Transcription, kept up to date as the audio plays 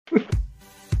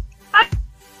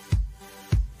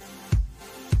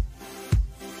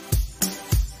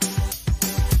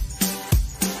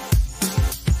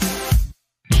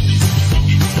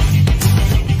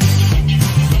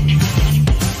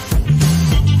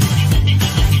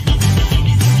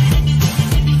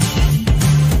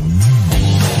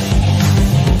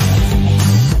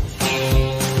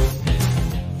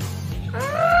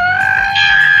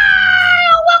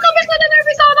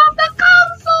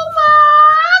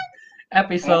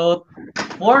Episode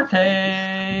 40.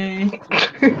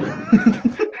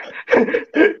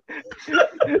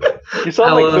 You sound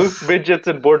I like was- those midgets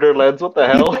in Borderlands. What the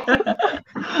hell?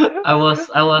 I was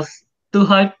too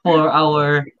hyped for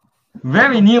our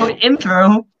very new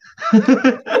intro.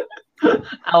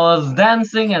 I was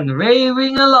dancing and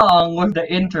raving along with the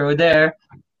intro there.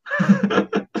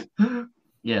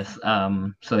 Yes,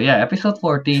 so yeah, episode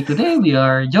 40. Today we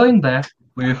are joined back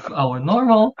with our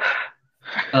normal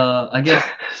I guess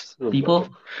people.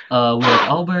 We have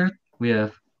Albert, we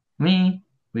have me,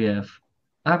 we have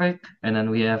Arik, and then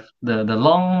we have the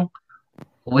long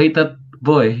waited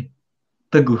boy,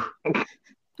 Teguh.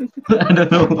 I don't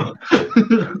know.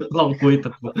 Long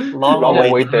waited boy.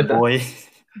 Long-awaited. boy.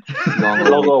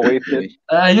 Long-awaited.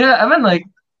 Yeah, I mean like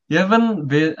you haven't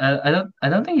been. I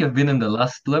don't think you've been in the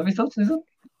last 2 episodes, is it?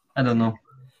 I don't know.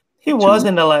 He was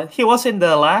in the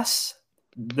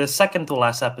second to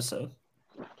last episode.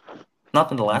 Not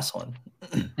in the last one.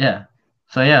 Yeah.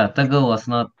 So yeah, Teguh was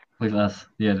not with us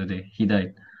the other day. He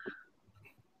died.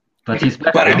 But he's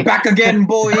back But now. I'm back again,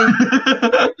 boy.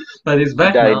 But he's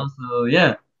back died. now, so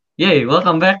yeah. Yay,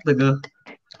 welcome back, Teguh.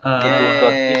 He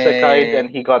got isekai'd and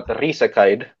he got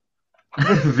risekai'd.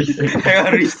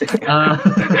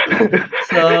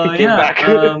 So He came yeah, back.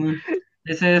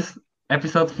 this is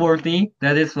episode 40.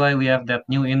 That is why we have that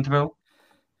new intro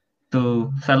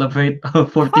to celebrate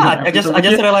 40. I just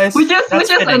realized Which is I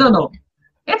fitting. don't know.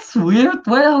 It's weird.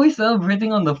 Why are we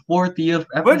celebrating on the 40th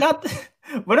episode?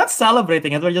 We're not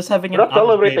celebrating it. We're just having We're not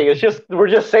celebrating. We're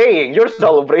just saying you're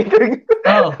celebrating.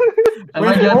 Oh, am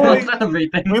I We've just not always-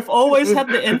 celebrating? We've always had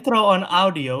the intro on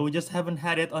audio. We just haven't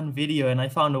had it on video, and I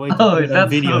found a way to Oh, put it on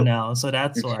that's video so- now. So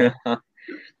that's why.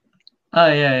 Oh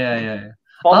yeah.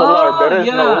 Father Lord, Oh there is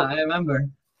yeah, no. I remember.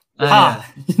 Ha!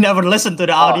 You never listened to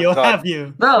the audio, God. have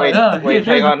you? No, Wait, no. wait, Here's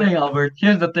hang the on. thing, Albert.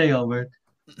 Here's the thing, Albert.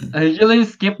 I usually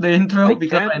skip the intro I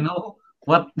because can't. I know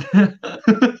what.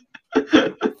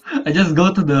 I just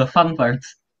go to the fun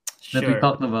parts that we Sure.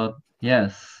 talked about.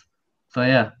 Yes. So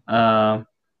yeah.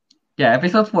 Yeah.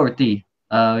 Episode 40.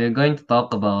 We're going to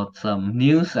talk about some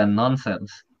news and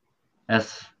nonsense.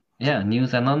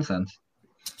 News and nonsense.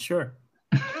 Sure.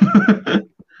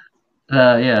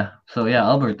 Yeah. So yeah,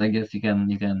 Albert. I guess you can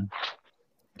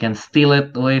steal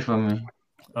it away from me.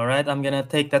 All right, I'm gonna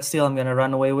take that steal. I'm gonna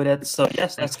run away with it. So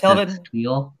yes, as Take Kelvin, that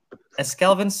steal. as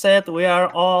Kelvin said, we are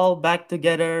all back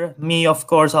together. Me, of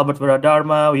course, Albert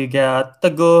Viradharma. We got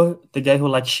Teguh, the guy who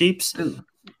likes sheeps. Ooh.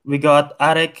 We got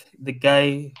Arik, the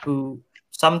guy who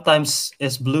sometimes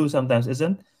is blue, sometimes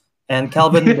isn't. And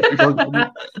Calvin,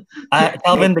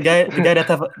 Calvin, the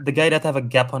guy that have a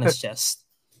gap on his chest.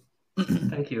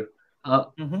 Thank you.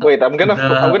 Mhm. Wait, I'm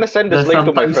gonna send this the link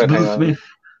to my sometimes friend. Blue Hang on. Smith.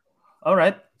 All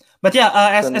right. But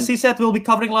yeah, Then- as he said, we'll be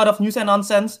covering a lot of news and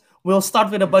nonsense. We'll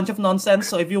start with a bunch of nonsense.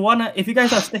 So if you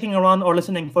guys are sticking around or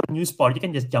listening for the news part, you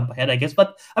can just jump ahead, I guess.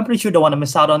 But I'm pretty sure you don't want to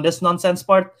miss out on this nonsense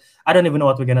part. I don't even know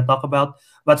what we're gonna talk about.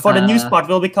 But for the news part,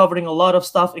 we'll be covering a lot of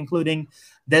stuff, including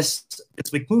this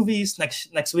week's movies,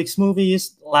 next week's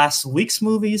movies, last week's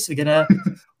movies.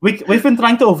 We've been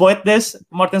trying to avoid this.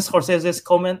 Martin Scorsese's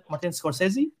comment. Martin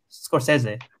Scorsese.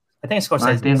 I think it's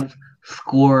Scorsese.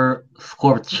 Martin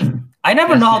Scorch. I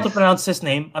never know how to Yes. pronounce his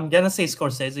name. I'm gonna say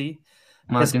Scorsese.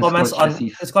 His Martin comments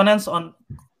Scorsese.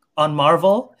 on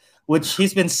Marvel, which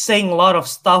he's been saying a lot of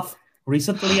stuff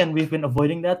recently, and we've been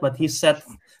avoiding that. But he said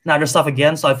another stuff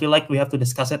again, so I feel like we have to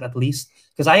discuss it at least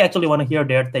because I actually want to hear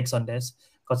their takes on this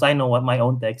because I know what my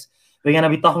own takes. We're gonna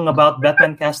be talking about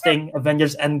Batman casting,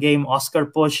 Avengers Endgame, Oscar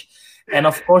push, and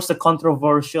of course the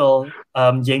controversial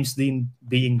James Dean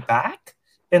being back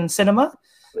in cinema.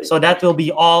 So that will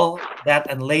be all that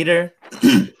and later.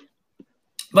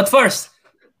 But first,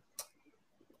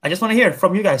 I just want to hear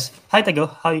from you guys. Hi,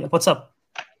 Teguh. What's up?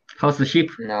 How's the sheep?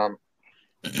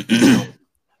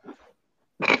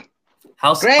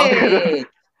 How's Great.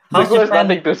 how's Nico has Japan?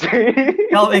 nothing to say.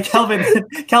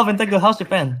 Calvin, Teguh, how's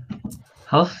Japan?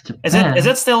 How's Japan? Is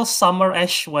it still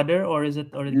summer-ish weather or is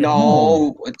it already?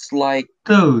 No, it's like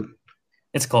Dude,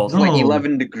 It's cold. it's like No.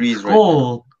 11 degrees right now.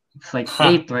 cold. It's like Huh.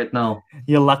 8 right now.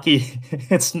 You're lucky.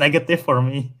 It's negative for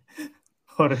me.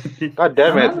 Already. God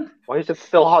damn it! Why is it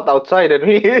still hot outside and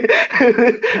me?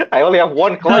 I only have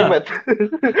one climate.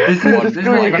 This is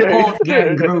the cold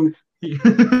gang group.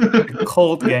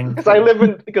 Cold gang. Because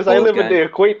I live in the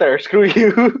equator. Screw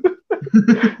you.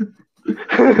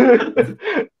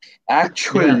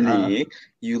 Actually,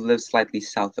 you live slightly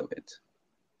south of it.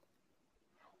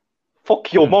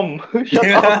 Fuck your mom. Shut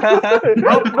up.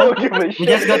 Don't give a We shit.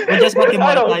 just got I don't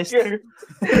demonetized. care.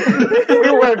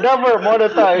 We were never And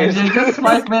monetized. then just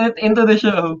 5 minutes into the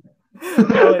show.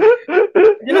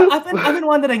 You know, I've been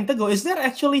wondering, Tago, is there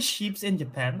actually sheeps in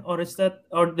Japan, or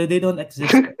they don't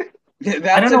exist?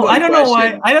 I don't know. I don't know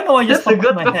why. I don't know why. Just That's a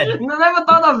popped in good my head. question. I never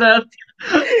thought of that.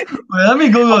 Well, let me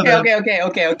Google that.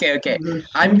 Okay.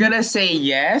 I'm gonna say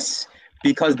yes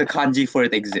because the kanji for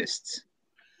it exists.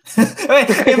 Wait,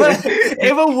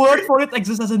 if a word for it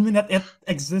exists doesn't mean that it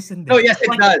exists in there. Oh yes,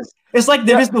 it does. It's like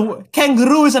there is the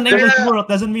kangaroo is an English Yeah. word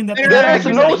doesn't mean that. Yeah, There is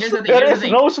here's no the thing, here's the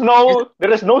thing. snow.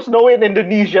 There is no snow in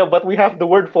Indonesia, but we have the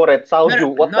word for it.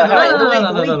 Salju. What the hell?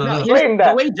 No. Explain that.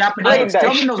 The way Japanese Explain works, that.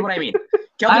 Kelvin knows what I mean. I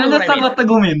Kelvin knows what I understand mean. what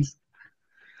Tagu means.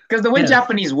 Because the way Yeah.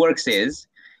 Japanese works is,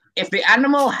 if the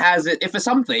animal has it, if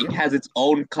something has its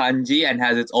own kanji and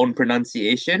has its own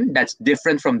pronunciation that's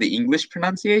different from the English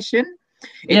pronunciation,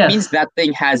 it Yes. means that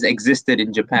thing has existed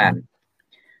in Japan.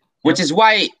 Which is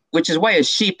why a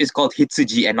sheep is called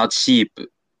hitsuji and not sheep.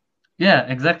 Yeah,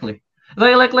 exactly.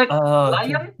 Like Okay.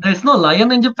 lion. There's no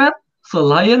lion in Japan, so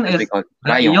lion They is call it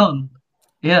rayon. lion.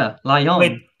 Yeah,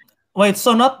 lion. Wait.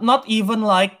 So not even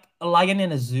like a lion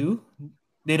in a zoo.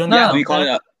 They don't. No. count We call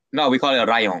that? we call it a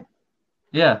rayon.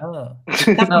 Yeah. Oh.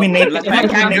 No, We named like it.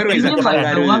 It kangaroo named is it a in like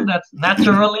Japan. the one that's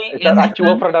naturally Is in that actual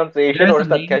Japan, pronunciation there's or a is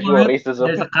that name casual for it, racism?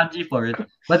 there's a kanji for it.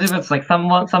 But if it's like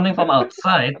something from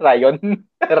outside, Rayon.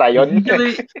 it's Rayon.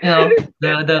 usually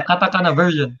the katakana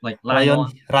version, like lion.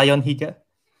 Rayon Higa.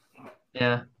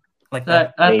 Yeah. Like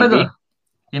that. Maybe. Tagu,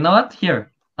 you know what?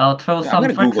 Here, I'll throw I'm some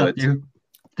gonna facts Google at it. you.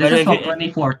 By This the is way, from if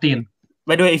you- 2014.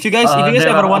 By the way, if you guys there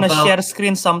ever are want to about- share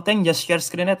screen something, just share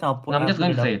screen it. And I'm just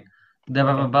going to say it. it. There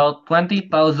are Okay. about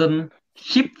 20,000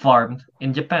 sheep farms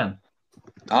in Japan.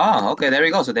 Ah, okay, there we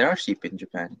go. So there are sheep in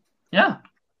Japan. Yeah.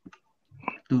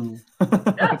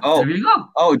 Yeah, Oh. there you go.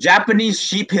 Oh, Japanese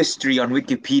sheep history on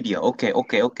Wikipedia. Okay.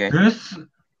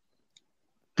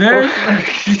 There's a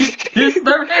sheep history.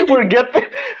 We're getting.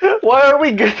 Why are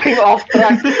we getting off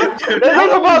track? This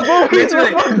is about movies.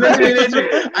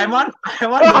 Literally. I'm on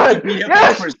God, Wikipedia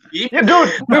yes. for sheep. Yeah, dude,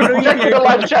 check the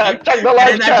live chat. Check the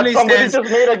live it chat. actually Somebody says just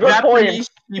made a good point. Japanese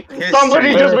sheep history.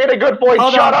 Somebody just made a good point.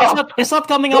 Hold Shut on, up. it's not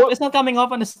coming Go- up. It's not coming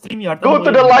up on the StreamYard. Go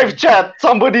to the live chat.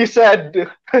 Somebody said.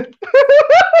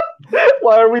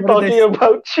 Why are we What did they talking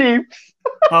about sheep?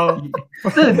 Oh, Dude,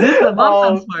 this is the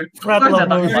nonsense part. Frat Of course love they're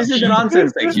talking movies. about This is the sheep.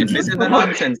 nonsense section. This is the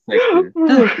nonsense section.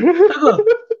 Tagu,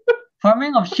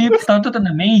 farming of sheep started in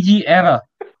the Meiji era.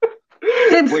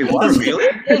 Since Wait, what? Really?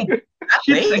 1868,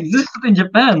 sheep late? existed in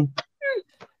Japan.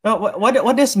 no,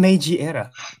 what is Meiji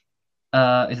era?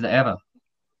 Is the era.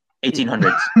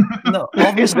 1800s. No,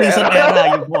 obviously it's an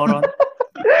era, you moron.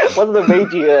 What's the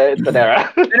Meiji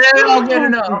Panera?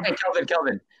 No. Okay,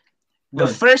 Kelvin. The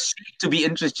What? first sheep to be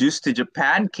introduced to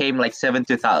Japan came like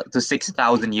 7,000 to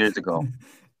 6,000 years ago.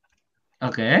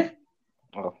 Okay.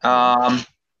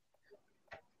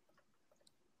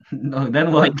 No,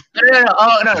 then what? No.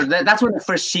 Oh no, that's when the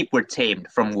first sheep were tamed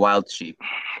from wild sheep.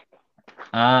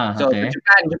 Ah, So okay.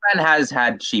 Japan has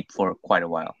had sheep for quite a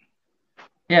while.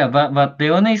 Yeah, but they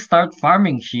only start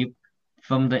farming sheep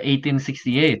from the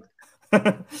 1868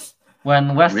 when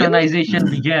westernization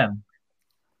began.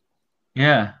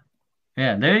 Yeah.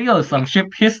 Yeah, there you go. Some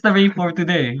ship history for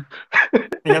today.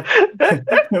 Yep.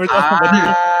 We're talking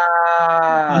about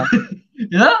Ah. You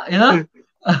know?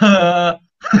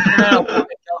 No, Kelvin.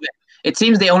 It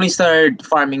seems they only started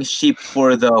farming sheep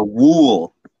for the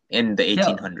wool in the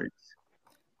 1800s.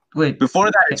 Wait. Before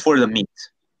that, it's for the meat.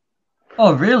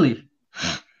 Oh, really?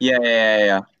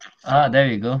 Yeah. Ah, there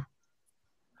you go.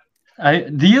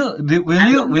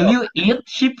 Will you eat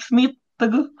sheep's meat,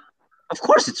 Tagu? Of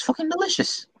course, it's fucking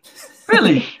delicious.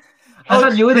 Really? I Oh,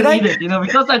 thought you wouldn't did I- eat it,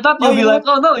 because I thought Oh, you'd be you like,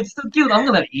 oh no, it's too cute. I'm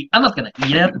not gonna eat it. I'm That's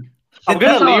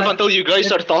gonna how leave I- until you guys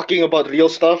start talking about real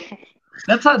stuff.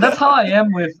 That's how I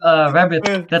am with rabbit.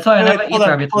 Wait, That's why I never eat hold on,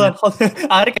 rabbit. hold on.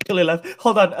 Arik actually left.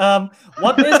 Hold on.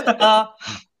 What is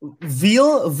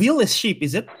veal? Veal is sheep,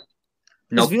 is it?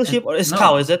 Nope. Is veal sheep or is No.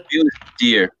 cow? Is it?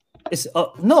 Deer. Is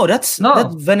no, that's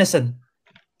venison.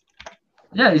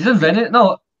 Yeah, isn't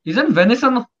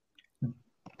venison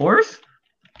horse?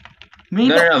 Me?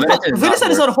 No,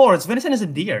 Venison is not a horse. Venison is a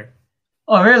deer.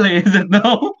 Oh, really? Is it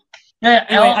no? Yeah,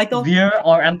 Anyway, elk, I thought- deer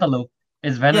or antelope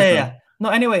is venison. Yeah. No,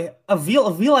 anyway, a veal.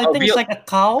 I think veal. it's like a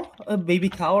cow, a baby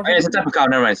cow. Or Oh, it's a something. type of cow.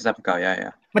 Never mind. It's a type of cow.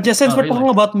 Yeah. But just since Oh, we're really? talking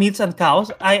about meats and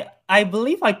cows, I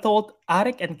believe I told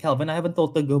Arik and Kelvin. I haven't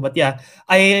told Togo, but yeah,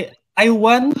 I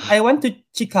went to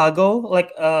Chicago like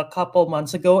a couple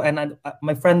months ago, and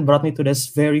my friend brought me to this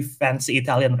very fancy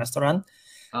Italian restaurant,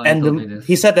 Oh, and you told me this.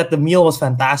 he said that the meal was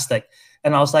fantastic.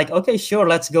 And I was like, okay, sure,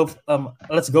 let's go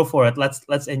for it.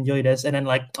 Let's enjoy this. And then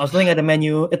like I was looking at the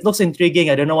menu, it looks intriguing.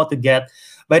 I don't know what to get.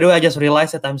 By the way, I just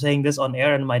realized that I'm saying this on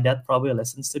air, and my dad probably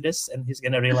listens to this, and he's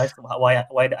gonna realize why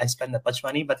I spend that much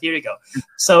money. But here you go.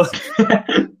 So,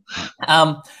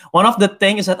 one of the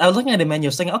things that I was looking at the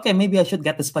menu, saying, okay, maybe I should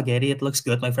get the spaghetti. It looks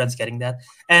good. My friend's getting that,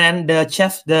 and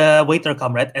the waiter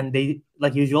come right, and they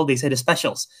like usual they say the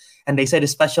specials, and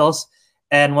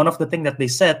and one of the things that they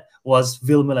said was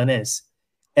veal Milanese.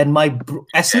 And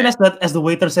as soon as the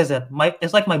waiter says that,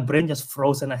 it's like my brain just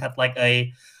froze, and I had like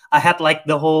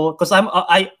the whole, because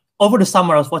I over the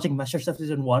summer I was watching MasterChef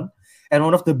season 1, and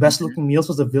one of the best looking meals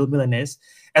was the veal Milanese.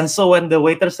 And so when the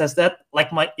waiter says that, like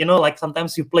like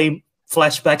sometimes you play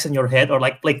flashbacks in your head or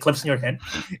like play clips in your head,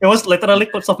 it was literally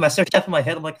clips of MasterChef in my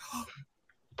head. I'm like,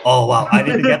 oh wow, I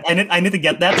need to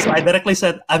get that. So I directly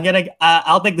said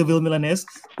I'll take the veal Milanese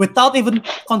without even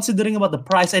considering about the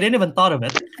price. I didn't even thought of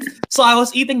it. So I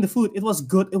was eating the food. It was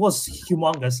good. It was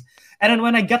humongous. And then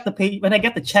when I get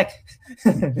the check,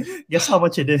 guess how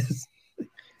much it is?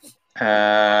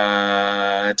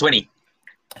 20.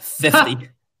 50.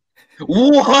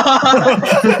 What?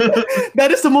 That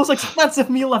is the most expensive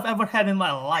meal I've ever had in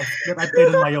my life that I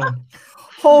paid on my own.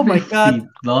 Oh my god,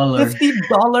 $50.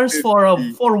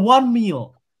 $50 for one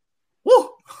meal. Woo!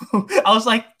 I was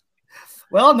like,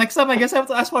 well, next time I guess I have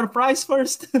to ask for the price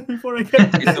first before I get.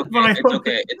 It's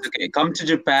okay. Come to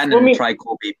Japan and try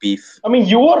Kobe beef. I mean,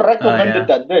 you were recommended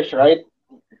that dish, right?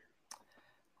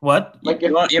 What? Like, You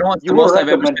know what's the you most were I've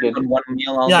ever spent recommended. on one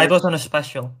meal? Yeah, Albert? it was on a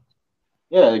special.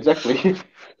 Yeah, exactly.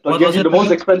 What Like, gives was you it the most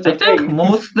again? I expensive think thing.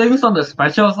 most things on the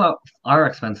specials are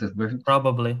expensive, bro.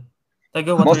 Probably.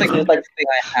 Togo, what Most do you think? expensive thing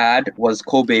I had was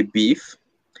Kobe beef.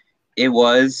 It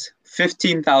was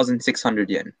 15,600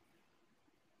 yen.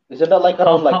 Isn't that like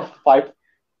around like five?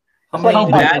 How It's like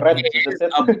many? five That rent, is isn't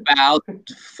it? about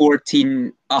 $140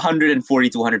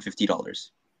 to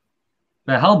 $150.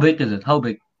 But how big is it? How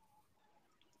big?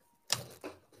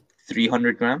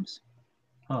 300 grams?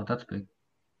 Oh, that's big.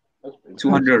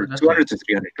 200 That's 200 to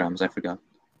 300 grams, I forgot.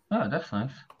 Oh, that's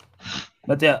nice.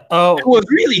 But yeah. Oh, It was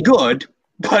really good,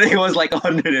 but it was like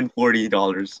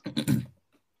 $140.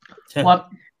 yeah.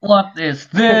 What is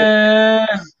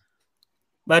this?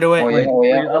 By the way, Wait,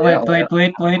 wait. I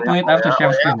have to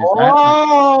share screen.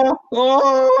 Oh!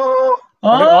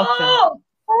 Oh!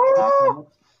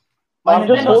 I'm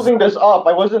just holding this up.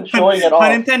 I wasn't showing it my off.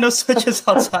 Nintendo Switch is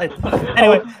outside.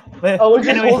 Anyway, I was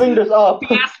just holding this up.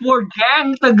 PS4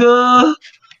 gang taga.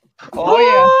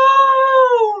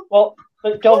 Oh, Well,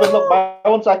 Kelvin, look, my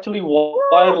one's actually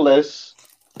wireless.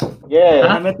 Yeah,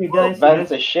 I met you guys.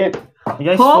 advanced as shit. You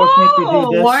guys forced me to do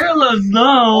this. Wireless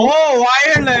now. Oh,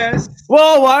 wireless!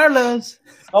 Whoa, wireless!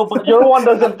 Oh, but your one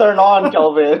doesn't turn on,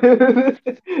 Kelvin.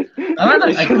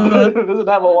 I could. It doesn't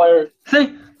have a wire.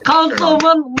 Say,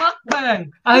 Councilman Mukbang.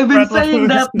 I've been saying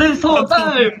that this whole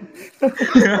time.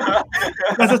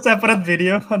 That's a separate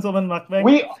video, Councilman Mukbang.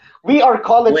 We are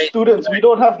college Wait. students. We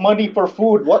don't have money for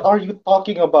food. What are you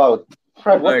talking about?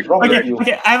 Fred, what's wrong with you?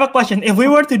 Okay, I have a question. If we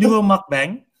were to do a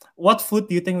mukbang, what food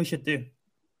do you think we should do?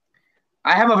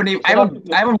 I have a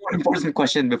more important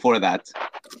question before that.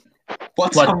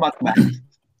 What's What? a mukbang?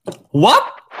 What?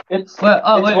 It's Wait.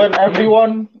 when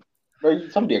everyone.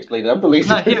 Somebody explain it. I'm the lazy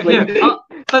Nah, to explain here.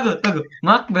 it. Tago.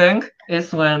 Mukbang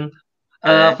is when,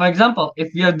 for example,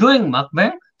 if we are doing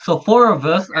mukbang, so 4 of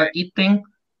us are eating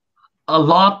a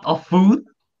lot of food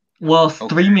while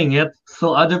streaming it,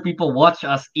 so other people watch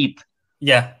us eat.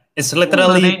 Yeah, it's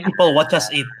literally So they- people watch us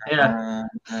eat. Yeah.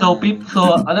 So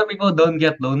other people don't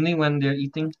get lonely when they're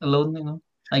eating alone. You know,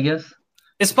 I guess.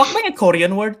 Is mukbang a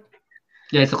Korean word?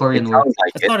 Yeah, it's a Korean It word. sounds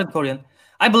like It's it. not in Korean.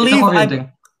 I It's a believe Korean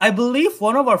thing. I believe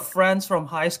one of our friends from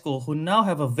high school who now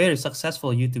have a very successful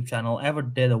YouTube channel ever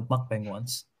did a mukbang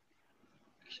once.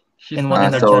 She's In not- one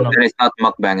in their So channel. then it's not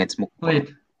mukbang, it's mukbang. Wait.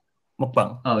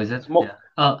 Mukbang. Oh, is it? Smoke.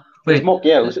 Yeah. Wait. Smoke,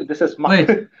 yeah. This is Wait.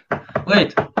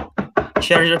 Wait.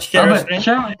 Share your Albert, screen.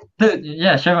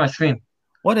 share my screen.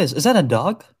 What is that a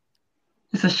dog?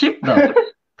 It's a sheepdog.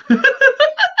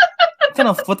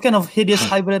 What kind of hideous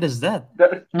hybrid is that?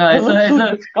 No, It it's looks so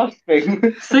a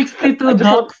disgusting. 62 I just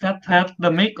dogs that had the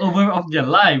makeover of their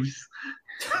lives.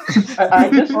 I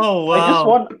just, Oh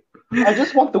wow! I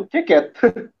just want to kick it.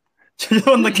 You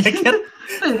want to kick it?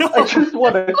 I just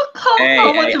want to. Look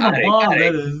how much of a Arik, ball Arik.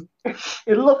 that is.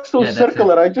 It looks so Yeah, that's it.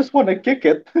 circular. I just want to kick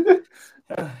it.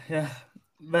 Yeah,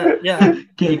 but yeah.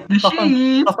 Kick the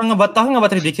sheep. Talking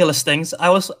about ridiculous things,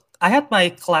 I had my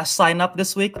class sign up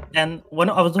this week, and when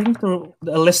I was looking through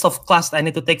a list of class I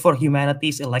need to take for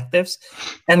humanities electives,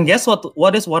 and guess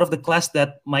what is one of the class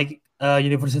that my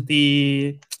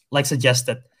university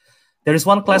suggested? There is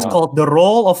one class called The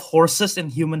Role of Horses in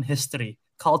Human History,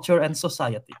 Culture and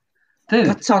Society. Dude,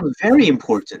 That sounds very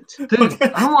important. dude,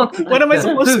 I want. What am I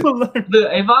supposed dude, to learn? Dude,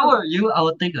 if I were you, I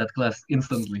would take that class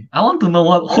instantly. I want to know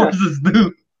what horses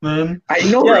do, man. I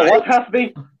know, Yeah, right?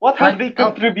 what have they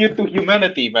contribute to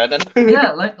humanity, man?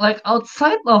 Yeah, like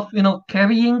outside of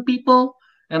carrying people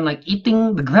and like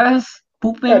eating the grass,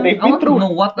 pooping. Yeah, they've I want been to through.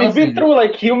 know what They've else they been do. through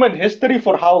like human history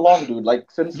for how long, dude? Like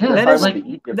since Yeah, the that time is of like- the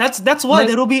Egypt. That's why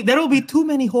Like- there will be too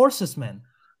many horses, man.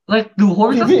 Like, do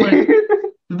horses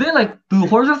do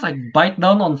horses like bite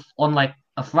down on like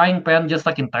a frying pan just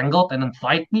like in Tangled and then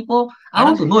fight people? I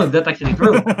want to know if that's actually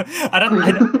true. I don't,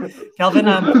 Calvin.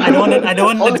 I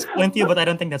don't want to disappoint you, but I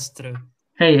don't think that's true.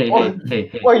 Hey.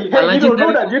 Wait, I you don't know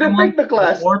legendary that. You didn't Pokemon take the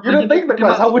class. or You didn't take the Pokemon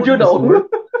class. How would you Sword and know?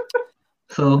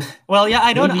 Sword. So Well, yeah,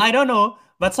 I don't Maybe. know,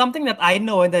 but something that I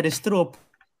know and that is true.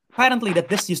 Apparently, that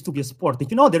this used to be a sport.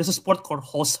 Did you know there's a sport called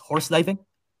horse diving?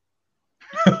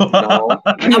 No.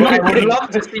 I'm not I would kidding. love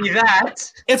to see that.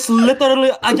 It's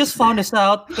literally. I just found this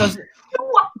out because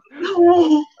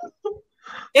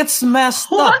it's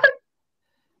messed up.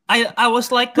 I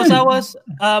was like, because I was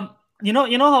you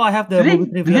know how I have the do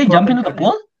movie they trivia jump club into in the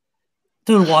pool?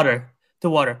 to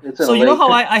water. It's in So a you know lake.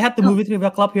 how I had the movie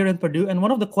trivia club here in Purdue, and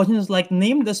one of the questions is like,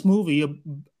 name this movie,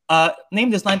 name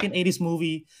this 1980s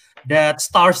movie that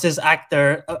stars this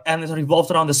actor and it revolves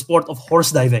around the sport of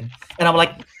horse diving. And I'm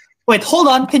like, wait, hold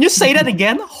on, can you say that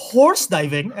again? Horse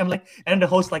diving? I'm like, and the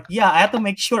host like, yeah, I had to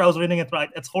make sure I was reading it right.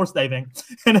 It's horse diving.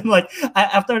 And then like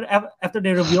after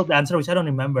they revealed the answer, which I don't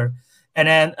remember, and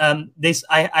then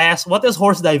I asked, what is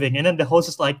horse diving? And then the host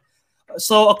is like,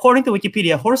 so according to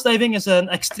Wikipedia, horse diving is an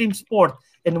extreme sport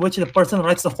in which the person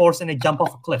rides the horse and they jump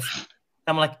off a cliff.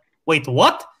 I'm like, wait,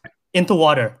 what? Into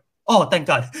water. Oh, thank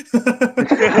God.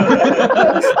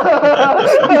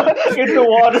 Into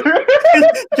water.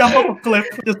 Jump off a cliff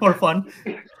just for fun.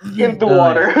 Into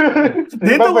water. The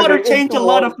Remember, water they're changed a into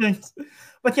lot water. of things.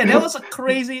 But yeah, that was a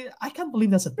crazy. I can't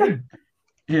believe that's a thing.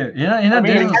 Yeah, I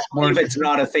mean, there's a I sport. believe it's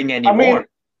not a thing I anymore.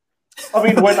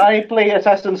 mean, when I play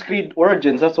Assassin's Creed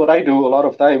Origins, that's what I do a lot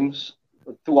of times.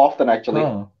 Too often, actually.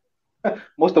 Oh.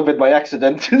 Most of it by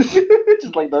accident.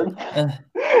 Just like that.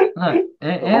 Look,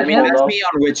 I mean, that's me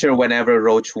on Witcher whenever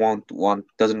Roach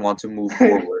doesn't want to move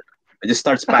forward. I just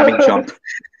start spamming jump.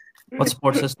 What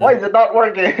sports is Why that? is it not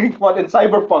working? What in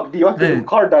Cyberpunk? Do you have to do Dude.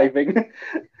 car diving?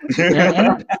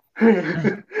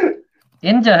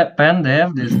 in Japan, they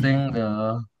have this thing,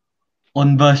 the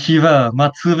Onbashira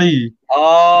Matsuri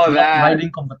Oh, log that.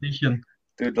 riding competition.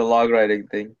 Dude, the log riding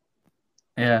thing.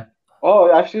 Yeah,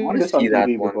 Oh, I've I seen want to this on see that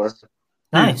TV before. once.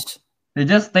 Nice. they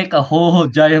just take a whole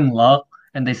giant log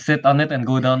and they sit on it and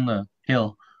go down the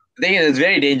hill. The thing is, it's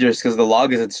very dangerous because the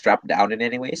log isn't strapped down in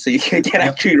any way, so you can Yep.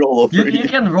 actually roll over You it.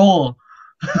 can roll.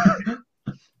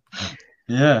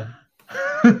 Yeah.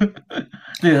 Dude,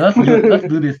 let's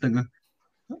do this, Tagu.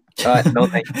 No,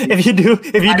 thank you. If you do,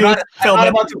 I'm it, not film it.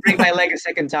 about to break my leg a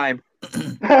second time.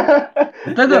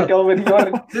 Yeah, Kelvin,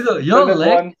 Tagu, your this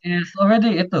leg one. is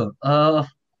already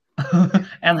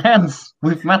enhanced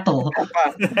with metal.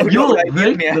 Dude, You right,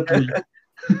 break yeah. the tree.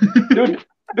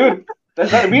 Dude,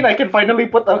 does that mean I can finally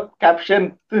put a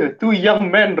caption? Two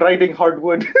young men riding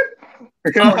hardwood.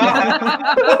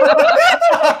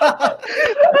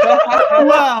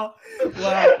 Wow.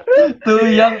 Two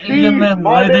young Indian men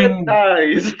riding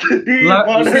Demonetized. riding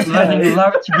Demonetized.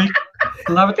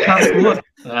 large hardwood.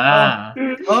 Ah.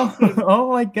 Oh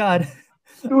my God.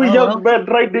 Two young men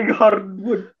riding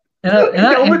hardwood. And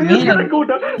me gonna and go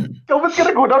down. Calvin's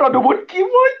gonna go down on the wood.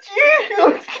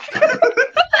 Kimochi.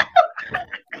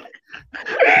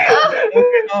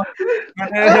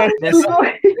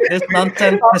 This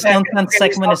nonsense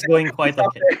segment is going quite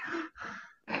okay.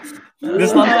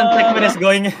 This nonsense segment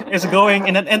is going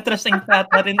in an interesting path,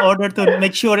 but in order to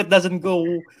make sure it doesn't go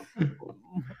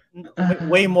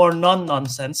way more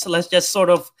non-nonsense, let's just sort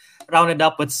of round it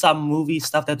up with some movie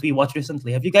stuff that we watched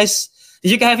recently. Have you guys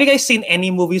seen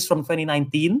any movies from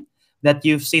 2019 that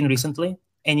you've seen recently?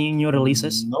 Any new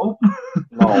releases? Nope.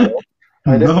 No.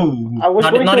 No. I was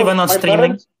Not even on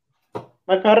streaming?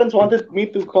 My parents wanted me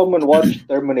to come and watch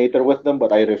Terminator with them,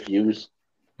 but I refused.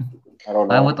 I don't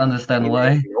know. I would understand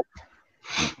why.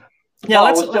 Yeah, No,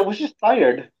 let's. I was just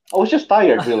tired. It's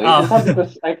not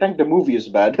because I think the movie is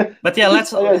bad. But yeah,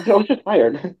 let's. I was just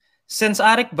tired. Since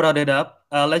Arik brought it up,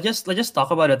 let's just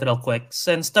talk about it real quick.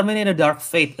 Since Terminator Dark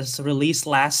Fate is released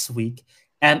last week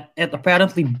and it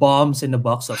apparently bombs in the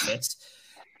box office,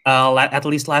 at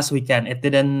least last weekend, it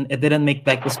didn't make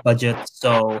back its budget.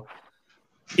 So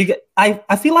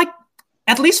I feel like,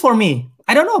 at least for me,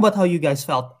 I don't know about how you guys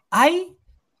felt. I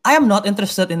am not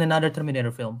interested in another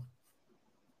Terminator film.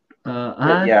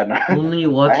 I Yeah, no. only I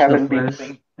watched the haven't been.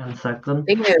 first and second.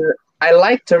 Thing is, I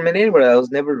like Terminator, but I was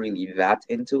never really that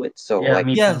into it. So Yeah, like,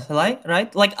 me Yeah, too.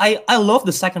 right. Like I love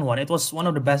the second one. It was one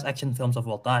of the best action films of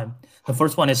all time. The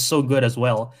first one is so good as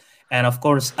well. And of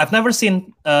course, I've never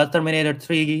seen Terminator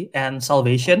 3 and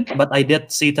Salvation, but I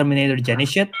did see Terminator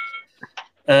Genisys.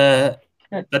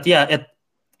 But yeah,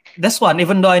 this one,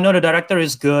 even though I know the director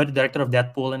is good, director of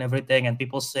Deadpool and everything, and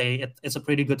people say it's a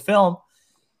pretty good film,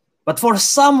 but for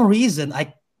some reason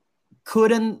I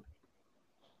couldn't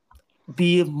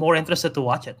be more interested to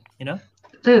watch it.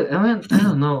 Dude, I mean, I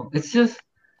don't know. It's just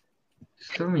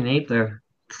Terminator.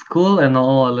 It's cool and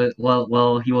all.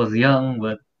 Well, he was young,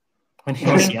 but When he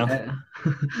was young.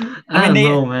 I mean,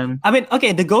 don't know, man. I mean,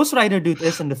 okay, the Ghost Rider dude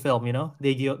is in the film,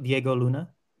 Diego Luna.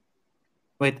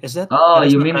 Wait, is that? Oh, that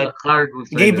is you not mean right. the Clark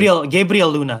Ghost Rider. Gabriel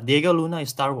Luna. Diego Luna is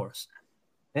Star Wars.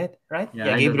 Right?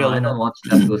 Yeah, Gabriel I Luna. don't watch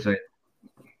that Ghost Rider.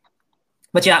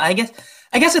 But yeah, I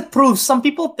guess it proves some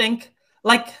people think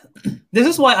like this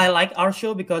is why I like our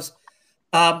show, because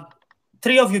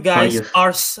three of you guys Bias.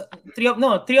 are three of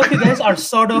you guys are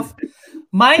sort of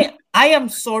I am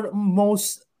sort of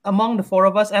most among the four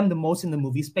of us. I'm the most in the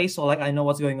movie space, so like I know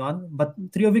what's going on. But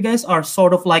three of you guys are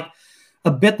sort of like a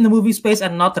bit in the movie space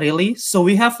and not really. So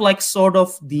we have like sort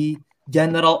of the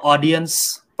general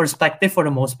audience perspective for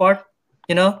the most part.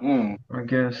 I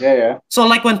guess. Yeah. So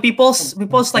like when people's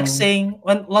like saying,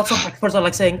 when lots of experts are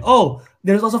like saying, oh,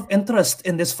 there's lots of interest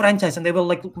in this franchise and they will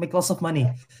like make lots of money.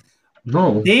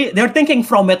 No. They're thinking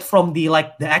from the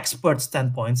expert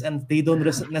standpoints, and they don't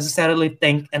necessarily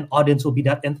think an audience will be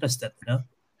that interested.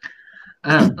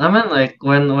 I mean, like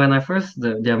when I first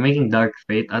they're making Dark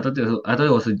Fate, I thought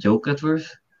it was a joke at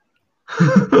first.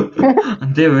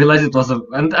 Until I realized it was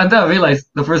until I realized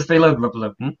the first trailer, I was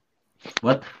like,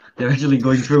 what? They're actually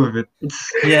going through with it.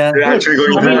 It's Yeah. they're actually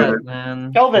going So through bad, it.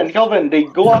 man. Kelvin, they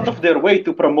go out of their way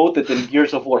to promote it in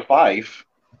Gears of War 5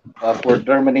 for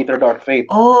Terminator Dark Fate.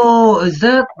 Oh, is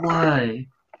that why?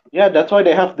 Yeah, that's why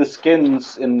they have the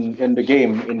skins in the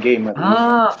game, at least.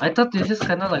 I thought they're just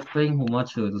kind of like playing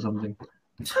homage to it or something.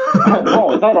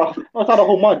 No, it's not a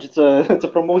homage. It's a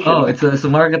promotion. Oh, it's a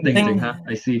marketing Thing- thing, huh?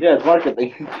 I see. Yeah, it's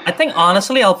marketing. I think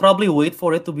honestly, I'll probably wait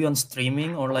for it to be on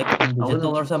streaming or like on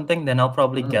digital or something. Then I'll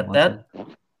probably I don't get watch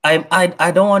that. I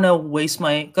don't want to waste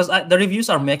because the reviews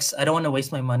are mixed. I don't want to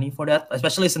waste my money for that,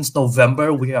 especially since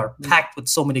November we are packed with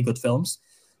so many good films.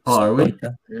 Oh, are we?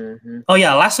 Mhm. Oh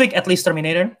yeah, last week at least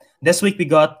Terminator. This week we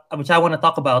got, which I want to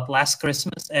talk about, Last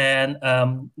Christmas and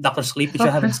Doctor Sleep, which It's I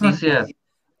not haven't Christmas seen. yet.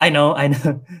 I know.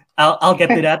 I'll get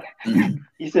to that.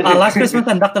 He said Last Christmas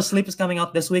and Doctor Sleep is coming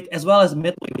out this week, as well as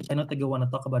Midway, which I know Tigo want to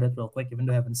talk about it real quick, even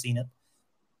though I haven't seen it.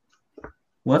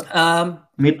 What? Um,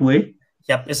 Midway?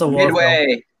 yep, it's a war film.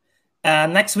 Midway.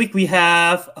 Next week we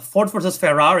have Ford versus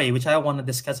Ferrari, which I want to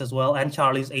discuss as well, and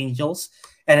Charlie's Angels.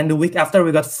 And then the week after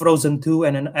we got Frozen 2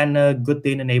 and A Good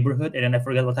Day in the Neighborhood, and then I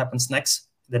forget what happens next.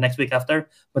 The next week after,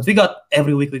 but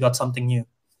every week we got something new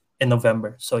in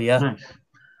November. So yeah.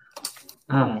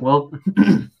 Nice. Well,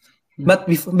 But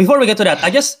before we get to that, I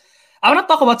want to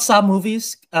talk about some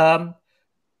movies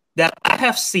that I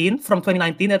have seen from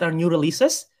 2019 that are new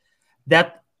releases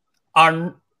that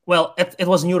are, well, it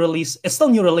was new release. It's still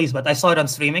new release, but I saw it on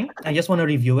streaming. I just want to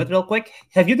review it real quick.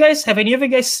 Have any of you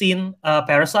guys seen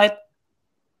Parasite?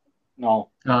 no.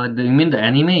 do you mean the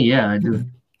anime? Yeah, I do.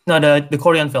 No, the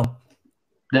Korean film.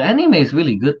 The anime is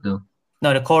really good though.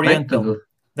 No, the Korean Right, film. Tigo?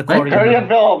 The Right, Korean Korean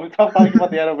film. film. Stop talking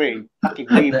about the anime. Fucking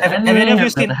lame. The Have anime any of you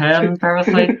has that seen- hand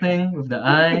parasite thing with the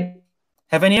eye.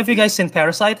 Have any of you guys seen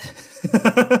Parasite?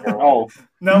 No.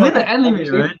 You mean the anime,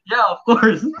 right? Yeah, of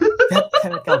course.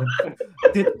 Calvin.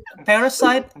 Dude,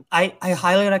 Parasite, I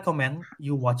highly recommend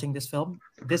you watching this film.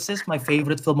 This is my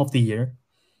favorite film of the year.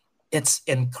 It's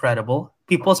incredible.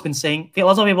 Lots of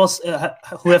people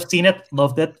who have seen it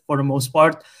loved it for the most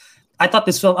part. I thought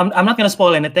this film, I'm not going to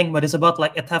spoil anything, but it's about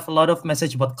like, it have a lot of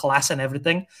message about class and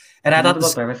everything. And I thought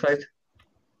about parasite.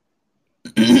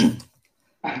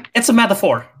 it's a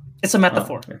metaphor. It's a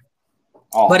metaphor. okay.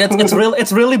 Oh. But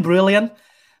it's really brilliant.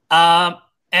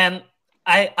 And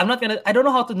I don't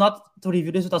know how to not to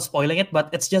review this without spoiling it, but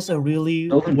it's just a really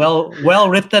Don't. well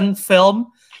written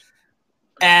film,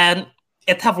 and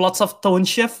it have lots of tone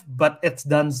shift, but it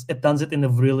does it in a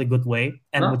really good way,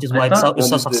 and No, which is I why it's thought- so What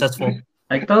is it? successful.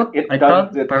 I thought It I does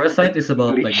thought it Parasite is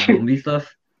about like really. zombie stuff.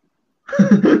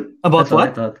 About That's what I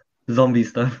what? thought. Zombie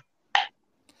stuff.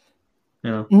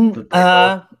 You know, Mm, the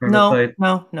title, no, Parasite.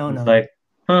 no. It's like,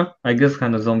 I guess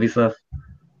kind of zombie stuff.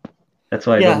 That's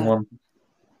why I don't Yeah. want.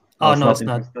 I Oh was no, not it's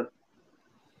not. interested.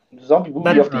 Zombie movie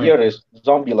But of the year is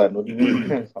Zombieland. What do you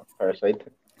mean? It's not Parasite.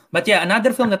 but yeah,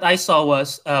 another film that I saw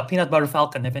was Peanut Butter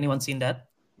Falcon. Have anyone seen that?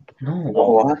 No. No,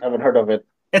 What? haven't heard of it.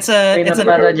 It's a Peanut Never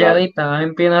butter heard of that. jelly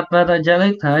time. Peanut butter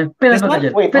jelly time. Peanut This butter one?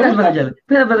 jelly. Wait, Peanut when is butter that? jelly.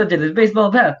 Peanut butter jelly. Baseball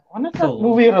bat. When is that So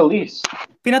movie released?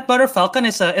 Peanut Butter Falcon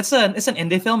is it's an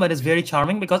indie film, but it's very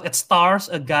charming because it stars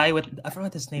a guy with I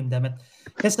forgot his name. Damn it!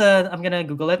 I'm gonna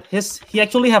Google it. He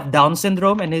actually have Down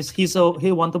syndrome and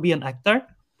he want to be an actor.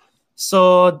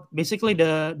 So basically,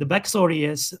 the backstory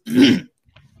is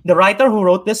the writer who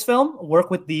wrote this film worked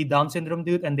with the Down syndrome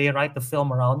dude, and they write the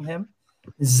film around him.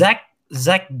 Zach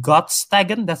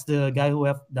Gottstagen, that's the guy who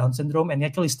have Down syndrome, and he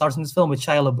actually stars in this film with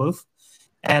Shia LaBeouf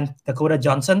and Dakota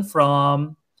Johnson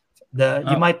from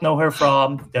you might know her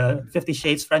from the 50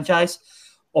 Shades franchise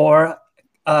or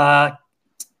Bad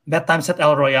Times at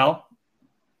El Royale.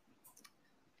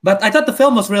 But I thought the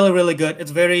film was really, really good.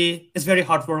 It's very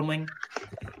heartwarming.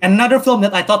 And another film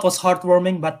that I thought was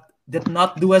heartwarming but did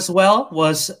not do as well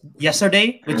was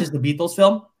Yesterday, which is the Beatles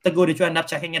film. Teguh, did you end up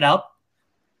checking it out?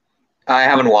 I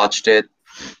haven't watched it.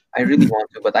 I really want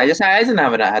to, but I haven't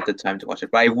had the time to watch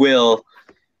it. But I will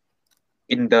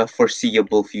in the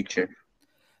foreseeable future.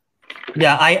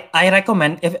 Yeah, I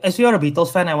recommend if you're a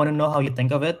Beatles fan, I want to know how you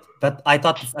think of it. But I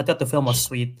thought the film was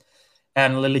sweet,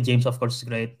 and Lily James, of course, is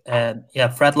great. And yeah,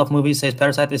 Fred Love Movie says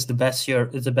Parasite is the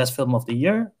best film of the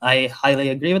year. I highly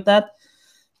agree with that.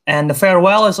 And The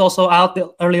Farewell is also out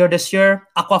earlier this year.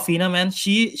 Aquafina, man,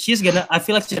 she's gonna. I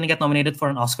feel like she's gonna get nominated for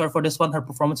an Oscar for this one. Her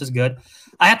performance is good.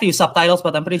 I had to use subtitles,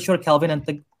 but I'm pretty sure Kelvin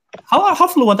and how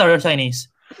fluent are your Chinese?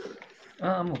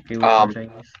 I'm okay with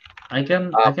Chinese. I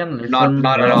can listen.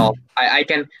 Not at all. I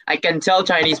can tell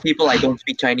Chinese people I don't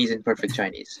speak Chinese in perfect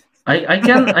Chinese.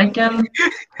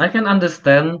 I can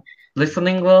understand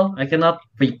listening well. I cannot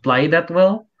reply that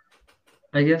well.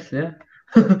 I guess, yeah.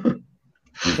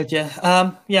 But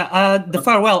yeah, The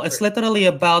Farewell. It's literally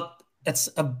about.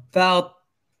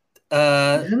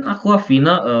 Isn't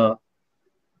Aquafina a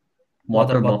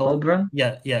water bottle brand?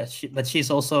 Yeah. But she's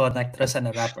also an actress and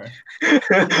a rapper.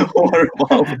 Water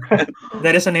bottle brand.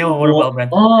 That is a name of a water bottle brand.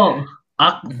 Oh,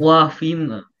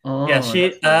 Aquafina. Oh, Yeah,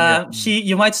 she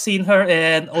you might seen her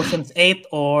in Ocean's 8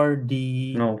 or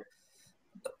the No.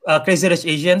 Crazy Rich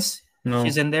Asians. No.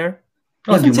 She's in there.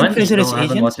 Oh, You haven't seen Jumanji? Crazy Rich No, I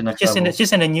haven't Asians? watched Enough Trouble.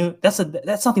 She's in a new.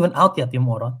 That's not even out yet, you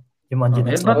moron. Jumanji. Oh,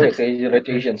 That's yeah, not- but- Okay, Crazy Rich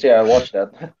Asians. Yeah, I watched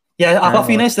that. Yeah, I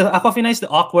Aquafina is the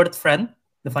awkward friend,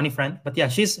 the funny friend. But yeah,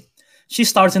 she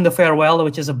stars in The Farewell,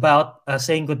 which is about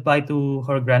saying goodbye to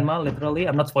her grandma. Literally,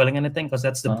 I'm not spoiling anything because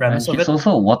that's the premise of She's it.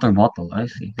 also a water bottle. I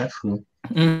see. That's cool.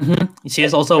 She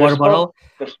is also a water bottle,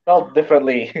 They're spelled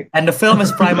differently. and the film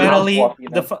is primarily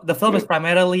Aquafina. the film is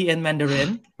primarily in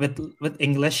Mandarin with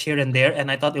English here and there,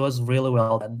 and I thought it was really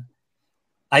well done.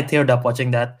 I teared up watching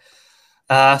that.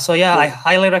 So yeah, I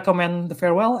highly recommend The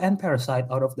Farewell and Parasite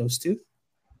out of those two.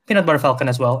 Peanut Butter Falcon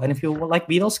as well. And if you like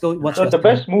Beatles, go watch So the Yesterday.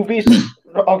 best movies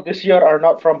of this year are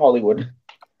not from Hollywood.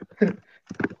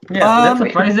 Yeah, that's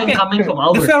surprising okay. coming from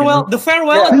Albert.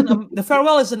 The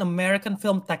Farewell is an American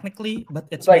film technically, but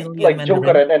it's It's like mainly in Mandarin.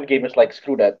 Joker and Endgame is like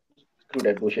screw that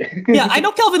bullshit. Yeah, I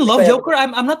know Kelvin loves Yeah. Joker.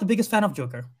 I'm not the biggest fan of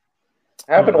Joker.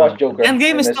 I haven't watched Joker.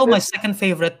 Endgame is and still my it's- second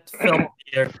favorite film of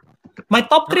the year. My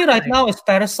top three right now is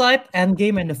Parasite,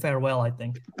 Endgame, and The Farewell, I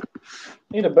think.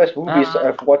 I think the best movies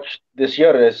I've watched this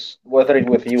year is Wuthering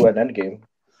With You and Endgame.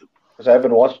 Because I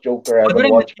haven't watched Joker, I haven't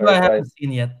Wuthering With watched You I Parasite, haven't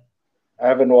seen yet. I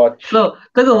haven't watched. So,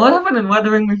 Teguh, what happened in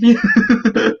Wuthering With You?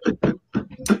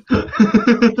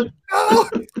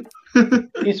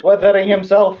 He's weathering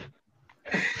himself.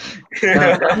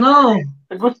 No,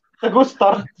 The good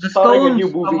start the starring a new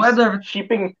stones, the movie. weather.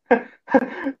 Sheeping,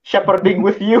 shepherding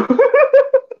with you,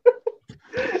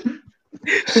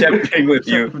 Shepherding with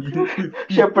you.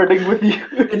 shepherding with you.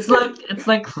 It's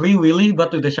like Free Willy,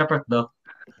 but with the shepherd dog.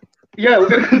 Yeah,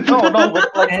 no,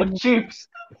 with sheeps.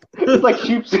 It's like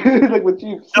sheeps, like with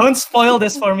sheeps. Don't spoil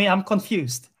this for me. I'm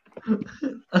confused.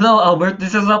 No, Albert,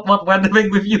 this is not what Wuthering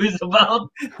With You is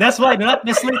about. That's why do not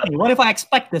mislead me. What if I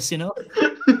expect this? Albert's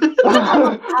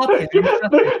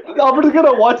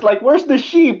gonna watch like, where's the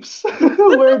sheeps?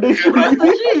 Where are the sheep? Where's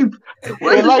the sheep? They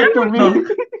Where's the lied to shepherd me. dog?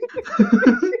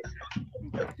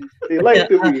 They lied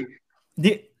to me.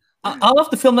 All of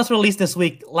the film that's released this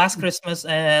week, Last Christmas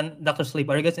and Doctor Sleep.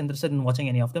 Are you guys interested in watching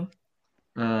any of them?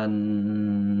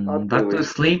 Back to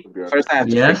Sleep. First, I have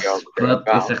to Yes, figure out but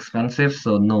what it's expensive,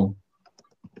 so no.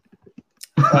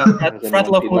 Fred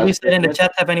Love Movie said in the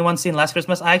chat, have anyone seen Last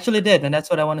Christmas? I actually did, and that's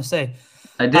what I want to say.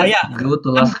 I did yeah. go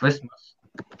to Last Christmas.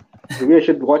 Maybe I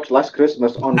should watch Last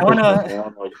Christmas on Christmas.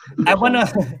 I wanna.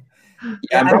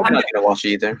 Yeah, I'm probably not gonna watch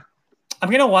either. I'm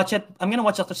gonna watch it. I'm gonna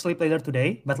watch After Sleep later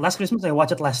today. But Last Christmas, I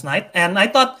watched it last night, and I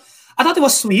thought it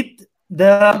was sweet.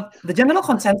 The general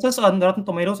consensus on Rotten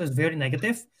Tomatoes is very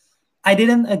negative. I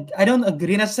don't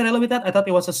agree necessarily with that. I thought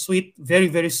it was a sweet, very,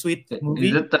 very sweet movie.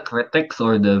 Is it the critics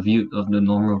or the view of the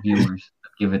normal viewers that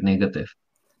give it negative?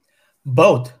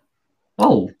 Both.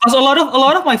 Oh, Because a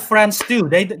lot of my friends too.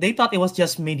 They thought it was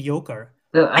just mediocre.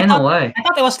 I know why. I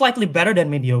thought it was slightly better than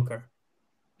mediocre.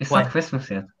 It's Why? not Christmas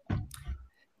yet.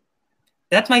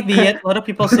 That might be it. A lot of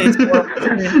people say it's more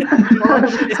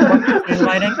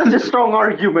screenwriting. Such a strong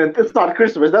argument. It's not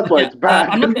Christmas. That's why it's bad.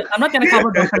 I'm not gonna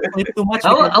cover Dr. Sleep too much.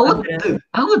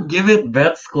 I would give it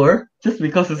bad score just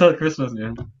because it's not Christmas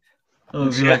yet. I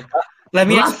would be like, Let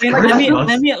me Last explain.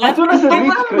 As soon as it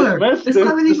reaches November. Christmas, It's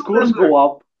not the even scores November. go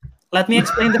up. Let me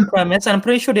explain the premise. And I'm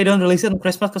pretty sure they don't release it on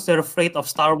Christmas because they're afraid of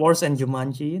Star Wars and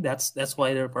Jumanji. That's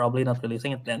why they're probably not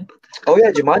releasing it then. Oh yeah,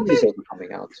 Jumanji's also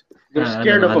coming out. They're I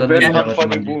scared don't of know. a I very don't not know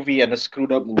funny about movie and a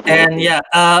screwed up movie. And yeah,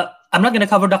 I'm not gonna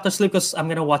cover Doctor Sleep because I'm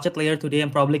gonna watch it later today. I'm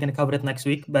probably gonna cover it next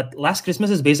week. But Last Christmas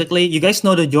is basically, you guys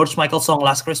know the George Michael song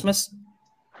Last Christmas?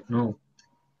 No.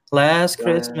 Last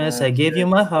Christmas, I gave you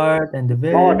my heart and the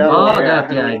very. Oh, that Oh, one,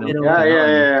 that, yeah, I know.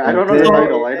 Yeah. I don't know the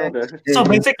title. I know that. So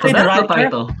basically, So the that's the writer,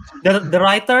 title. the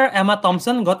writer Emma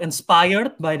Thompson got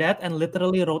inspired by that and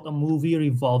literally wrote a movie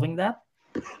revolving that.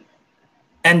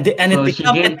 And So she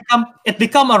gave- it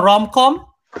become a rom-com.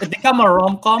 It become a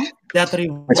rom-com that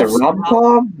revolves. It's a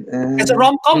rom-com. It's a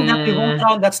rom-com that Mm. revolves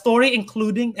around that story,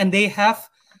 including, and they have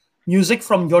music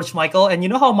from George Michael. And you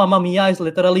know how Mamma Mia is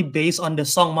literally based on the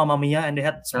song Mamma Mia, and they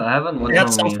had So I haven't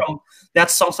watched songs Mamma Mia.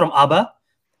 songs from ABBA.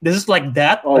 This is like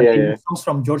that. Oh, but yeah, they yeah. use songs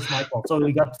from George Michael. So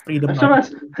we got freedom. As soon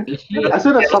as, Is she- as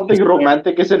soon as something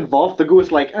romantic is involved, the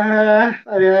goose like, yeah,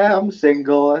 I'm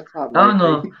single. It's not I my don't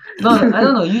know. thing." No, I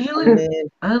don't know. Usually,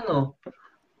 I don't know.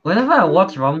 Whenever I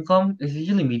watch rom-com, it's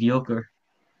usually mediocre.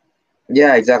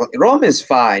 Yeah, exactly. Rom is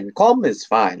fine. Com is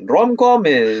fine. Rom-com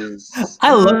is.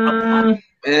 I love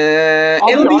Mm, I'll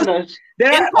It'll be be. honest.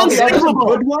 There are Inconceivable. some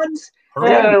good ones.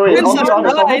 Wait, I'll Princess be honest. I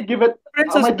Bride. might give it. I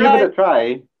Princess might give it a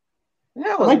try.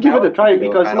 Yeah, I might give it a try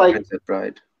because, like- Princess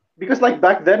Bride. Because like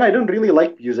back then, I didn't really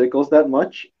like musicals that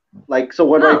much. Like so,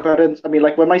 when my No. parents, I mean,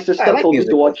 like when my sister I like told me to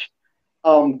musicals.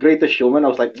 watch Greatest Showman, I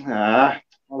was like, I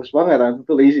was banged. I'm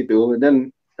too lazy to. And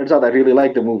then turns out I really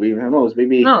liked the movie. Who knows?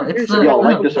 Maybe no, it's maybe I'll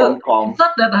like no, this no, rom-com. It's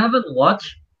not that I haven't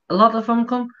watched a lot of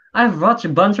rom-com. I've watched a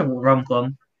bunch of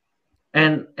rom-com,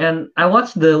 and I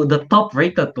watched the top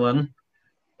rated one,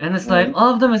 and it's like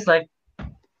all of them is like,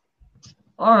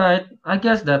 all right, I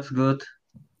guess that's good.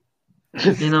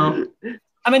 You know,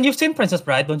 I mean, you've seen Princess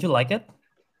Bride, don't you like it?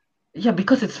 yeah,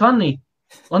 because it's funny.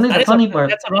 Only That the is a- funny part,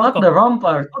 that's a not rom-com. the rom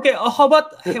part. Okay, how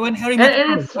about when Harry And, met and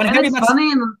Sally? it's, When and Harry it's met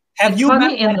funny in Have it's you funny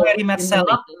met in when the, Harry met in the, Sally?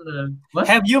 not in the what?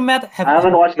 Have you met? I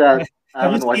haven't watched that. I Have you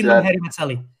haven't watched seen when that. Harry met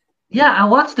Sally? Yeah, I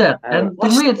watched that, I and to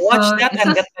Watch, me, it's watch that it's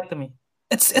and just, get back to me.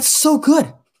 It's so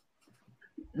good.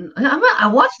 I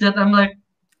watched that. I'm like,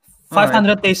 all right.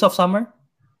 500 Days of Summer.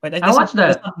 Wait, I watched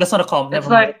that. That's not a com. It's Never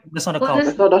mind. like, That's not a what com. is-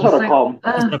 That's not It's a like, com.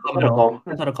 That's not a com That's at not a all. com.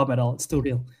 That's not a com at all. It's too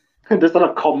real. That's not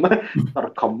a com. Not a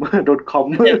com. Don't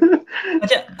com. But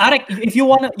yeah, Arek, if you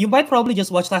wanna, you might probably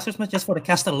just watch Last Christmas just for the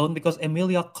cast alone because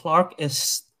Emilia Clarke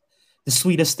is the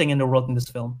sweetest thing in the world in this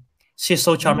film. She's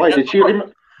so charming. Why did she?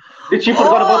 Did she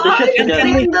forgot about the shit I've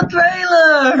again? seen the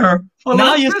trailer. For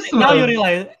Now Last you Christmas. now you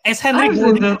realize it's Henry I've seen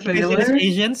Golding the who plays trailer.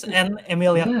 Asians and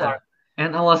Emilia Yeah. Clarke.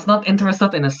 And I was not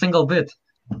interested in a single bit.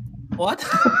 What?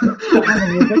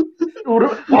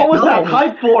 What was that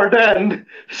hype for then?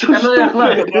 So Emilia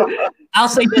Clarke. stupid. I'll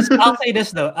say this. I'll say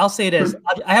this though. I'll say this.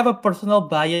 I have a personal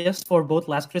bias for both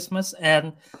Last Christmas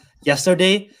and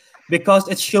Yesterday because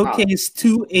it showcased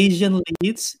two Asian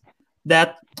leads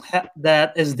that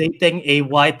is dating a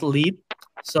white lead.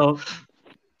 So,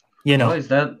 you know, Why is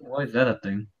that a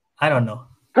thing? I don't know.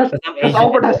 Because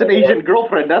Albert has an Asian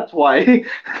girlfriend, that's why.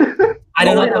 I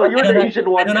don't Oh, know. wait, no, you're the Asian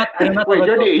one. I do not Wait, have a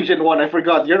you're the girl- Asian one. I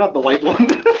forgot. You're not the white one.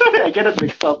 I get it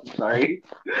mixed up. Sorry.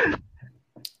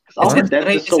 'Cause Albert Dent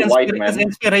is so white, It's man.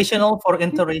 inspirational for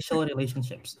interracial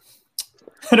relationships.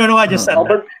 I don't know why I just said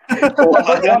that.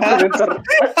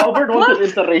 Albert wants an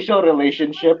interracial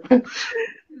relationship.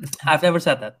 I've never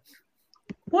said that.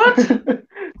 What?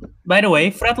 By the way,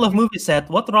 Fred Love Movie said,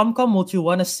 what rom-com would you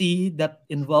want to see that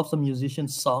involves a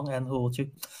musician's song and who would you?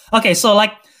 Okay, so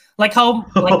like how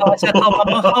I said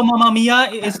how Mamma Mia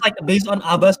is like based on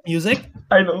ABBA's music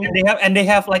I know. and they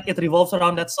have like it revolves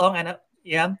around that song and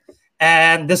yeah.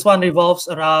 and this one revolves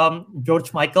around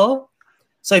George Michael.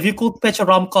 So if you could pitch a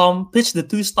rom-com, pitch the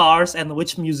 2 stars and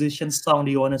which musician's song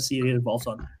do you want to see it revolves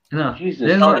on? No, Jesus,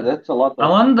 there's that's a lot. I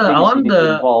want the I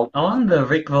want the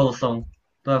Rick Roll song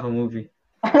to have a movie.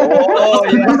 Oh,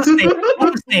 yeah. What's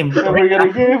his name? Never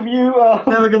gonna give you up.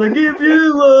 Never gonna give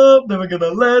you up. Never gonna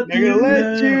let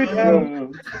you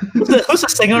down. Who's the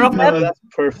singer of that? That's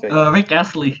perfect. Rick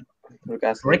Astley. Rick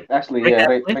Astley. Actually, Rick yeah,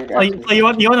 Astley? Rick So you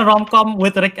want a rom-com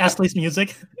with Rick Astley's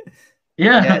music?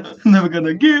 Yeah. Yes. Never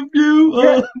gonna give you Yeah,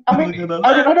 up. I Never mean, gonna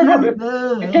I don't know.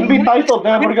 let you It can be titled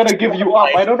 "Never Gonna Give You Up."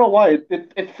 I don't know why it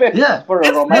fits Yeah, for a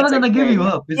Never Never romantic gonna give thing. you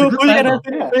up. It's Who a good are you title.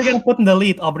 gonna put in the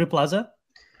lead? Aubrey Plaza?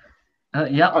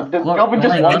 Yeah, Calvin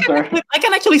just why wants not? her. I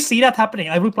can actually see that happening.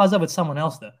 Aubrey Plaza with someone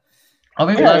else though.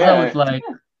 Aubrey Yeah, Plaza yeah.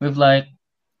 with like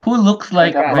who looks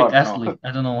like Like, I Rick don't know. Astley.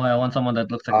 I don't know why I want someone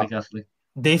that looks like Rick Astley.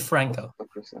 Dave Franco.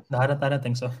 No, I don't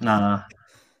think so. Nah.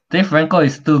 Dave Franco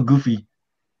is still goofy.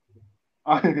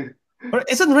 Or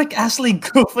isn't Rick Astley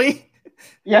goofy?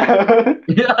 Yeah.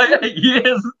 Yeah,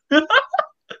 yes.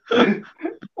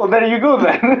 Well, there you go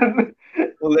then.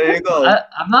 Well, there you go.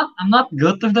 I'm not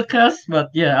good with the cast, but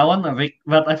yeah, I want a Rick.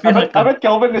 But I I feel like bet, I bet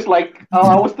Calvin is like,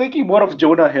 I was thinking more of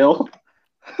Jonah Hill.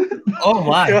 Oh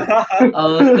my! I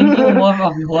was thinking more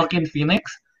of Joaquin Phoenix.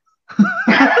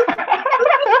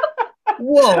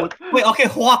 Whoa! Wait, okay,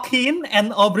 Joaquin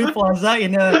and Aubrey Plaza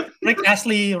in a Rick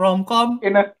Astley rom-com.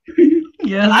 In a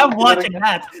Yes. I'm watching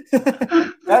that.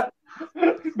 that,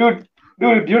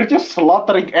 dude, you're just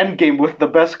slaughtering Endgame with the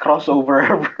best crossover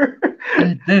ever.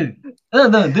 Dude. No,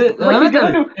 dude. What let me you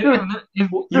tell gonna you, do? Dude, if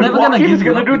Dude, you're never gonna Joaquin give is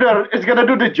you gonna up, it's gonna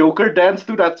do the Joker dance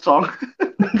to that song.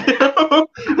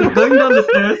 He's going down the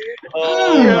stairs.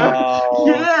 Oh,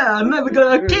 Yeah, I'm never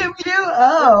gonna give you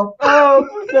up.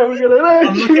 Oh, never gonna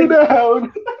let you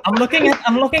down. I'm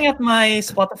looking at my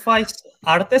Spotify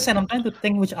artists and I'm trying to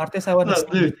think which artist I want to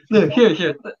see. Dude,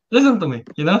 here. Listen to me.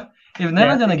 You know, if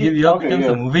Never Yeah. Gonna Give You Up Okay, becomes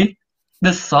yeah. a movie,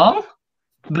 the song,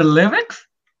 the lyrics,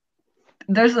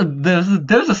 there's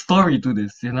a story to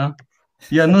this. You know,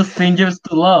 you are no strangers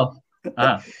to love.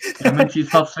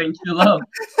 She's not strange to love.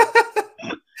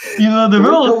 You know the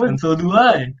rules, and so do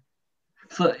I.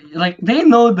 So like they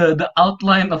know the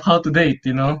outline of how to date.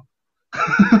 You know.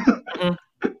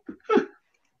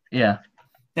 Yeah.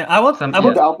 Yeah, I would Put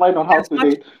the outline on how to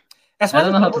date. as I much don't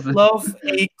as know I how to would say. love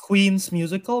a Queen's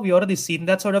musical. We already seen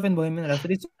that sort of in Bohemian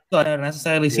Rhapsody, so I don't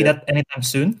necessarily see Yeah. that anytime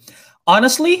soon.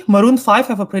 Honestly, Maroon 5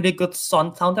 have a pretty good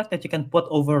soundtrack that you can put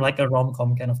over like a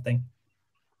rom-com kind of thing.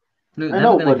 Dude, I Never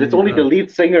know, Gonna but Give it's You only the Up.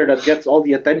 lead singer that gets all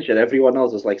the attention. Everyone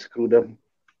else is like, screw them.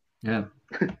 Yeah.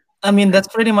 I mean, that's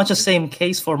pretty much the same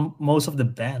case for most of the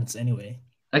bands anyway.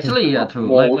 Actually, yeah, true.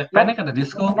 Well, Like Panic at the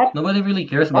Disco, not- nobody really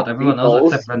cares about not everyone else Beatles.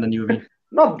 except Brandon Urie.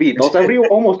 Not Beatles.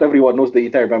 Almost everyone knows the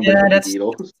entire members Yeah, of the that's-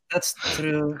 Beatles. That's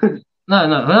true. No,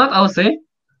 what I would say,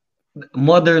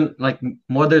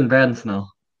 modern bands now.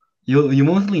 You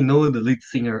mostly know the lead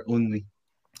singer only.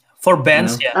 For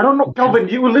bands, Yeah. yeah. I don't know, Calvin.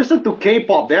 You listen to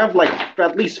K-pop. They have like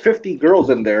at least 50 girls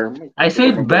in there. I said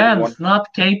Remember bands, not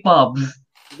K-pops.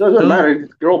 Doesn't Dude. matter.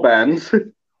 It's girl bands.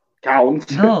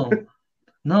 Counts.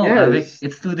 No, Yes. Eric,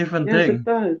 it's two different Yes, things. it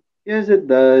does. Yes, it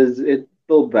does. It's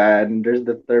still band. There's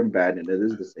the term band, and it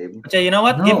is the same. Okay, you know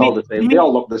what? No. Give They're all me, the same. They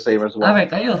all look the same as well.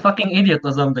 Eric, are you a fucking idiot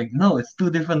or something? No, it's two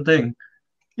different things.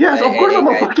 Yes, of Hey, course hey, I'm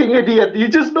a hey. fucking idiot. You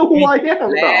just know who I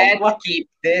am now. Let's keep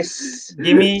this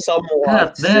Give me- somewhat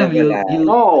God damn, you civilized.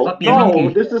 No, fucking no,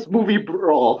 monkey. this is movie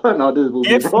brawl. No, this is movie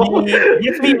give brawl. me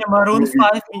a Maroon Movie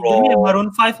 5. Give me a Brawl.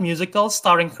 Maroon 5 musical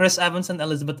starring Chris Evans and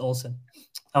Elizabeth Olsen.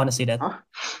 I want to see that. Huh?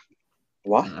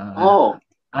 What? Oh,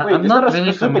 wait, I'm is not there a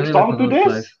really specific familiar song with to Maroon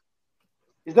this? 5.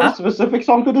 is there Huh? a specific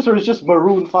song to this, or is it just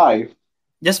Maroon 5?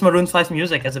 Just Maroon 5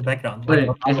 music as a background. Wait,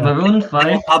 Like is ABBA. Maroon 5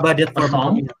 Like ABBA did a for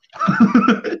song?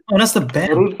 Oh, that's the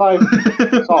band. Maroon 5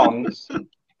 songs.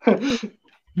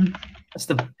 That's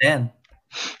the band.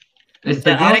 Is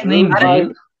the Yeah, girl's Eric- name Eric-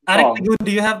 Jane? Arik, Song.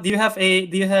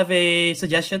 do you have a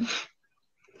suggestion?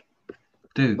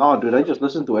 Dude, No, dude, I just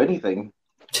listen to anything.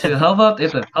 dude, how about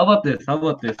this? How about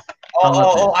this?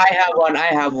 Oh, I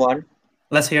have one.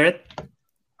 Let's hear it.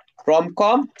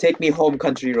 Rom-com, Take Me Home,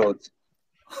 Country Roads.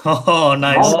 Oh,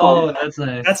 nice. Oh, that's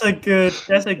nice. That's a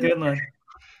good one.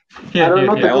 Here, I don't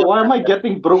know. here, here. Why am I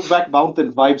getting Brokeback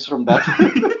Mountain vibes from that?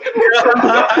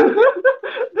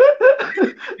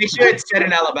 Make sure it's set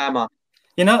in Alabama.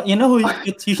 You know who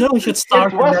should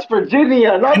start It's in that, West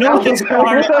Virginia, not You know who should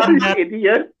Alabama, start on you that-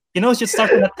 idiot. should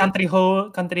start in that country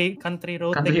road. Country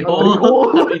thing.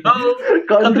 hole. Country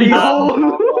Country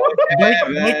hole.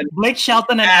 Blake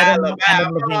Shelton and Adam Levine.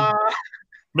 Alabama.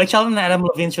 Blake Shelton and Adam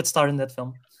Levine should star in that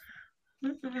film.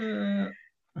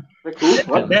 Like who?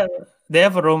 What? They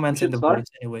have a romance in Should the start? boys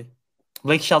anyway.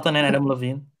 Blake Shelton and Adam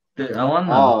Levine. I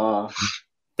wanna.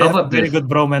 They How have a about very this? good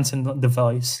bromance in the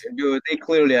voice. Dude, they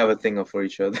clearly have a thing for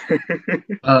each other.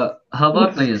 How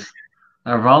about this?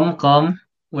 A rom-com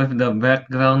with the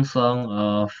background song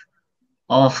of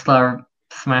All-Star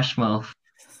Smash Mouth.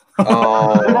 It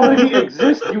Oh, already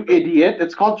exists, you idiot.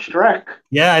 It's called Shrek.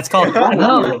 Yeah, it's called. What's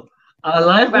wrong with you? No, a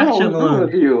live-action What's wrong with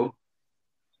one. you?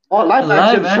 Oh, live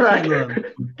action Live-action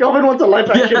Shrek. Kelvin wants a live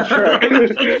action Yeah. Shrek.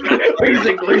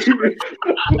 Basically.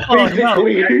 Oh, no.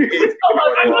 Basically.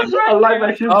 A live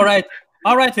action.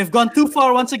 All right, we've gone too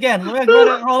far once again. We're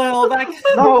gonna roll it all back.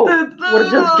 No, we're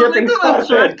just getting Think when Shrek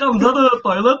started. comes out of the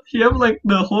toilet, he have like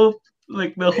the whole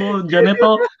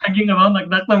genital hanging around like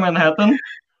Dr. Manhattan.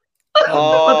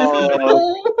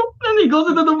 oh. And he goes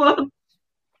into the mud.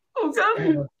 Oh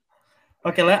god.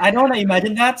 Okay, I don't want to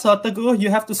imagine that. So Teguh, you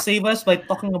have to save us by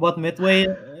talking about Midway.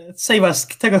 Save us,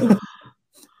 Teguh.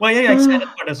 Why are you excited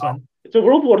for this one? It's a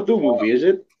World War II movie, is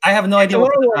it? I have no idea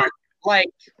what it's about.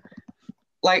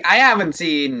 like I haven't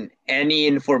seen any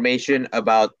information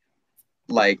about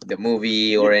like the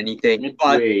movie or anything,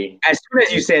 but Midway. as soon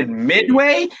as you said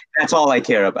Midway, that's all I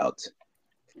care about.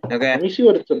 Okay, Let me see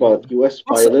what it's about. U.S.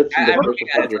 pilots in the I'm First looking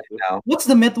at it World right War II. now. What's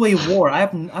the Midway War?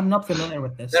 I'm not familiar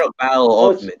with this. There's a battle Oh,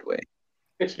 of it's- Midway.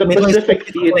 It's the Midway's Pacific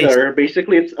taking place. Theater.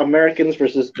 Basically, it's Americans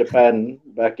versus Japan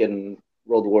back in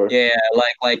World War. Yeah,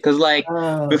 because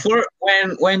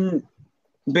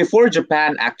before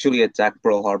Japan actually attacked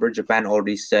Pearl Harbor, Japan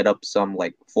already set up some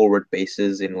like forward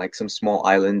bases in like some small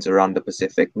islands around the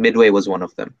Pacific. Midway was one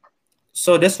of them.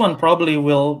 So this one probably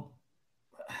will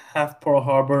have Pearl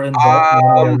Harbor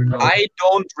involved. no. I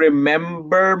don't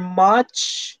remember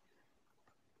much,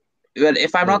 but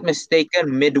if I'm not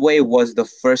mistaken, Midway was the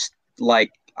first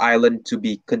like island to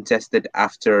be contested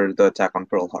after the attack on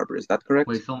Pearl Harbor. Is that correct?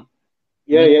 Wait, so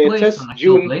Yeah, it Midway is says an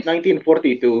actual June place?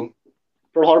 1942.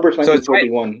 Pearl Harbor's So it's right-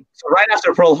 1941. So right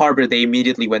after Pearl Harbor, they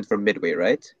immediately went for Midway,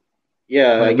 right?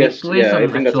 Yeah, I wait, guess. Midway is Yeah, I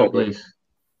an think that's actual what. place.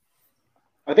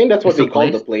 I think that's what It's a they call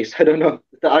place? the place. I don't know.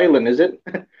 The island, is it?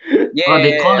 Yeah. Oh,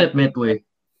 they call it Midway.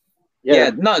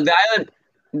 Yeah. No, the island,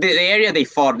 the area they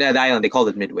fought, the island, they called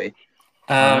it Midway.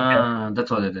 That's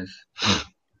what it is.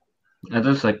 That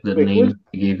is like the Wait, name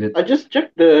they gave it. I just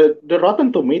checked the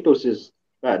Rotten Tomatoes is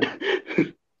bad.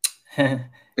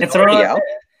 It's already Roland. out.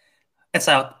 It's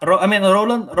out. I mean,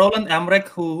 Roland Emmerich,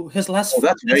 who his last. Oh,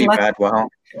 that's his very last- bad. Wow.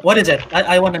 What is it?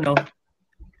 I want to know.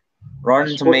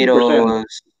 Rotten It's 40%.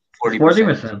 Tomatoes,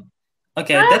 40%.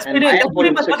 Okay, that's And pretty. I That's have pretty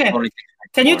one much six okay. Only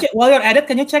Can you 6.4. while you're at it?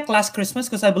 Can you check Last Christmas?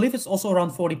 Because I believe it's also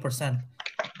around 40%.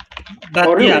 But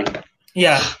Oh, really?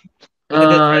 yeah.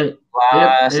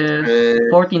 Last It is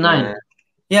Christmas. 49.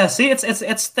 Yeah, see,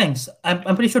 it's things.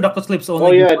 I'm pretty sure Doctor Sleep's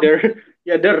only. Oh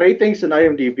yeah, their ratings in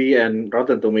IMDb and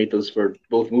Rotten Tomatoes for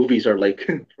both movies are like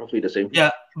roughly the same.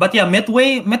 Yeah, but yeah,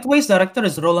 Midway's director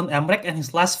is Roland Emmerich, and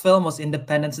his last film was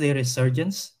Independence Day: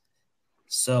 Resurgence.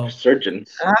 So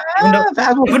Surgeons.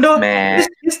 even though man.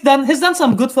 he's done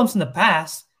some good films in the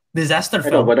past, disaster I know,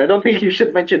 film. but I don't think you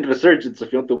should mention Resurgence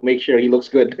if you want to make sure he looks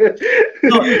good.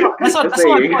 No, that's not Just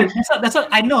my saying. point. That's not.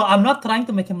 I know. I'm not trying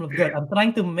to make him look good. I'm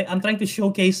trying to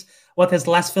showcase what his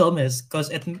last film is because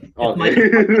it might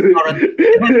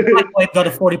got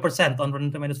a 40% on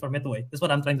Rotten Tomatoes for Midway. That's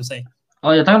what I'm trying to say.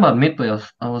 Oh, you're talking about Midway.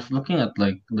 I was looking at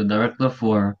like the director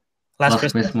for Last Last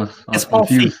Christmas. Christmas. I It's was Paul Feig.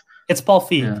 confused. It's Paul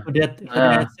Feig Yeah. who did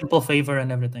Yeah. Simple Favor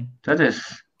and everything. That is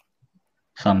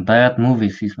some bad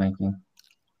movies he's making.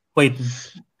 Wait,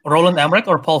 Roland Emmerich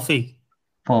or Paul Feig?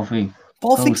 Paul Feig.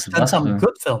 Paul Feig's done some Ghostbuster.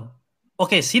 good film.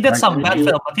 Okay, he did some Like, bad you-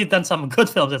 film, but he done some good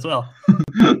films as well.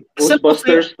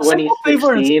 Ghostbusters Simple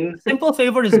Favor is 2016. Simple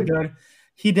Favor is good.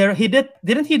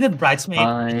 Didn't he did Bridesmaid,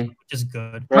 Bye. which is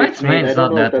good. Bridesmaid's I don't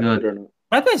not know that if that's good. or not.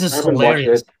 Bridesmaid I is haven't watched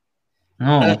hilarious. it.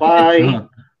 No. Spy. it's not.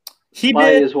 He Spy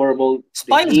did is horrible.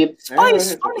 Spy. The Heat. Spy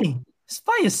is Eh, funny.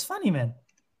 Spy is funny, man.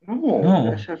 No,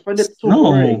 No. I find it so No.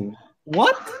 boring.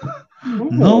 What? No.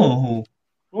 No.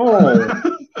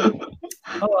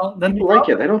 Oh well, then People like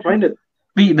it. I don't find it.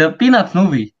 The Peanuts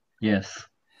movie. Yes.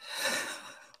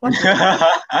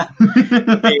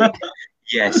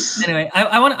 Yes. Anyway,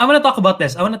 I want to talk about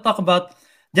this. I want to talk about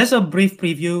just a brief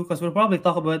preview because we'll probably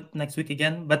talk about it next week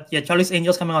again. But yeah, Charlie's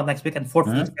Angels coming out next week, and Ford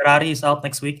vs Ferrari is out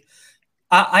next week.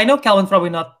 I know Calvin probably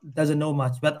doesn't know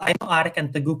much, but I know Arik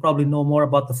and Teguh probably know more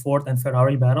about the Ford and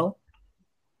Ferrari battle.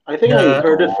 I think I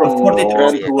heard it The from 42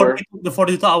 Grand Tour. the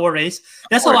 42-hour race.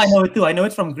 That's how I know it too. I know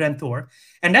it from Grand Tour,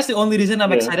 and that's the only reason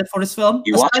I'm Yeah. excited for this film.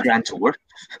 You watch Grand Tour?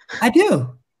 I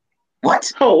do. What?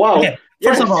 Oh wow! Okay,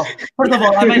 First Yes. of all,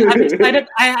 I'm excited.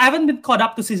 I haven't been caught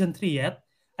up to season 3 yet.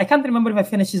 I can't remember if I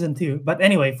finished season 2, but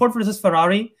anyway, Ford versus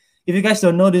Ferrari. If you guys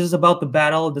don't know, this is about the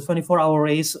battle, the 24-hour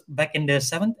race back in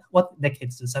the what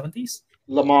decades? The 70s?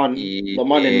 Le Mans in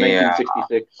Yeah.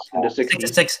 1966, in the 60s.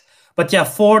 66. But yeah,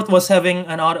 Ford was having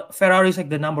Ferrari's like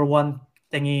the number one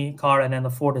thingy car, and then the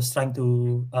Ford is trying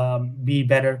to be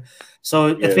better. So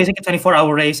it's basically a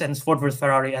 24-hour race, and it's Ford versus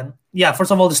Ferrari. And yeah,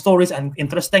 first of all, the story is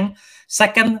interesting.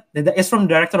 Second, it's from the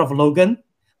director of Logan,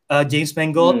 James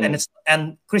Mangold,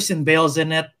 and Christian Bale's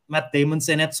in it, Matt Damon's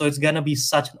in it. So it's gonna be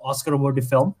such an Oscar-worthy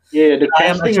film. Yeah, the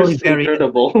casting is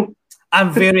incredible.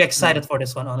 I'm very excited for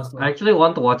this one, honestly. I actually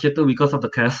want to watch it too because of the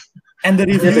cast. And the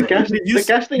reviews, the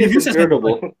casting is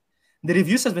incredible. The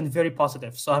reviews has been very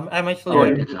positive, so I'm actually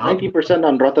 90%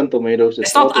 on Rotten Tomatoes.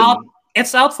 It's not out.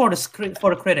 It's out for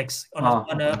the critics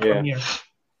on a premiere.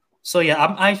 So yeah,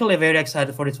 I'm actually very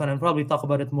excited for this one, and probably talk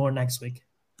about it more next week.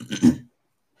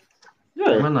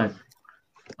 Yeah,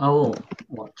 I will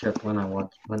watch it when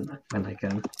I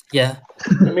can. Yeah,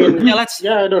 I mean,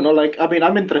 I don't know. Like, I mean,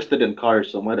 I'm interested in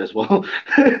cars, so might as well.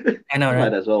 I know,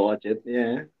 right? Might as well watch it.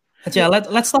 Yeah. But yeah,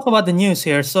 let's talk about the news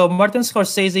here. So Martin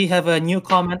Scorsese have a new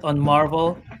comment on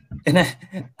Marvel, and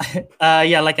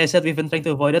yeah, like I said, we've been trying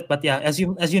to avoid it. But yeah, as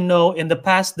you know, in the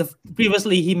past,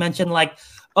 previously he mentioned like,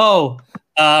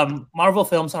 Marvel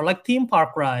films are like theme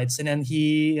park rides, and then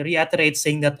he reiterates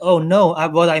saying that, oh no,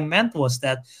 what I meant was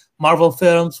that Marvel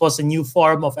films was a new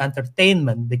form of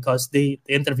entertainment, because the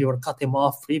interviewer cut him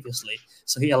off previously.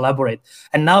 So he elaborated,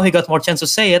 and now he got more chance to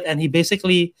say it, and he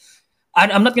basically.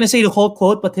 I'm not going to say the whole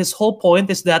quote, but his whole point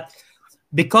is that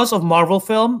because of Marvel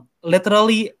film,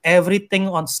 literally everything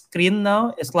on screen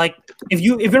now is like, if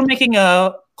you're making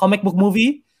a comic book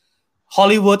movie,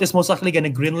 Hollywood is most likely going to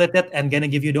greenlit it and going to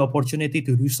give you the opportunity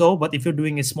to do so. But if you're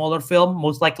doing a smaller film,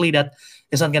 most likely that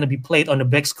is not going to be played on the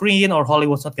big screen, or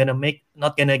Hollywood's not going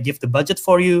to give the budget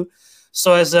for you.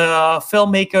 So as a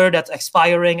filmmaker that's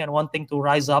aspiring and wanting to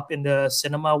rise up in the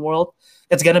cinema world,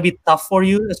 it's going to be tough for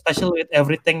you, especially with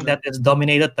everything that is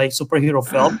dominated by superhero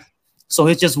film. So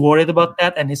he's just worried about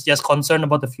that, and he's just concerned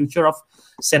about the future of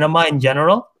cinema in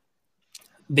general,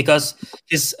 because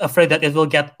he's afraid that it will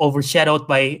get overshadowed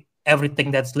by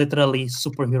everything that's literally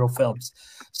superhero films.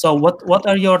 So what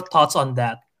are your thoughts on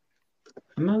that?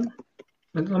 I mean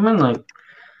like,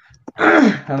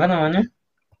 apa namanya?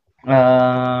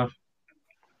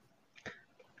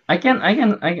 I can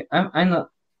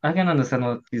understand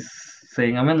what he's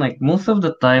saying. I mean, like, most of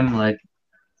the time, like,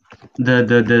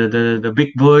 the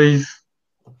big boys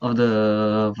of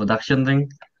the production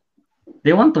thing,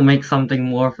 they want to make something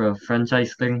more of a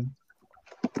franchise thing,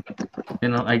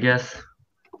 I guess.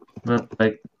 But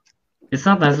like, it's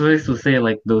not necessary to say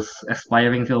like those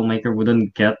aspiring filmmaker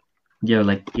wouldn't get their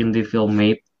like indie film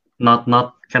made,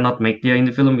 cannot make their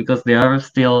indie film, because there are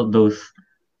still those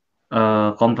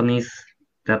companies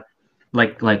that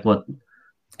like what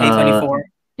A24.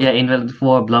 Yeah,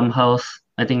 A24, Blumhouse.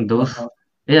 I think those.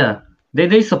 Yeah,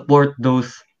 they support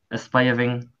those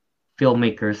aspiring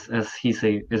filmmakers, as he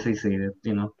said it.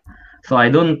 So I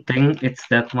don't think it's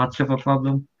that much of a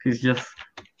problem. He's just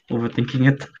overthinking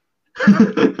it.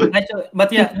 Actually,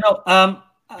 but yeah, no.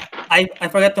 I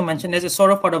forgot to mention this. It's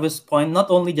sort of part of his point. Not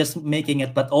only just making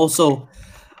it, but also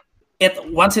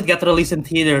once it gets released in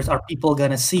theaters, are people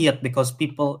gonna see it? Because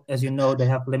people, as you know, they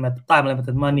have limited time,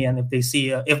 limited money, and if they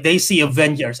see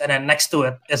Avengers, and then next to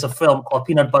it is a film called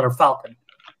Peanut Butter Falcon,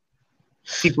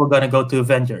 people are gonna go to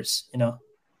Avengers. I'm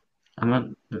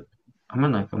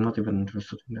not even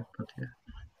interested in that, but yeah.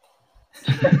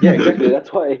 Yeah, exactly.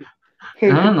 That's why.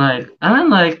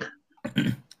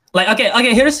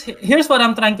 Okay. Here's what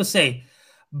I'm trying to say.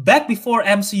 Back before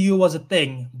MCU was a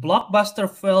thing, blockbuster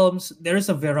films, there is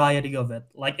a variety of it.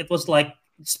 Like, it was like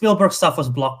Spielberg stuff was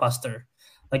blockbuster,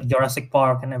 like Jurassic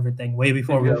Park and everything, way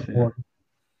before we were born.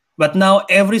 But now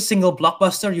every single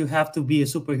blockbuster, you have to be a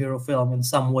superhero film in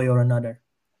some way or another.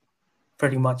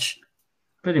 Pretty much,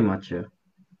 yeah.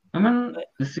 I mean,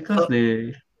 it's because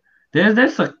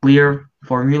there's a clear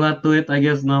formula to it, I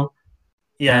guess, now.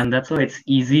 Yeah, and that's why it's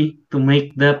easy to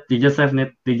make that. They just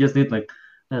need like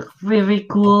very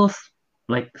cool,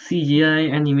 like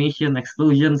CGI animation,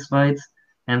 explosions, fights,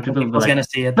 and people will be like, gonna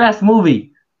see it. Best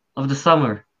movie of the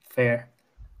summer. Fair.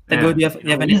 Do you have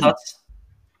any thoughts?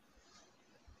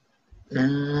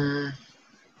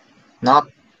 Not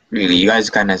really. You guys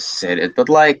kind of said it, but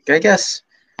like, I guess,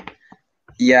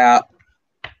 yeah,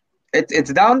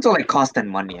 it's down to like cost and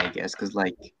money, I guess, because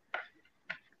like,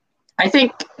 I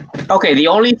think, okay, the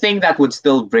only thing that would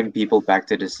still bring people back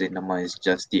to the cinema is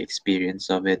just the experience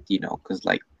of it, because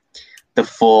like the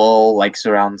full like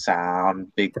surround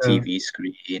sound, big TV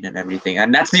screen and everything,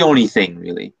 and that's the only thing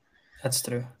really. That's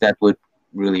true. That would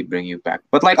really bring you back.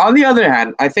 But like, on the other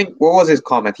hand, I think, what was his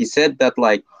comment? He said that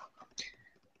like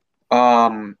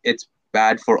it's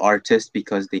bad for artists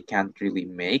because they can't really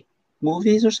make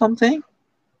movies or something.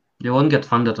 They won't get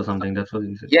funded or something. That's what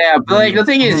he said. Yeah, but like the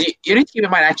thing is, you need to keep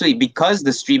in mind actually because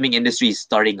the streaming industry is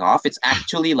starting off, it's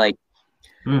actually like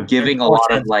giving a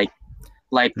lot of like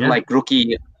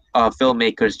rookie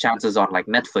filmmakers chances on like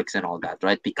Netflix and all that,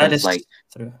 right? Because like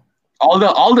true.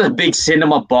 all the big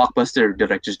cinema blockbuster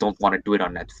directors don't want to do it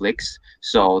on Netflix,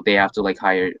 so they have to like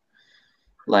hire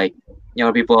like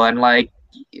people, and like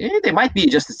they might be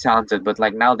just as talented, but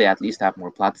like now they at least have more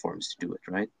platforms to do it,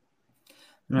 right?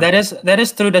 That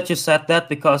is true that you said that,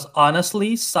 because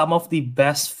honestly, some of the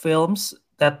best films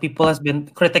that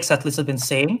critics at least have been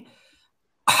saying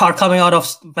are coming out of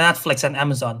Netflix and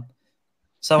Amazon.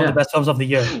 Some of the best films of the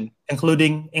year,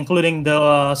 including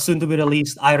the soon to be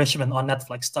released Irishman on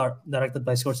Netflix, directed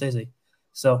by Scorsese.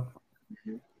 So,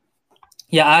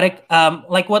 yeah, Arik,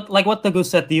 like what Teguh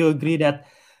said, do you agree that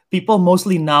people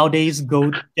mostly nowadays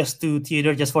go just to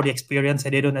theater just for the experience,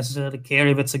 and they don't necessarily care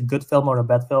if it's a good film or a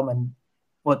bad film? And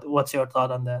what's your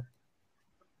thought on that?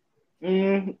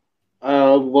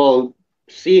 Well,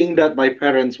 seeing that my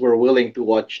parents were willing to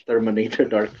watch Terminator: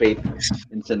 Dark Fate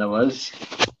in cinemas,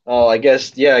 I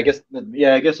guess it's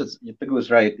Teguh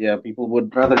was right. Yeah, people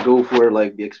would rather go for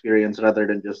like the experience rather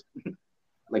than just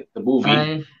like the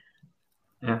movie.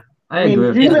 I agree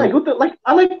with really, you.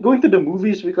 I like going to the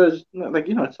movies because like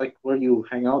it's like where you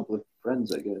hang out with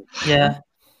friends, I guess. Yeah.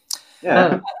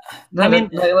 I mean,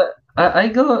 I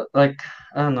go like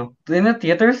I don't know, in the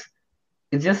theaters.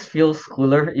 It just feels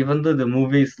cooler, even though the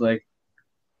movie is like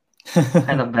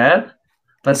kind of bad.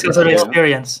 But it's also an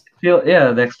experience.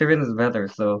 The experience is better.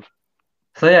 So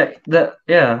yeah,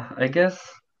 I guess.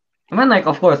 I mean, like,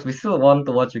 of course, we still want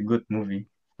to watch a good movie,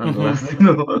 nonetheless,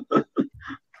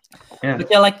 Yeah.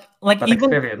 But yeah, like But even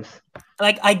experience.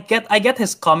 like I get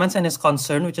his comments and his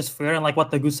concern, which is fair, and like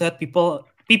what Teguh said, people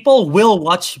will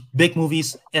watch big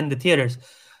movies in the theaters,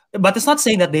 but it's not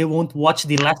saying that they won't watch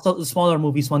the smaller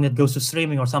movies when it goes to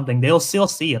streaming or something. They'll still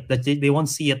see it. That they won't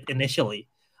see it initially,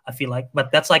 I feel like.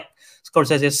 But that's like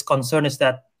Scorsese's concern is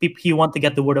that he want to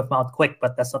get the word of mouth quick,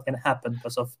 but that's not gonna happen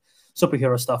because of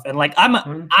superhero stuff. And like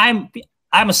I'm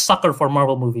a sucker for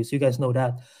Marvel movies. You guys know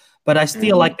that. But I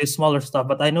still like the smaller stuff.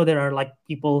 But I know there are like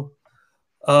people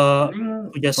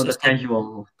who just For the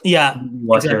casual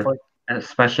watcher, exactly.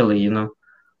 Especially,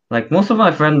 like most of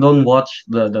my friends don't watch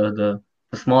the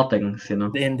small things,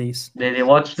 the indies. They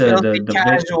watch the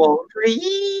casual.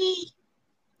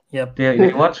 Yep.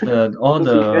 They watch all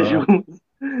the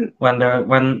when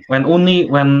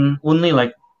only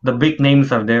like the big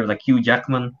names are there, like Hugh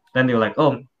Jackman. Then they're like,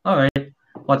 oh, all right,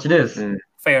 watch this.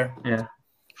 Fair. Yeah.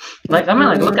 Like I mean,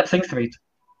 like look at Sing Street.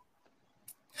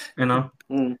 It's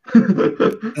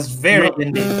very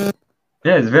indie.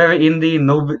 Yeah, it's very indie.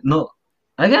 No.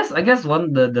 I guess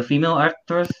one the female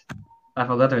actress, I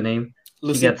forgot her name.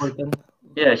 Lucy Boyton.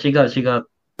 Yeah, she got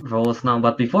roles now,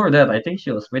 but before that, I think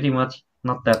she was pretty much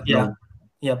not that known.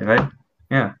 Yeah. Right.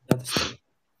 Yeah.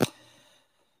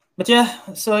 But yeah,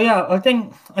 so yeah, I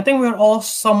think we're all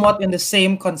somewhat in the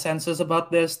same consensus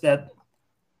about this. That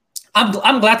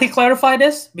I'm glad he clarified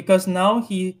this, because now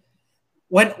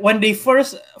when they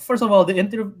first of all the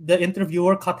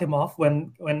interviewer cut him off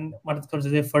when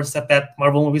they first said that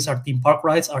Marvel movies are theme park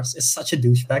rides is such a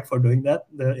douchebag for doing that,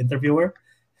 the interviewer.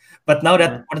 But now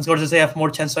that Martin Scorsese have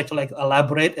more chance to actually like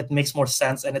elaborate, it makes more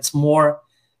sense, and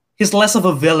he's less of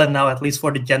a villain now, at least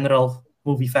for the general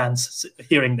movie fans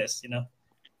hearing this,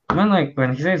 I mean, like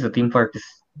when he says the theme park is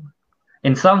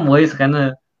in some ways kind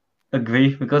of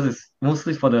agree, because it's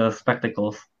mostly for the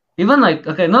spectacles. Even like,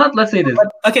 okay, let's say this.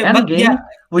 Endgame,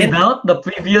 without the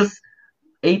previous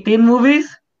 18 movies,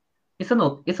 it's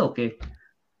okay.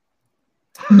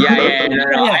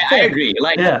 I agree.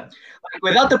 Like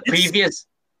without the previous,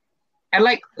 and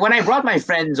like when I brought my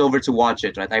friends over to watch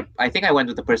it, right? I think I went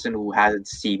with the person who hadn't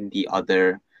seen the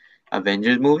other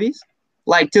Avengers movies.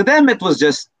 Like to them, it was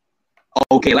just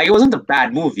okay. Like it wasn't a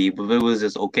bad movie, but it was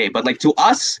just okay. But like to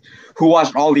us who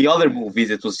watched all the other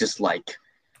movies, it was just like,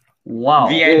 wow,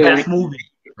 best movie.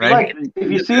 Right? Like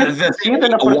if you see it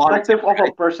in a perspective of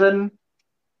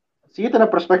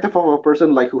a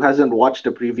person, like who hasn't watched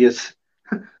the previous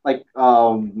like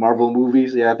Marvel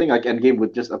movies. Yeah, I think like Endgame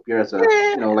would just appear as a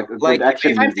like a good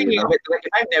action movie. If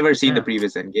I've never seen the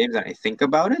previous Endgames and I think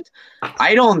about it,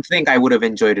 I don't think I would have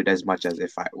enjoyed it as much as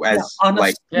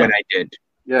when I did.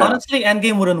 Yeah. Honestly,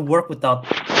 Endgame wouldn't work without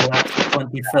the last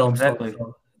 20 films. Exactly.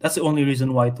 So that's the only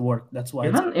reason why it worked. That's why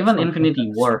even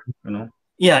Infinity War,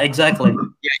 Yeah, exactly.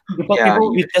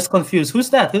 People get just confused. Who's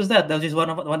that? That was just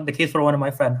one the case for one of my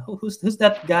friends. Who's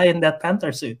that guy in that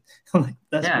Panther suit? Like,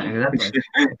 that's exactly.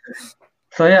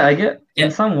 So yeah, I get Yeah.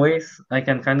 in some ways I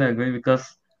can kind of agree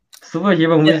because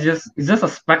superhero movies it's just a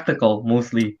spectacle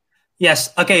mostly.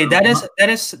 Yes. Okay.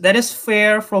 That is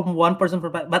fair from one person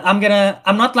perspective. But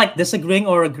I'm not like disagreeing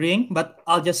or agreeing, but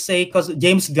I'll just say because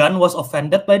James Gunn was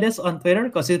offended by this on Twitter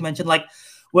because he mentioned like,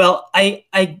 well, I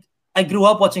grew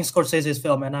up watching Scorsese's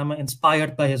film and I'm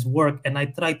inspired by his work and I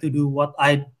try to do what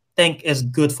I think is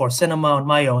good for cinema on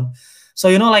my own. So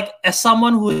like as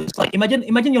someone who is like,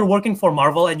 imagine you're working for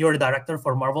Marvel and you're a director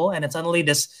for Marvel, and then suddenly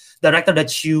this director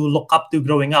that you look up to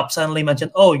growing up suddenly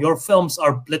mentioned, "Oh, your films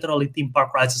are literally theme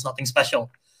park rides. It's nothing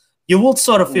special." You would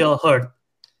sort of feel hurt,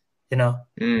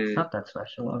 It's not that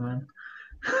special, man.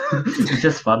 It's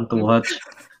just fun to watch.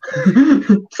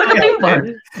 It's like a theme park.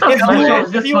 It's not special.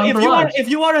 It's just fun to watch. If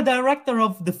you are a director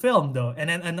of the film though, and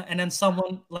then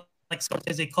someone like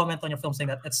Scorsese comment on your film saying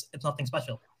that it's nothing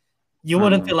special, you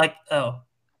wouldn't feel like, oh.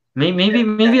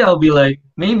 Maybe I'll be like,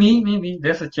 maybe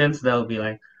there's a chance that I'll be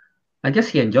like, I guess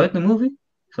he enjoyed the movie,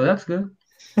 so that's good.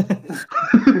 You're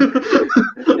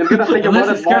gonna think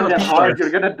about it more than hard.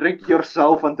 You're gonna drink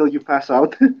yourself until you pass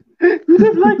out. You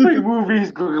don't like my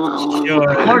movies. Or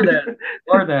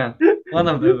that. One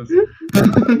of those.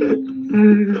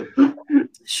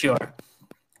 Sure.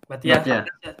 But yeah.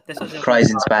 Cries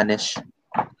in Spanish.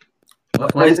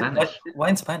 Why in Spanish? Why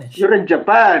in Spanish? You're in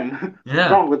Japan. Yeah.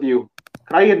 What's wrong with you?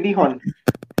 Cry in Nihon.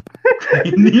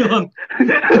 Neon.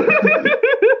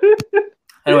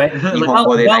 Anyway, while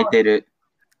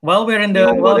we're in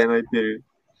the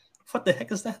what the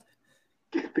heck is that?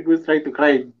 I think we trying to cry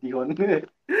in Nihon.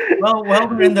 Well, while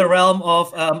we're in the realm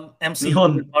of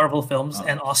MCU, Marvel films,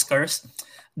 and Oscars,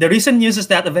 the recent news is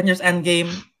that Avengers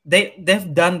Endgame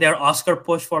they've done their Oscar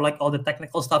push for like all the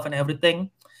technical stuff and everything,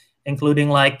 including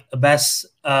like the best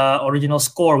original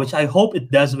score, which I hope it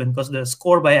does win because the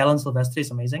score by Alan Silvestri is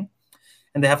amazing.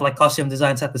 And they have like costume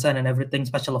design, set design, and everything,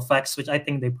 special effects, which I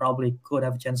think they probably could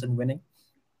have a chance in winning.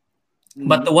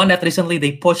 But the one that recently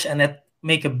they push and that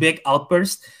make a big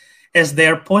outburst is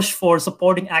their push for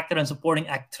supporting actor and supporting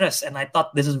actress. And I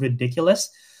thought this is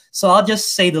ridiculous. So I'll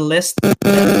just say the list that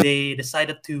they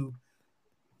decided to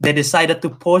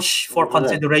push for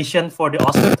consideration for the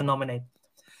Oscar to nominate.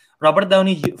 Robert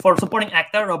Downey for supporting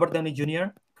actor, Robert Downey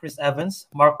Jr., Chris Evans,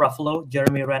 Mark Ruffalo,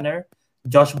 Jeremy Renner,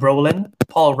 Josh Brolin,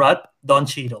 Paul Rudd, Don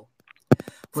Cheadle.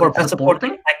 For best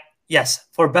supporting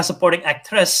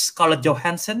actress, Scarlett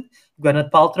Johansson,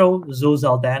 Gwyneth Paltrow, Zoe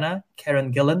Saldana,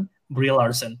 Karen Gillan, Brie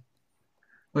Larson.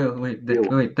 Wait.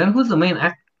 Then who's the main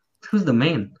Who's the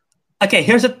main? Okay,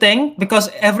 here's the thing, because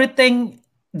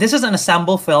this is an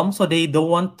ensemble film, so they don't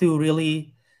want to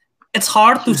really. It's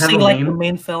hard to say like the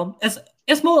main film.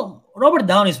 It's more Robert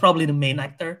Downey is probably the main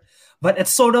actor, but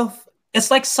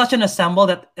it's like such an ensemble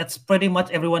that it's pretty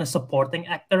much everyone is supporting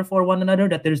actor for one another,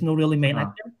 that there's no really main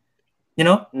actor,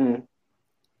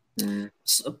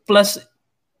 So, plus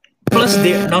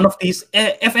none of these,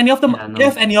 if any of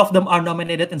them are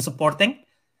nominated in supporting,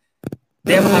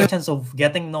 they have a high chance of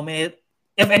getting nominated.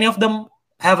 If any of them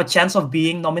have a chance of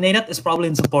being nominated, it's probably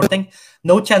in supporting.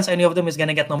 No chance any of them is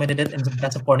gonna get nominated in the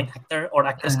best supporting actor or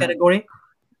actress category.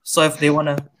 So if they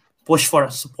wanna push for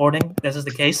supporting, this is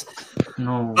the case.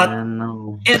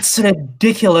 No. It's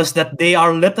ridiculous that they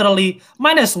are literally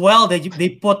might as well they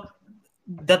put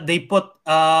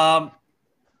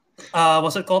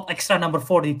what's it called, extra number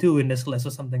 42 in this list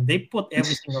or something. They put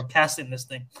every single cast in this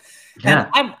thing. Yeah.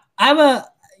 And I'm a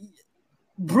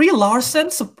Brie Larson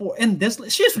support in this.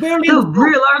 She's barely in the film.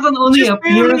 Brie Larson only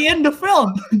appears in the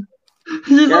film.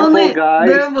 She's only guys.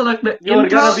 there for like the You're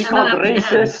intro gonna be and called then at the end.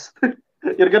 racist.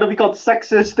 You're gonna be called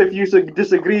sexist if you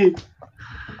disagree.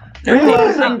 Brie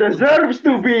Larson deserves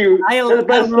to be the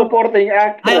best supporting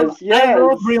actress. I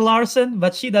love Brie Larson,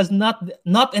 but she does not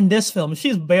in this film.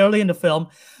 She's barely in the film.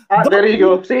 There you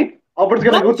go. See, Albert's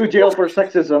gonna go to jail for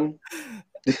sexism.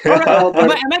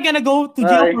 Am I gonna go to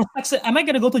jail for sexism? Am I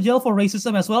gonna go to jail for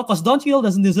racism as well? Because Don Cheadle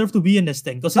doesn't deserve to be in this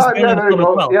thing because he's barely in the film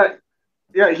as well.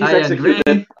 Yeah, he's executed.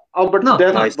 Agree. Albert's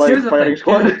death by firing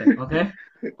squad. Okay.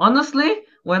 Honestly,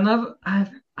 whenever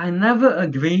I never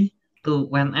agree to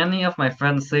when any of my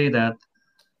friends say that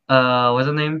what's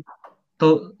the name?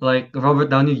 To like Robert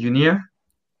Downey Jr.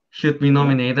 should be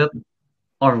nominated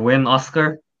or win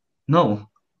Oscar. No.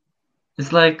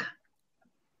 It's like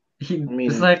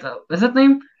it's like what's that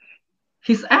name?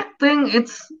 His acting,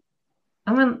 if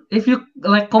you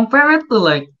like compare it to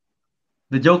like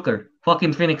the Joker,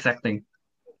 fucking Phoenix acting,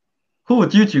 who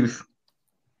would you choose?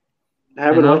 I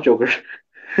haven't watched Joker.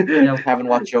 Haven't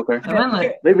watched Joker.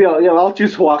 Maybe I'll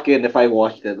choose Joaquin if I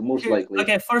watched it, most likely.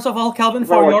 Okay, first of all, Calvin,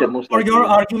 for your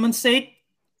argument's sake,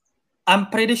 I'm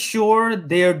pretty sure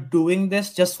they're doing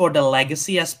this just for the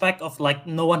legacy aspect of like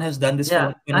no one has done this for Yeah,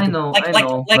 like I 22 know, like I like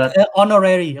know, like but an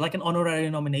honorary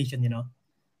nomination,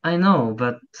 I know,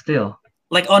 but still,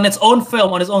 like on its own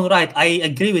film, on its own right. I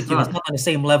agree with it's you. It's not. not on the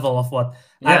same level of what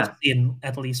I've Yeah, seen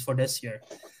at least for this year.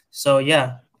 So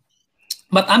yeah,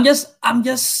 but I'm just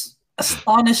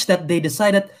astonished that they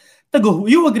decided. Teguh,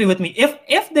 you agree with me?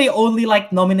 If they only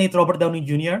like nominate Robert Downey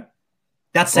Jr.,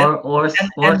 that's it,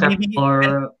 and maybe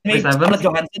Chris Scarlett Evans.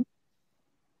 Johansson.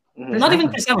 Chris Not even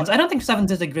Evans. Chris Evans. I don't think Chris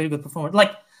Evans is a very good performer.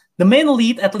 Like the main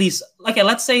lead, at least. Okay,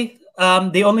 let's say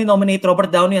they only nominate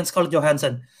Robert Downey and Scarlett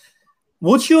Johansson.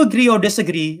 Would you agree or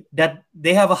disagree that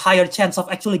they have a higher chance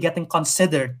of actually getting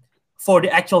considered for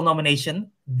the actual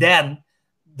nomination than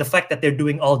the fact that they're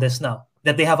doing all this now?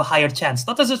 That they have a higher chance,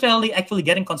 not necessarily actually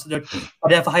getting considered, but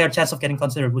they have a higher chance of getting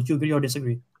considered. Would you agree or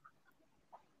disagree?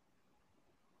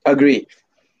 Agree.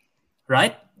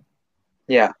 Right?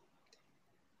 Yeah.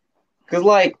 Because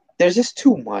like there's just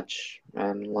too much,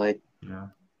 man. Like Yeah.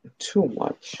 too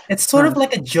much. It's sort of Nice.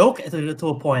 like a joke to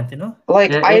a point,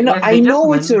 Like Yeah, I know if I they just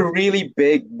know it's a win, really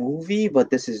big movie, but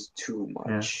this is too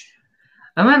yeah. much.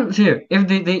 I mean, here, if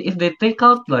they take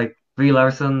out like Brie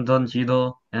Larson, Don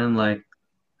Cheadle, and like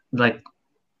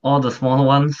all the small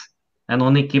ones, and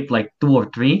only keep like 2 or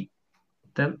 3,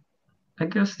 then I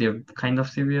guess they're kind of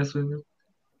serious with it.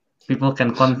 People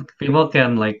can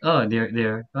like, oh,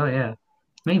 they're oh yeah,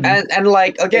 maybe. And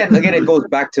like again it goes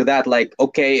back to that, like,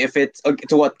 okay, if it's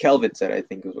to what Kelvin said, I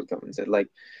think is what Kelvin said, like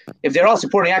if they're all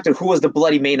supporting actor, who was the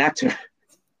bloody main actor?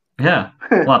 Yeah.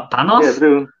 What, Yeah, Thanos?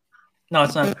 true. No,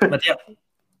 it's not. But yeah,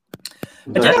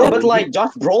 But Josh yeah, But Brolin. like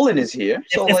Josh Brolin is here,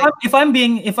 so like if I'm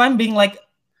being like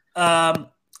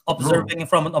observing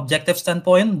from an objective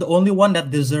standpoint, the only one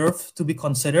that deserves to be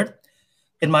considered,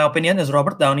 in my opinion, is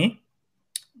Robert Downey.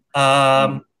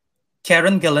 Karen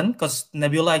Gillan, because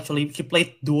Nebula actually she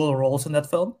played dual roles in that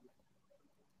film,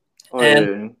 Oh, and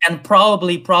yeah. and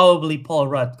probably Paul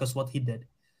Rudd, because what he did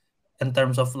in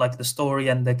terms of like the story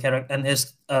and the character and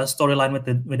his storyline with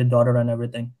the daughter and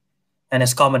everything, and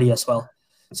his comedy as well.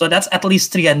 So that's at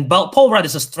least 3, and Paul Rudd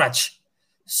is a stretch.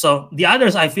 So the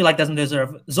others I feel like doesn't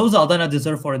deserve. Zoe Saldana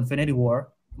deserve for Infinity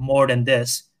War more than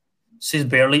this. She's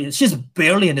barely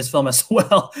in this film as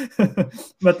well.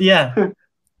 But yeah,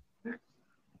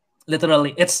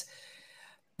 literally, it's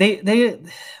they.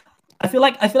 I feel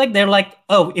like they're like,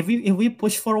 oh, if we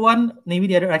push for one, maybe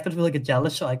the other actors will get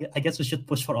jealous. So I guess we should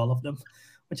push for all of them,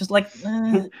 which is like,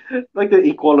 Like the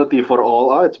equality for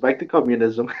all. Oh, it's back to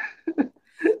communism.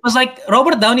 it was like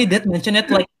Robert Downey did mention it.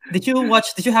 Like, did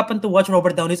you happen to watch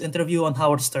Robert Downey's interview on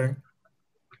Howard Stern?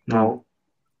 No.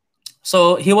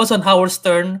 So he was on Howard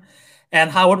Stern, and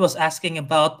Howard was asking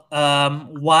about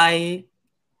why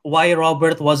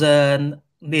Robert wasn't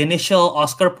the initial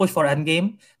Oscar push for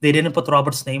Endgame. They didn't put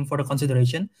Robert's name for the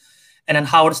consideration, and then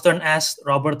Howard Stern asked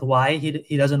Robert why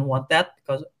he doesn't want that,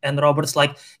 and Robert's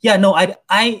like, yeah, no,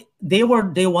 they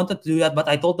wanted to do that, but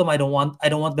I told them I don't want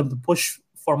them to push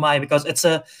for because it's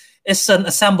an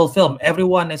assemble film.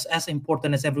 Everyone is as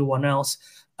important as everyone else.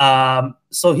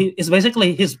 So he is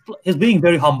basically he's being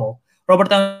very humble. Robert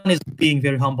Downey is being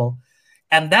very humble.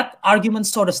 And that argument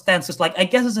sort of stands because, like, I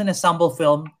guess it's an ensemble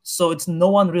film, so it's no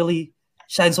one really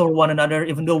shines over one another,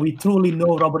 even though we truly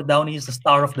know Robert Downey is the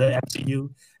star of the MCU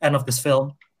and of this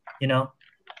film,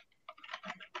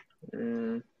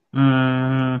 Mm.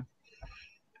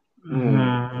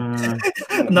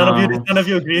 None of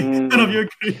you agree. None of you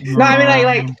agree. no, I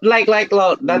mean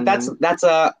that's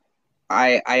a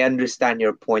I understand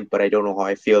your point, but I don't know how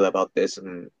I feel about this.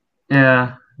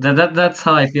 Yeah, that's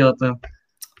how I feel too.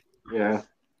 Yeah.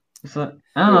 So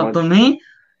I don't know. To me,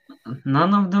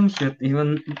 none of them should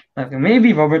even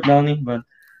maybe Robert Downey, but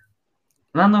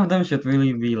none of them should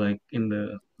really be like in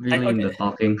the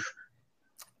talkings.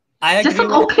 I agree.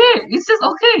 It's just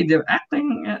okay. They're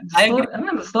acting.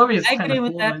 The story is kind of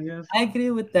cool, I guess. I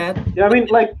agree with that. Yeah, I mean,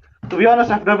 like, to be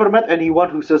honest, I've never met anyone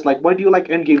who says, like, why do you like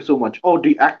Endgame so much? Oh,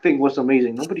 the acting was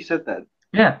amazing. Nobody said that.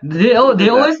 Yeah, they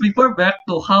always refer back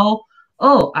to how,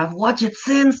 oh, I've watched it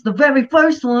since the very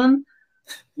first one.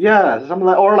 Yeah, something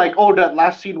like, or like, oh, that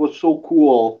last scene was so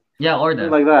cool. Yeah, or that.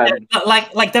 Like that.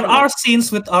 Like there are scenes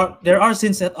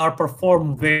that are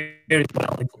performed very, very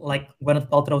well. Like Gwyneth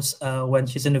Paltrow's when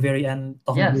she's in the very end.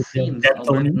 Yeah, scenes.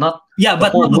 Not the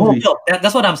whole film.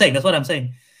 That's what I'm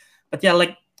saying. But yeah,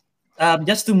 like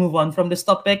just to move on from this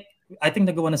topic, I think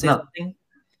I want to say something.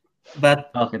 But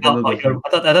okay, I thought you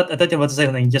were about to say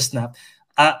something. Just snap.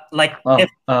 Out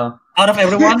of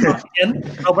everyone, again,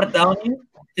 Robert Downey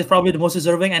is probably the most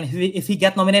deserving, and if he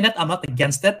get nominated, I'm not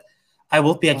against it. I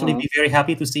would be very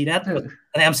happy to see that. Dude.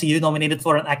 An MCU nominated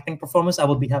for an acting performance, I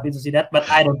would be happy to see that. But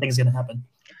I don't think it's gonna happen.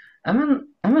 I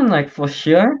mean, like for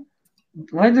sure.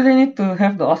 Why do they need to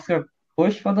have the Oscar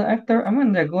push for the actor? I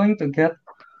mean, they're going to get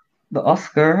the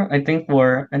Oscar, I think,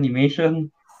 for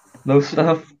animation, those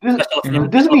stuff.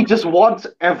 Disney just wants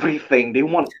everything. They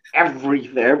want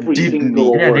everything, every Disney.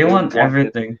 single. Yeah, they award. want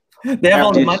everything. They have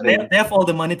all the money. Everything. They have all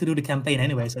the money to do the campaign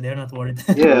anyway, so they're not worried.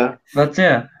 Yeah, But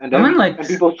yeah, and I then, mean, like and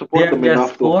people support them their enough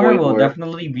to a score point will where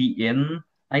definitely be in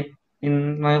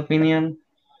my opinion.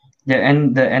 The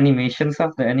animation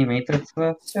stuff, the animated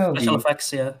stuff, Special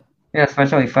effects, yeah. yeah,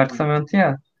 special effects. I mean,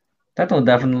 yeah, that will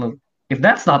definitely. If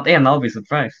that's not in, I'll be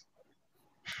surprised.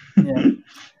 Yeah.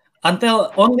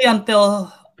 only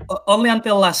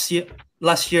until last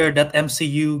year that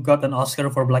MCU got an Oscar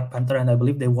for Black Panther, and I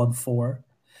believe they won 4.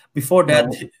 Before that,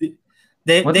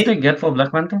 What did they get for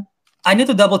Black Panther? I need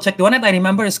to double check. The one that I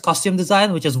remember is costume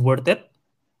design, which is worth it,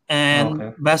 and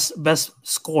Okay. best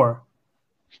score,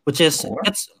 which is Score?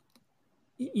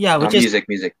 which is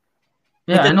Music.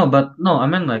 Yeah, I know, but no, I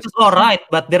mean like it's all right.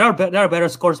 But there are better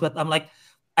scores. But I'm like,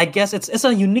 I guess it's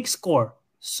a unique score.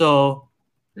 So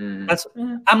that's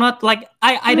I'm not like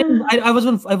I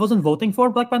wasn't voting for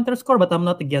Black Panther score, but I'm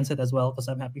not against it as well because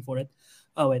I'm happy for it.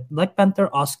 Oh wait, Black Panther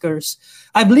Oscars.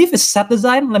 I believe it's set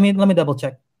design. Let me double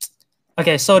check.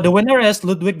 Okay, so the winner is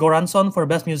Ludwig Göransson for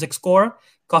best music score,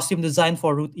 costume design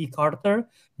for Ruth E. Carter,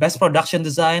 best production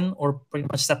design or pretty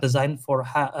much set design for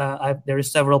there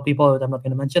is several people that I'm not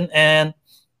going to mention, and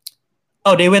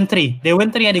they win 3. They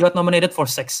win 3 and they got nominated for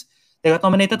 6. They got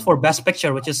nominated for best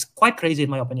picture, which is quite crazy in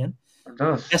my opinion.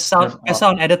 Best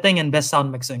sound editing and best sound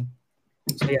mixing.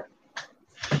 So yeah.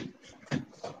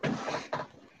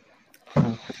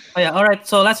 Oh yeah, all right.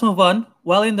 So let's move on.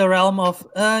 Well, in the realm of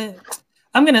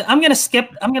I'm gonna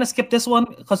skip this one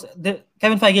because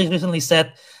Kevin Feige recently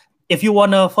said if you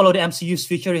wanna follow the MCU's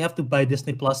future, you have to buy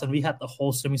Disney Plus, and we had the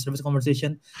whole streaming service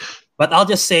conversation. But I'll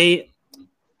just say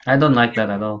I don't like that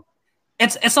at all.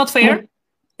 it's not fair.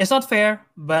 It's not fair,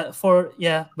 but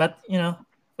but you know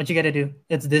what you gotta do.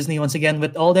 It's Disney once again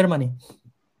with all their money.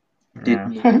 Yeah.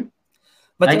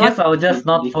 But I guess I'll just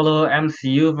not follow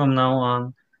MCU from now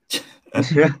on.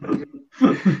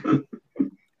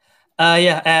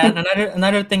 And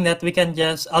another thing that we can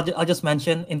I'll just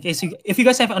mention in case if you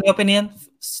guys have any opinion,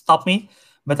 stop me.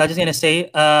 But I'm just gonna say,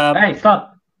 hey,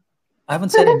 stop! I haven't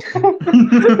said it.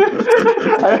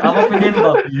 I have opinion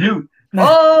about you.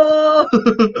 Oh,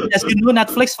 yes, you know,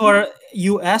 Netflix for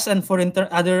US and for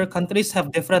other countries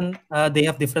have different. They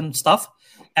have different stuff,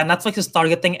 and Netflix is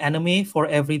targeting anime for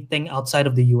everything outside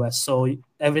of the US. So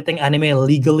everything anime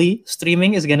legally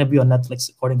streaming is gonna be on Netflix,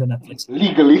 according to Netflix.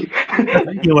 legally.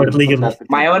 Keyword legally.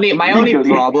 My only Legally.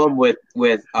 problem with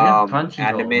Crunchyroll,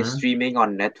 anime man. streaming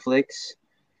on Netflix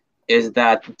is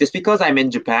that just because I'm in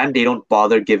Japan, they don't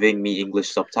bother giving me English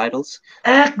subtitles.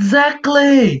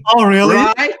 Exactly. Oh, really?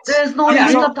 Right? There's no Yeah,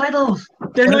 English so- subtitles.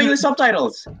 There's no English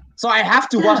subtitles, so I have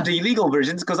to watch the illegal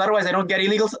versions because otherwise I don't get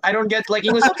like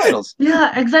English subtitles.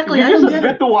 Yeah, exactly. You I don't just get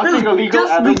admit it. to watching Dude, illegal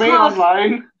just anime because-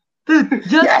 online. Dude,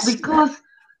 just Yes. because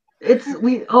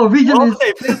our region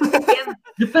is in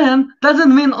Japan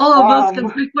doesn't mean all of us can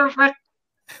speak perfect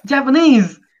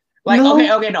Japanese. Like, No.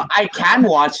 okay, no, I can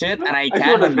watch it and I I can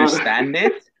couldn't. understand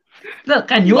it. Look,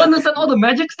 can you But- understand all the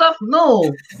magic stuff?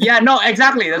 No. Yeah, no,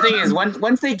 exactly. The thing is,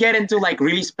 once they get into like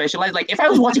really specialized, like if I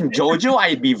was watching JoJo,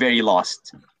 I'd be very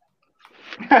lost.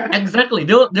 Exactly.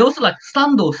 They also like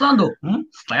stando.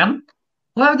 Stand?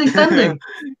 Why are they standing?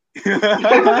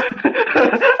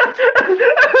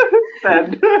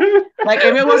 Like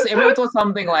if it was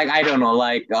something like I don't know,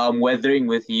 like Weathering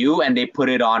with You, and they put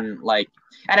it on like,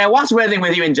 and I watched Weathering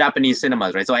with You in Japanese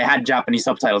cinemas, right? So I had Japanese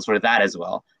subtitles for that as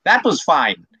well. That was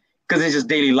fine because it's just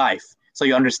daily life, so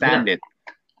you understand it.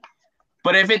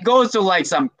 But if it goes to like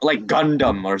some like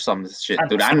Gundam or some shit,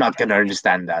 dude, I'm not gonna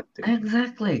understand that. Dude.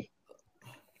 Exactly.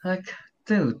 Like,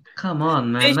 dude, come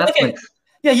on, man. Hey, okay. Netflix.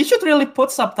 Yeah, you should really put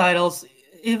subtitles,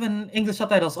 even English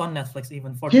subtitles on Netflix,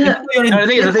 even for Yeah. even though you're in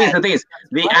No, the thing is,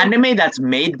 the What? anime that's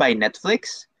made by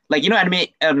Netflix, like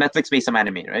Netflix made some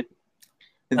anime, right?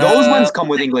 Those ones come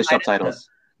with English subtitles.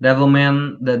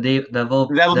 Devilman,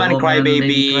 Devilman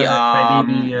Crybaby,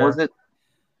 Crybaby, was it?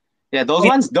 Yeah, those Wait,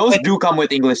 ones, those wait. do come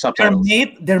with English subtitles.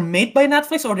 they're made by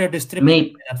Netflix or they're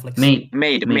distributed by Netflix.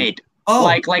 made. Oh,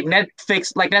 Like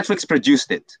Netflix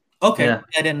produced it. okay. Yeah.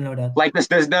 I didn't know that. Like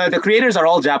the creators are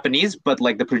all Japanese, but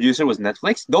like the producer was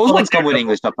Netflix. Those ones come with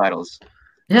English subtitles.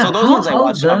 Yeah, So those ones I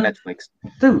watched on Netflix.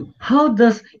 Dude, how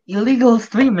does illegal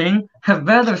streaming have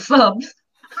better subs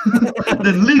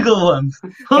than legal ones?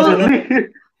 Huh?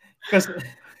 Because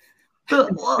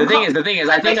The thing is,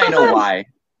 I think I know why.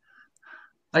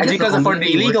 I It's guess because for the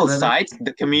community illegal works better. sites,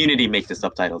 the community makes the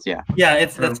subtitles. Yeah. Yeah,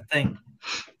 True. that's the thing.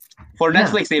 For Yeah,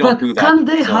 Netflix, they don't but do that. can't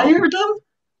they so- hire them?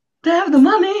 They have the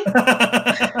money.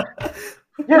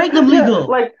 Yeah, Make them yeah, legal.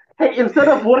 like, hey, instead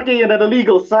of working in an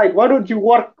illegal site, why don't you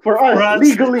work for us For us.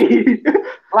 legally?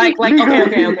 Like, Legally.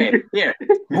 okay. Here,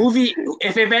 movie.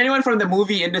 If anyone from the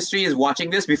movie industry is watching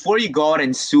this, before you go out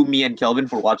and sue me and Kelvin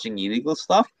for watching illegal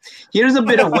stuff, here's a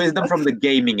bit of wisdom from the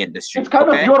gaming industry. It's kind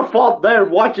okay? of your fault there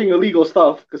watching illegal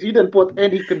stuff because you didn't put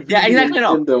any convenience exactly,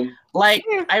 no. in them. Like,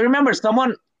 I remember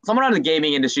someone out of the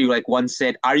gaming industry like once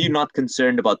said, "Are you not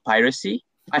concerned about piracy?"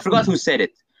 I forgot who said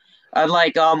it. But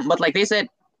like they said,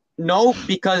 no,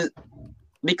 because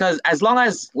as long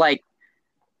as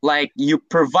like you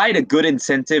provide a good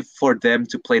incentive for them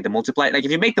to play the multiplayer, like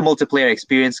if you make the multiplayer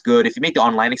experience good, if you make the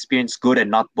online experience good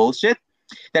and not bullshit,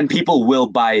 then people will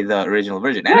buy the original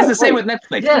version. And Yeah, it's the same right. with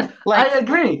Netflix. Yes, Like, I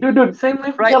agree. Dude, Same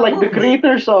with Right. yeah, like the movies.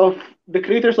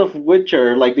 creators of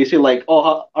Witcher, like they say, like,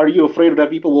 oh, are you afraid that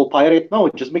people will pirate? No,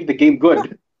 just make the game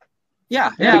good.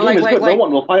 yeah, If the game is good, no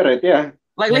one will pirate. Yeah,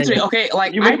 literally, okay,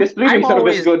 like you make the streaming I'm service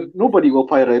always, good, nobody will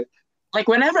pirate. like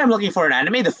whenever I'm looking for an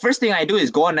anime, the first thing I do is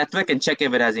go on Netflix and check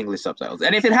if it has English subtitles.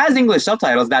 And if it has English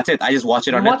subtitles, that's it. I just watch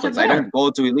it You on watch Netflix. it I there. don't go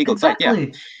to illegal site. Yeah.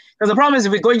 Exactly. Because the problem is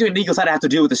if we're going to an illegal site, I have to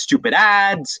deal with the stupid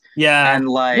ads Yeah. and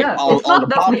like Yeah, all it's not the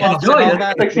that we pop-ups enjoy and all it.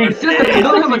 that. Sexy, It's just that we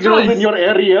don't have a sexy girls choice. in your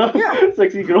area. Yeah.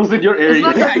 Sexy girls in your It's area.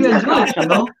 not that we Yeah, enjoy it, you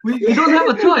know. We don't have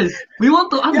a choice. We want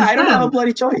to Yeah, understand. I don't have a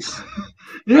bloody choice.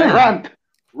 Yeah.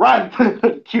 Rant,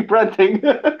 keep ranting.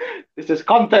 This is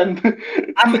content.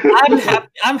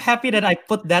 I'm happy that I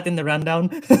put that in the rundown.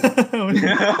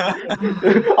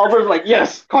 Albert's like,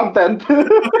 yes, content.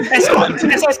 as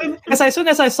soon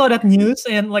as I saw that news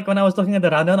and like when I was looking at the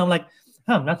rundown, I'm like,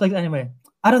 Netflix anime.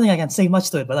 I don't think I can say much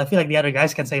to it, but I feel like the other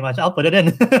guys can say much. I'll put it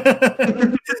in.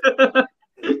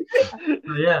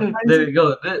 Yeah, there you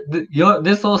go.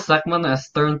 This whole segment has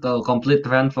turned a complete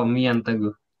rant from me and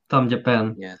Tegu from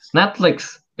Japan. Yes.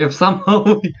 Netflix, if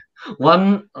somehow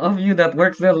one of you that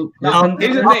works there listen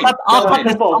here's to the thing.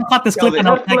 I'll cut this clip and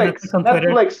I'll tag Netflix, Netflix on Twitter.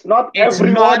 Netflix. Not It's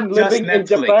everyone not just living in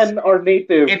Netflix. Japan are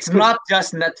native. It's not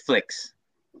just Netflix.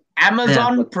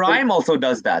 Amazon Yeah. Prime also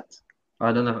does that.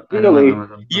 I don't know. Really?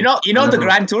 Amazon. You know I the don't know.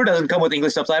 Grand Tour doesn't come with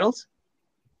English subtitles.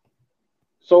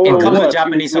 So It comes with what?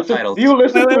 Japanese subtitles. Do you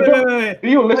listen Wait, to wait, them? wait, wait. Do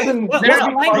you listen? What- No,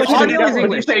 what language the is audio it? is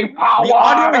English. Saying The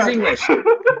audio is power. English.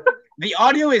 The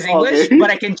audio is English, Okay. but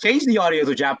I can change the audio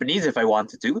to Japanese if I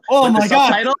wanted to. Oh But my the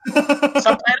god!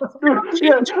 subtitles Dude,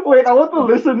 yeah, wait, I want to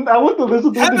listen to it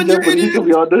in Haven't you Japanese, to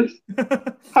be honest.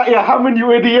 Yeah, Hamen,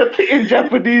 you idiot, in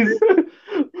Japanese.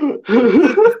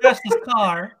 That's the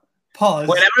car. Pause.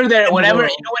 whenever The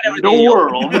they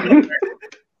world.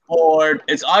 or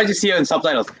it's all you see in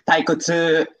subtitles.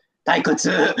 Taikutsu.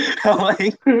 I'm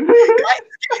like, guys,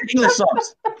 English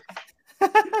subs.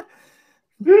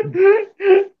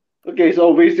 Okay,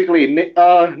 so basically,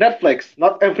 Netflix.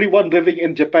 Not everyone living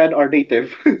in Japan are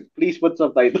native. Please put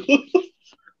subtitles.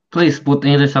 Please put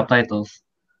English subtitles.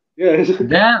 Yes.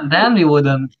 Then we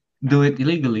wouldn't do it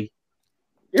illegally.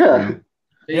 Yeah.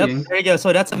 Yep, Saying. there you go.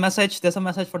 So that's a message. That's a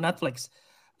message for Netflix.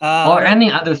 Or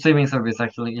any other streaming service,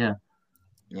 actually. Yeah.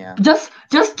 Yeah. Just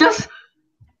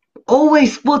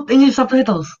always put English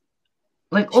subtitles.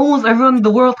 Like almost everyone in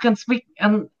the world can speak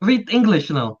and read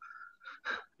English now.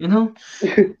 You know,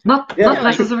 not Yeah.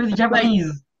 necessarily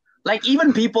Japanese. Like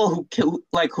even people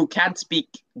who can't speak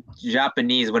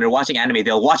Japanese when they're watching anime,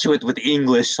 they'll watch it with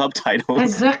English subtitles.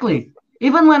 Exactly.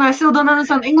 Even when I still don't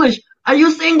understand English, I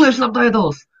use English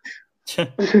subtitles.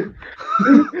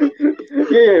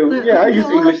 Yeah, I use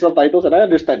English subtitles and I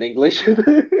understand English.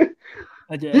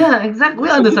 Yeah, exactly. We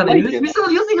understand Like English. it. We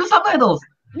still use English subtitles.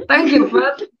 Thank you,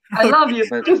 Fred. I love you.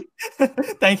 But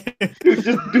Thank you.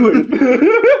 Just do it.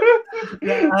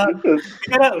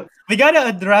 We gotta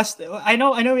address. I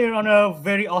know we're on a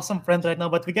very awesome friend right now,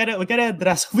 but we gotta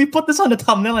address. We put this on the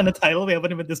thumbnail and the title. We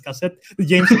haven't even discussed it. The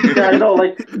James. Yeah, I know.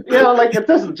 Like it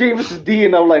says James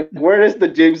Dean. I'm like, where is the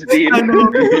James Dean? I know.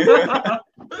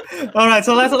 All right,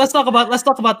 so let's talk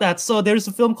about that. So there's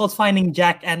a film called Finding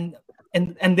Jack, and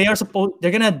they're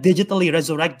gonna digitally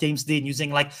resurrect James Dean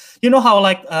using like how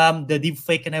like the deep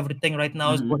fake and everything right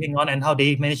now is Mhm. working on, and how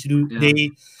they managed to do Yeah.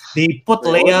 they put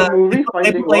Wait, what's Leia the movie? they put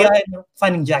Finding Leia what? in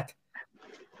Finding Jack.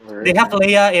 Alright. They have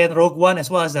Leia in Rogue One as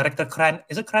well as director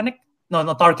Is it Krennic? No,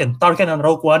 Tarkin. Tarkin on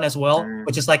Rogue One as well,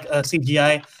 which is like a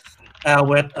CGI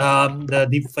with the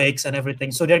deep fakes and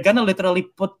everything. So they're gonna literally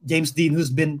put James Dean, who's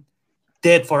been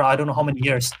dead for I don't know how many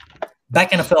years,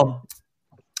 back in a film.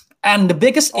 And the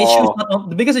biggest issue is Oh.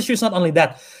 not only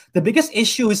that. The biggest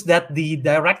issue is that the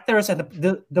directors and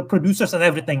the producers and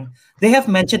everything, they have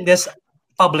mentioned this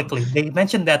publicly. They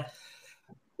mentioned that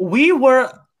we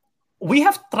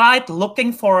have tried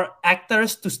looking for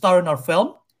actors to star in our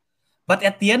film, but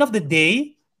at the end of the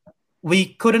day,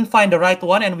 we couldn't find the right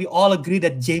one, and we all agree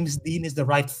that James Dean is the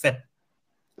right fit.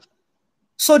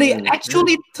 So they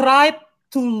actually tried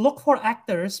to look for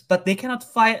actors, but they cannot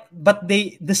find. But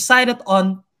they decided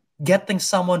on getting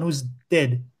someone who's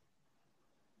dead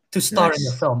to star in the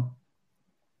Nice. film.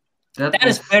 That That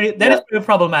is is very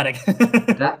problematic.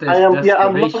 that is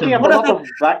I'm looking at a desperation. lot of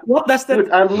back. What does that? Dude,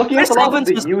 I'm looking at Chris a lot of Evans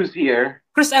the was- news here.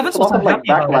 Chris There's Evans a was lot of like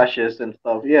unhappy about it. backlashes and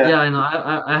stuff. Yeah. Yeah, I know.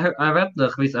 I read the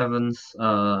Chris Evans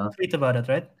Tweet about it,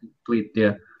 right? tweet.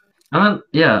 Yeah, I mean,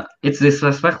 yeah, it's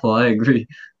disrespectful. I agree.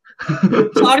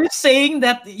 So are you saying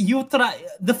that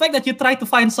the fact that you try to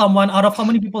find someone out of how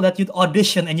many people that you'd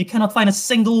audition and you cannot find a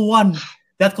single one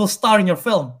that will star in your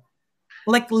film?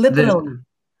 Like literally.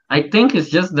 I think it's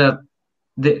just that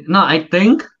I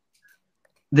think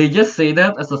they just say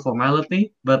that as a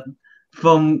formality, but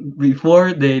from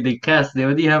before they cast, they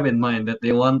already have in mind that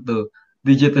they want to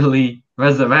digitally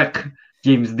resurrect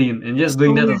James Dean and just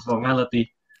doing that as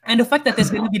formality. And the fact that it's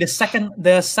gonna be the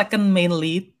second main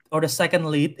lead or the second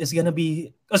lead is gonna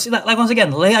be, because like once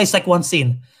again, Leia is like one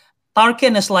scene.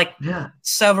 Tarkin is like Yeah.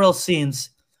 several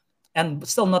scenes and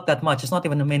still not that much. It's not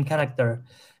even the main character.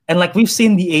 And like we've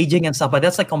seen the aging and stuff, but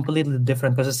that's like completely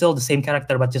different because it's still the same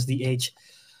character, but just the age.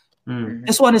 Mm.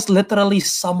 This one is literally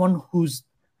someone who's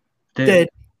dead,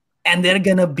 and they're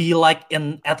gonna be like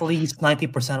in at least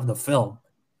 90% of the film.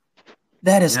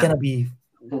 That is Yeah. gonna be.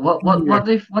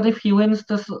 What if he wins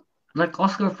this like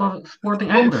Oscar for supporting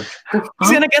actor?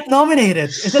 He's gonna get nominated.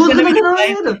 Is it Who's gonna be gonna the get guy?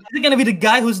 nominated? Is it gonna be the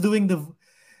guy who's doing the?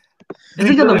 Is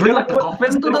he gonna bring like a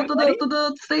coffin to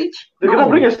the stage? They're gonna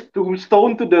bring a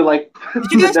tombstone to the like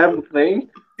you the guys- damn thing.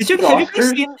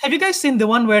 Have you guys seen the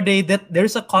one where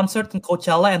there's a concert in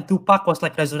Coachella and Tupac was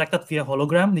like resurrected via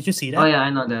hologram? Did you see that? Oh yeah, I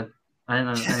know that. I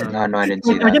know. No, I didn't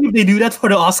see that. Imagine if they do that for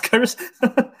the Oscars.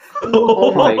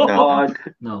 Oh my No. god.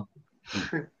 No.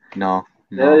 No.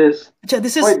 That is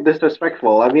This is quite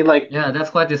disrespectful. I mean, like Yeah, that's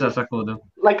quite disrespectful though.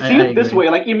 see I it this agree. way.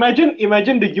 Like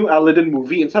imagine the new Aladdin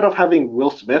movie. Instead of having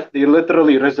Will Smith, they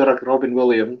literally resurrect Robin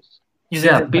Williams. using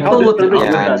Yeah, the- people would. disturbing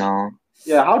is Yeah, that? no.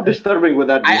 Yeah, how disturbing would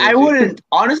that be? I wouldn't,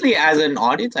 honestly, as an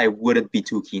audience, I wouldn't be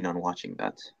too keen on watching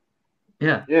that.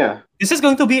 Yeah. Yeah. This is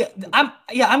going to be.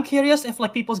 I'm curious if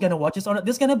like people's gonna watch this or not.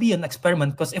 This is gonna be an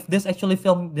experiment because if this actually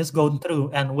film this going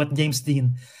through and with James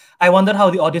Dean, I wonder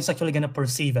how the audience actually gonna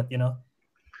perceive it.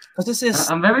 Because this is.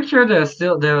 I'm very sure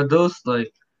there are those like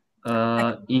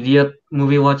idiot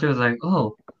movie watchers like,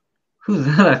 oh, who's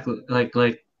that?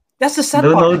 Like That's the sad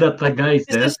don't part. know that the guy is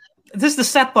dead. This is the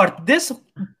sad part. This,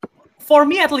 for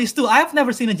me at least too, I've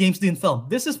never seen a James Dean film.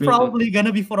 This is Me probably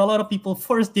gonna be for a lot of people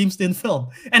first James Dean film,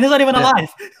 and he's not even Yeah.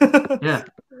 alive. Yeah.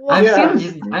 What?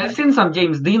 I've seen some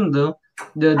James Dean though.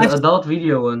 The I've- adult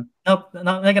video one. Nope,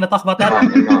 not gonna talk about No,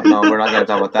 that. no, we're not gonna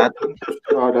talk about that.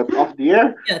 Oh, that's off the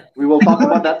air. Yeah. We will talk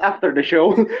about that after the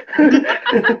show.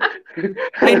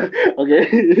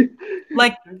 Okay.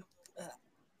 Like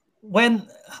when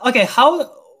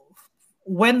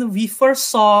we first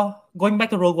saw, going back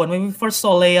to Rogue One, when we first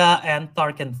saw Leia and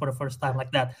Tarkin for the first time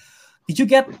like that, did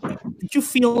you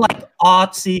feel like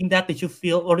odd seeing that? Did you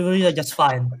feel, or were you just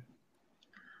fine?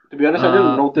 To be honest, I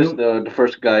didn't notice you- the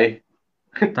first guy.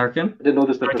 Tarkin? I didn't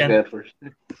notice the first Tarkin. guy at first.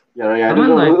 Yeah. I I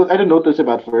mean, didn't notice him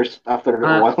at first. After a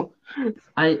Uh, while.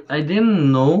 I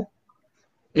didn't know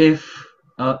if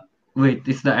wait,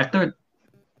 is the actor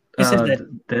Is he dead?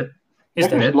 dead? Is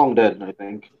Actor's that long dead, I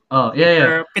think. Oh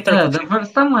yeah. Peter Yeah, the Cushing?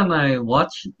 first time when I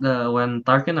watched when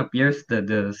Tarkin appears,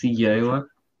 the CGI one,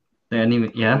 the anime,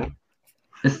 yeah,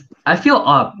 I feel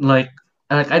odd. Like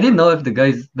I didn't know if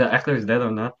the actor is dead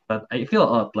or not, but I feel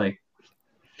odd. Like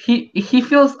he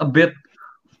feels a bit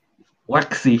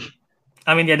waxy.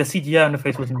 I mean, yeah, the CGI on the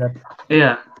face wasn't that.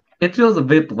 Yeah, it feels a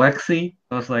bit waxy.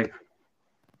 I was like,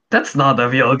 that's not a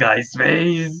real guy's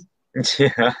face.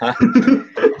 Yeah.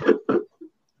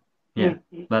 Yeah,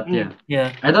 but yeah,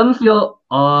 Yeah. I don't feel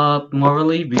odd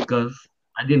morally because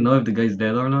I didn't know if the guy's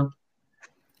dead or not.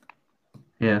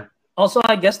 Yeah. Also,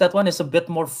 I guess that one is a bit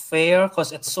more fair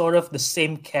because it's sort of the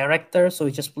same character, so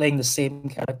he's just playing the same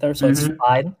character, so it's Mhm.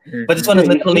 fine. But this one is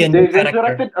literally a They new character.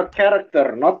 resurrected a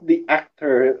character, not the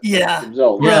actor Yeah,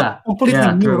 himself. Yeah. completely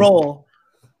Yeah, new true. role.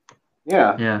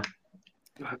 Yeah. Yeah.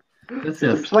 It's There's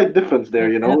a just slight difference there,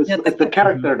 Yeah, It's the technically.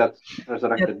 character that's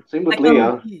resurrected. Same with Technically,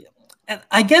 Leia. And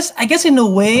I guess in a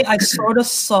way I sort of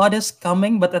saw this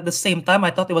coming, but at the same time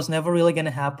I thought it was never really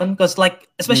gonna happen because like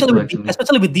Me too, actually.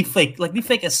 especially with deepfake, like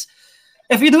deepfake is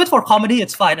if you do it for comedy,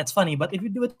 it's fine, it's funny, but if you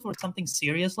do it for something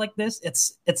serious like this,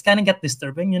 it's kind of get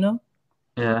disturbing, you know?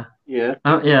 Yeah. Yeah.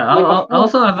 Yeah. Like, I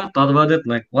also haven't thought about it.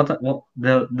 Like, what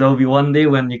there'll be one day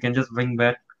when you can just bring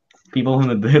back people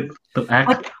who did it to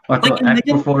act or to Like act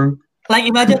imagine, perform. like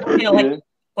imagine, okay, Yeah.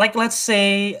 like let's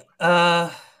say,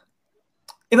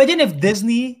 imagine if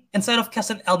Disney instead of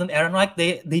casting Eldon Ehrenreich,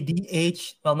 they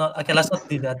de-age. Well, not okay. Let's not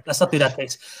do that. Let's not do that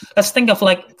case. Let's think of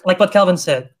like what Calvin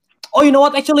said. Oh, you know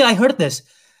what? Actually, I heard this.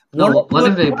 No, what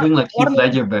if they bring like Heath Warner-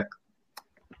 Ledger back?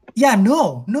 Yeah,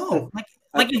 no.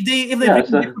 Like if they Yeah, bring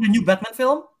so- back for the new Batman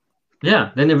film,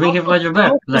 Yeah, then they bring Heath Ledger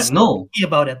back. I'll Like, be no, happy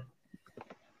about it.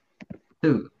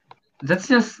 dude,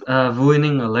 that's just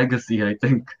ruining a legacy. I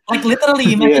think. Like literally,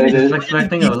 Yeah, imagine it is. It's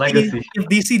expecting a legacy. if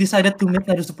DC decided to make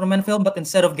another Superman film, but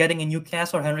instead of getting a new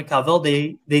cast or Henry Cavill,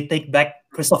 they take back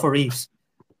Christopher Reeves.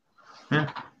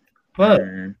 Yeah. What?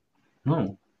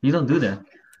 No, you don't do that.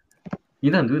 You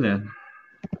don't do that.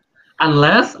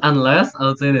 Unless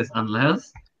I'll say this.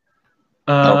 Unless.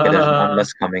 Okay, there's an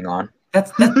unless coming on.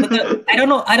 That's I don't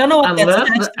know what that Unless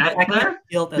stands the to actor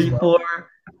field as well. before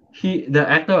the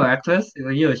actor or actress,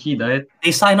 he or she died,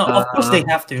 They sign up. Of course, they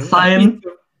have to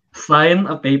sign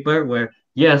a paper where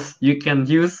yes, you can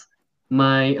use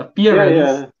my appearance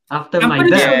Yeah. after I'm my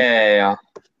pretty death. sure-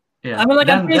 Yeah. I mean, like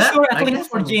I'm Then pretty that, sure I at least guess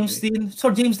for I'm James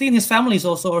okay. Dean, his family is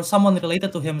also or someone related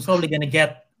to him is probably gonna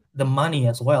get the money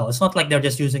as well. It's not like they're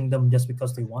just using them just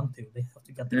because they want to. They have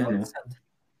to get the Mhm. consent.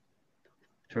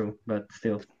 True, but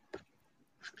still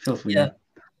sweet. Yeah.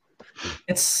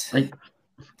 It's I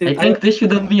dude, think this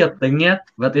shouldn't be a thing yet,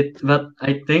 but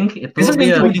I think it this will is be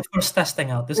going to a. be the first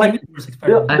testing out. This is Like, going to be the first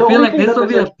experiment. I The feel only like thing this that will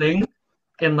be is a thing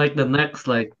in like the next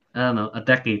like I don't know a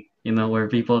decade. You know where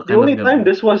people The kind only of go. time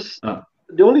this was Oh.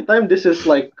 the only time this is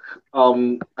like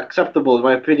acceptable in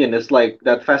my opinion is like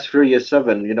that Fast Furious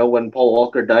 7, you know, when Paul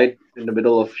Walker died in the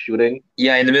middle of shooting.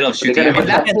 Yeah, in the middle of But they shooting. I gotta mean,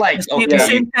 put that's like the okay.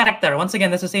 same character. Once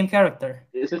again, that's the same character.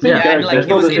 It's the same Yeah, Yeah, and character. like It's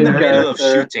he not was the in the same middle of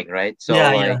character. shooting, right? So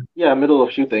Yeah, like, Yeah, middle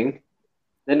of shooting.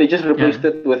 Then they just replaced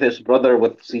it with his brother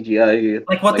with CGI.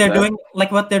 Like what they're that. doing.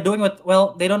 Like what they're doing with.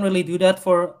 Well, they don't really do that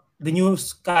for the new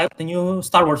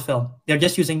Star Wars film. They're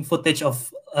just using footage of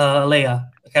Leia,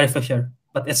 Carrie Fisher,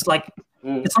 but it's like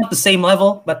Mm. it's not the same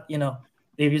level. But you know,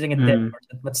 they're using a dead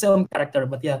person, but same character.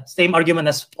 But yeah, same argument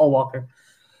as Paul Walker.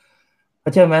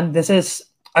 But yeah, man, this is.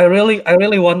 I really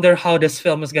wonder how this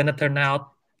film is gonna turn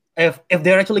out. If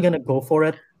they're actually gonna go for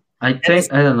it. I think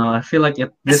I don't know. I feel like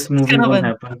this movie kind of won't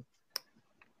an- happen.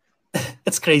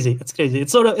 It's crazy.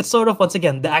 It's sort of once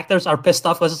again the actors are pissed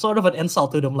off because it's sort of an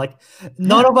insult to them. Like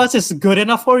none of us is good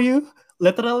enough for you,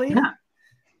 literally. Yeah.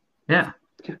 Yeah,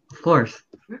 of course.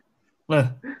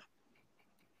 Uh,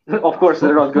 Of course,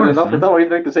 they're not Of good course, enough. man. Is that what you're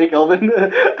trying to say, Kelvin?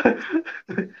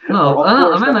 No, Of I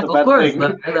course, mean that's like a of bad course thing.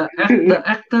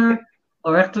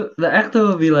 the actor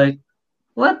will be like,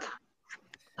 what?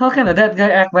 How can a dead guy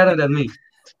act better than me?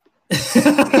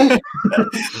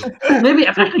 Maybe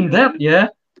acting dead, yeah.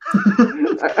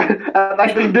 I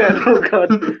think that. Oh god.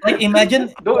 like imagine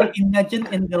Don't-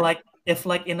 in the like if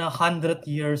like in 100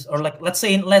 years or like let's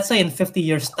say in 50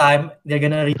 years time they're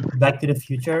gonna read Back to the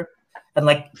Future and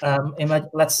like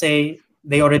let's say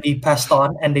they already passed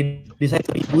on and they decide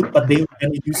to reboot but they were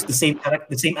gonna use the same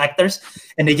actors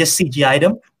and they just CGI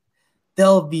them,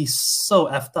 they'll be so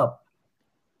effed up.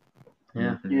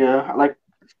 Yeah. Yeah, like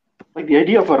the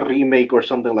idea of a remake or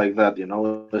something like that. You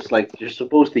know, it's like you're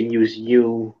supposed to use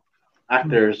new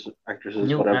actors, actresses,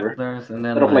 New whatever. actors and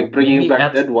then Instead of like bringing maybe back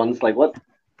add, dead ones, like what?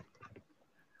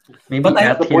 maybe But I-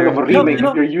 add What's the point of a here. remake you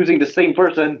know- if you're using the same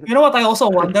person? You know what? I also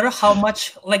wonder how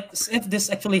much, like, if this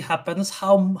actually happens,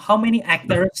 how many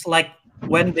actors, like,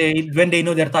 when they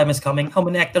know their time is coming, how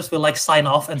many actors will like sign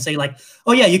off and say like,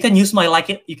 oh yeah, you can use my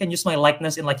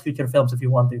likeness in like future films if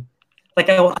you want to. Like,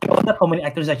 I wonder how many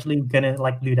actors actually gonna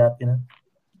like do that, you know?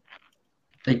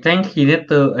 I think we need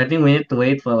to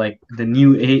wait for like the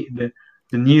new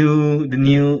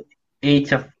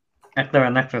age of actor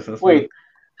and actresses. Wait.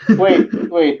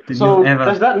 The So new era.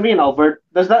 does that mean, Albert?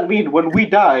 Does that mean when we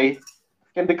die,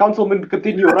 can the councilman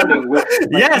continue running with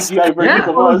like, Yes! CGI versions Yeah.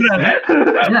 of us? Yeah,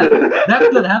 that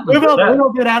could happen. We will Yeah.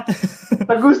 do that.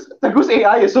 Tagus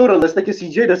AI is so realistic. His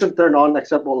CGI doesn't turn on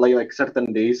except on like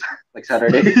certain days, like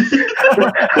Saturdays.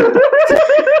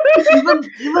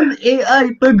 even AI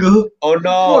Teguh. oh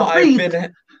no, For I've free.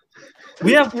 been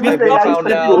we have Even been AI found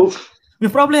still- out. we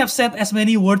probably have said as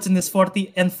many words in this 40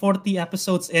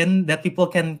 episodes in that people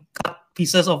can cut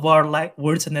pieces of our like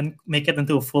words and then make it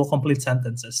into full complete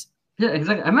sentences. Yeah,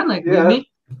 exactly. I mean, like Yeah.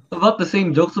 about the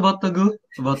same jokes about Tagu,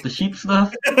 about the sheep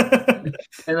stuff,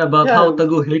 and about Yeah, how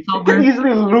Tagu hates you can Albert.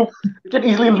 easily loop. You can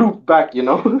easily loop back. You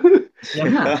know.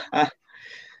 Yeah,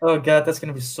 Oh god, that's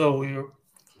gonna be so weird.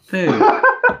 dude. Yeah,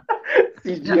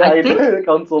 CGI I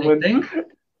councilman. think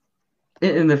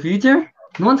in the future,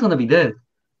 no one's gonna be dead.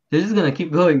 They're just gonna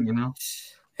keep going, you know.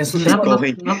 It's, Keep it's, like,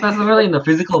 going. Not necessarily in the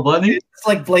physical body. it's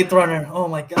like Blade Runner. Oh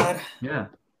my god, Yeah,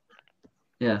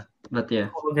 yeah, but yeah.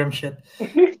 hologram shit.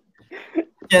 Yeah,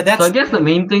 So I that's. guess the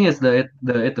main thing is the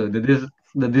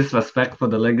disrespect for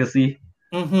the legacy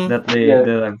Mhm. that they Yeah.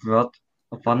 that have brought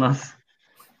upon us.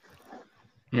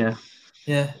 Yeah.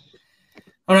 Yeah.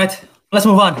 All right, let's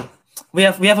move on. We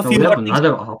have a So few we more have things.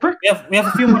 another offer. We have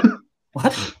a few more.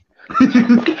 What? We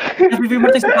have a few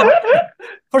more things to cover.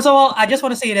 First of all, I just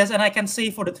want to say this, and I can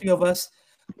say for the three of us,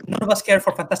 none of us care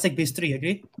for Fantastic Beasts 3.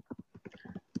 Agree?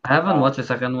 I haven't watched the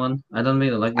second one. I don't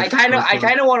really like. I kind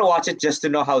of want to watch it just to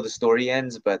know how the story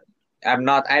ends, but I'm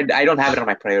not. I don't have it on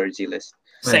my priority list.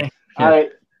 Same.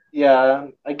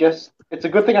 I guess it's a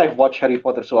good thing I've watched Harry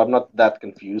Potter, so I'm not that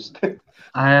confused.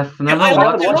 I have never I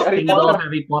watched watched a Harry single Potter.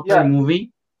 Harry Potter Yeah.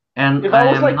 movie, and If I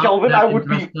was am like not Kelvin, that I would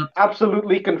be interested.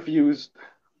 absolutely confused.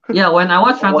 Yeah, when I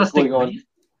watched What's Fantastic going on? Beasts,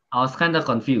 I was kind of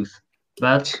confused,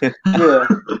 but Yeah.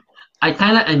 I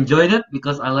kind of enjoyed it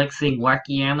because I like seeing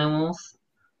wacky animals.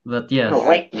 But yes,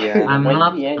 Yeah. I'm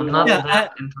not Yeah,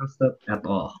 that interested at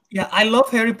all. Yeah, I love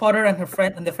Harry Potter and her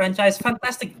friend and the franchise.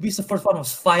 Fantastic Beasts, the first one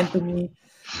was fine to me.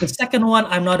 The second one,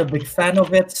 I'm not a big fan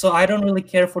of it, so I don't really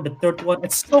care for the third one.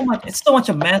 It's so much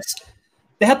a mess.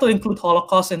 They had to include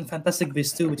Holocaust in Fantastic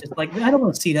Beasts 2, which is like I don't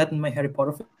want to see that in my Harry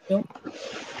Potter film.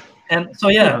 And so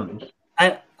yeah,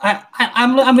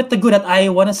 I'm with the good that I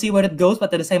want to see where it goes,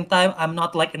 but at the same time, I'm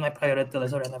not like in my priority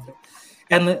list or anything.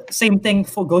 And the same thing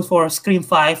goes for Scream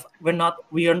 5.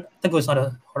 Tago is not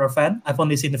a horror fan. I've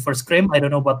only seen the first Scream. I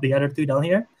don't know about the other two down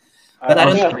here. But I I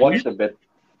don't think I've think- watched a bit.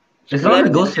 It's But I not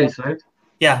the don't Ghostface, right?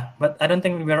 Yeah, but I don't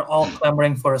think we're all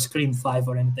clamoring for a Scream 5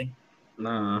 or anything.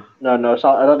 No. No, so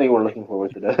I don't think we're looking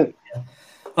forward to that.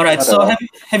 All right, Not so at all.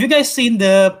 have you guys seen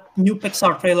the new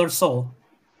Pixar trailer Soul?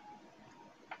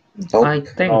 Nope. I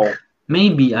think No.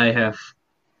 maybe I have.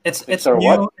 It's Pixar new.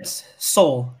 what? It's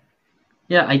Soul.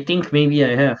 Yeah, I think maybe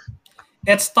I have.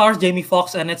 It stars Jamie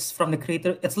Foxx and it's from the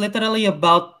creator. It's literally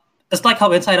about. It's like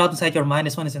how Inside Out, Inside Your Mind.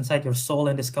 This one is inside your soul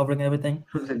and discovering everything.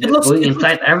 Just going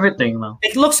inside everything now.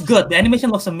 It looks good. The animation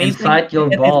looks amazing. Inside your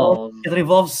balls. It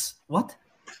revolves what?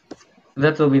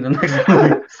 That will be the next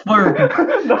movie. Sperm.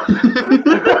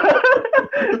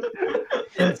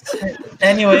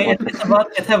 Anyway, it's about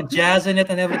it have jazz in it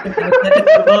and everything. And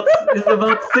It's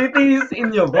about cities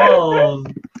in your balls.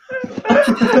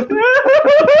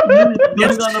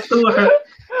 Yes. Going on a tour.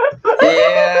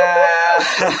 Yeah.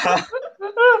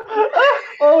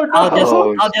 Oh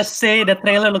no! I'll just say the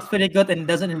trailer looks pretty good and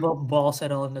doesn't involve balls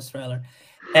at all in this trailer.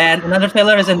 And another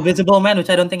trailer is Invisible Man, which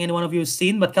I don't think any one of you has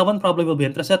seen, but Calvin probably will be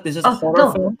interested. This is a Oh horror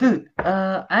no, film. dude!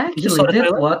 I You saw actually the did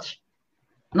trailer? watch.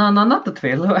 No, not the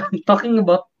trailer. I'm talking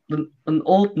about an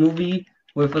old movie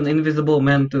with an invisible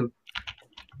man too.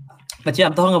 But yeah,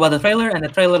 I'm talking about the trailer, and the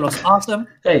trailer looks awesome.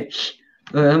 Hey, shh.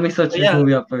 Let me search this Yeah.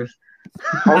 movie up first.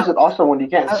 How is it awesome when you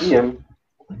can't see him?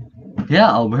 Yeah,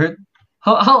 Albert.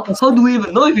 How do we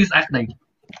even know if he's acting?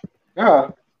 Yeah.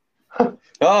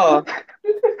 Oh.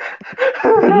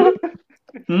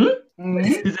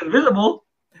 He's invisible.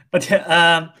 But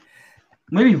yeah,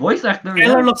 Maybe voice actor.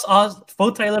 trailer Yeah. looks awesome.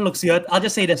 Both trailer looks good. I'll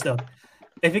just say this though.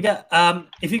 If you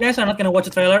guys are not gonna watch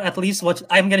the trailer, at least watch.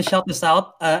 I'm gonna shout this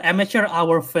out. Amateur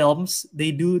Hour Films.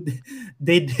 They did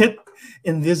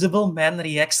Invisible Man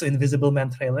reacts to Invisible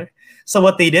Man trailer. So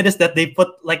what they did is that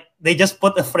they just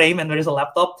put a frame and there is a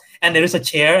laptop and there is a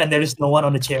chair and there is no one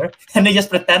on the chair and they just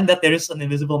pretend that there is an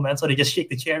invisible man. So they just shake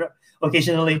the chair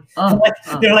occasionally. Oh,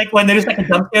 They're like when there is like a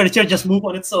jump scare, the chair just move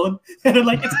on its own. And they're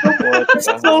like it's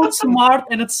so smart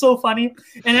and it's so funny.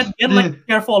 And at the end, like the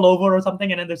chair fall over or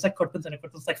something, and then there's like curtains and the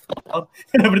curtains like fall down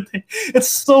and everything. It's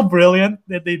so brilliant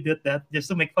that they did that just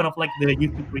to make fun of like the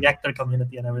YouTube reactor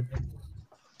community and everything.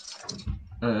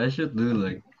 I should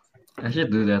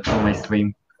do that for my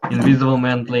stream. Invisible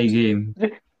Man play game.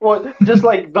 Well, just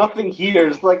like nothing here.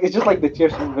 It's just like the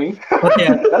chair's moving. But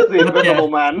yeah, That's the invisible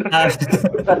man. uh, Is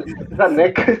that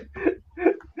Nick?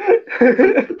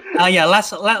 yeah.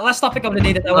 Last topic of the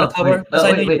day that I want to cover. Because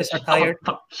I know you guys are tired.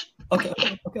 Okay.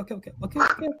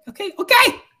 Okay.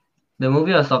 The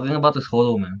movie I was talking about is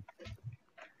Hollow Man.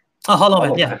 Oh, Hollow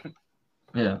Man. Yeah.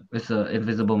 Yeah, it's a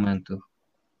Invisible Man too.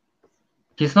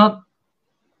 He's not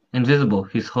invisible.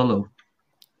 He's hollow.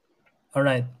 All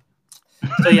right.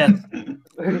 So yeah,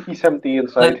 He's empty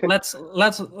inside.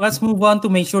 let's move on to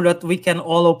make sure that we can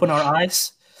all open our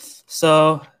eyes.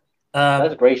 So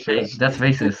That's Hey, racist. that's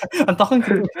racist. I'm talking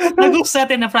to Nagu said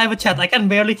in a private chat, I can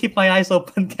barely keep my eyes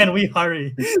open. Can we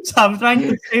hurry? So I'm trying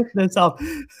to save this up.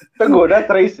 Tago, that's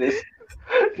racist.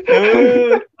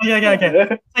 Okay.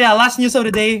 So yeah, last news of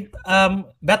the day.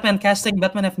 Batman casting.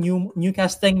 Batman have new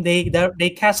casting. They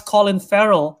cast Colin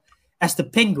Farrell as the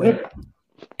Penguin.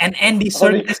 And Andy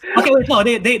Serkis. Okay, wait, no,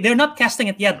 they're not casting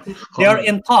it yet. They're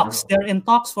in talks. They're in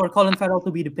talks for Colin Farrell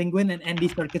to be the Penguin and Andy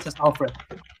Serkis as Alfred.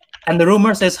 And the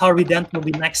rumor says Harvey Dent will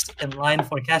be next in line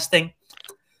for casting.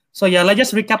 So yeah, let's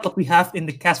just recap what we have in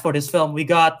the cast for this film. We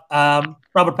got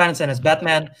Robert Pattinson as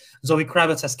Batman, Zoe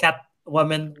Kravitz as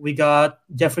Catwoman. We got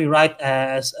Jeffrey Wright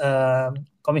as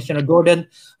Commissioner Gordon.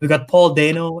 We got Paul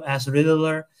Dano as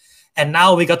Riddler, and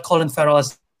now we got Colin Farrell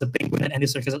as the Penguin and Andy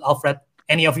Serkis as Alfred.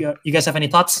 Any of you guys have any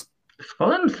thoughts? Is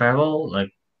Colin Farrell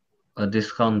like a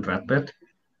discount Brad Pitt?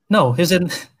 No, he's in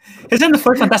the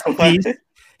first Fantastic Beasts.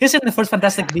 He's in the first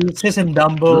Fantastic Beasts. He's in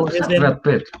Dumbo. Looks like Brad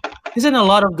Pitt. He's in a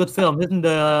lot of good films.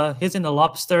 He's in the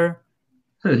Lobster.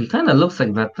 Dude, he kind of looks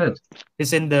like Brad Pitt.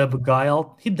 He's in the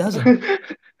Beguiled. He doesn't.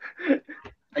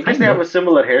 I guess they have a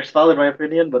similar hairstyle in my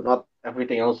opinion, but not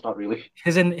everything else. Not really.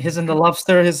 He's in the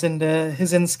Lobster. He's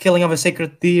in Killing of a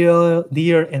Sacred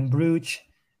Deer in Bruges.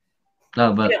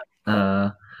 No, but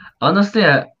honestly,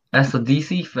 as a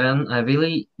DC fan, I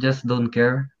really just don't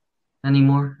care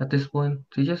anymore at this point.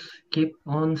 They just keep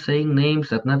on saying names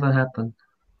that never happened.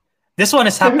 This one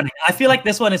is happening. I feel like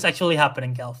this one is actually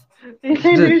happening, Kelv.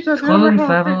 Dude, Colin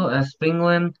Farrell as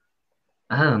Penguin.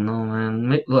 I don't know,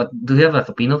 man. What do you have like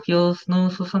a Pinocchio's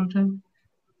nose or something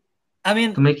I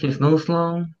mean, to make his nose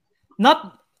long?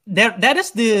 not there. That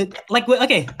is the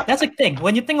okay. That's the thing.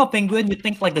 When you think of Penguin, you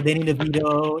think like the Danny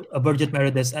DeVito, Bridget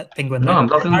Meredith Penguin. No, right? I'm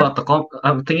talking about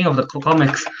I'm thinking of the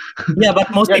comics. Yeah, but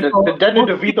most people. The Danny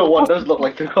DeVito one does look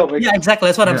like the comic. Yeah, exactly.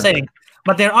 That's what I'm Yeah. saying.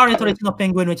 But there are iterations of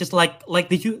Penguin, which is like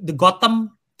the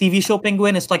Gotham TV show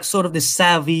Penguin is like sort of the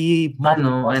savvy. I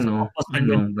know,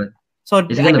 Penguin. but So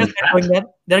Is I it gonna guess be fat?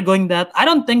 they're going that. I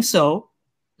don't think so.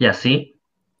 yeah, see?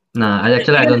 Nah, I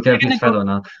don't care if he's fat or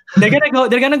not. They're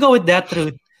gonna go with that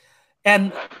route.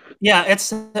 And yeah,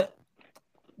 it's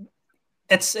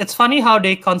funny how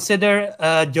they consider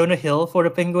Jonah Hill for the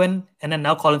Penguin and then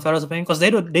now Colin Farrell's the Penguin because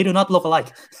they do not look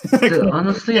alike. Dude,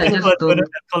 honestly, I just don't.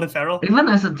 Colin Farrell. Even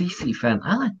as a DC fan,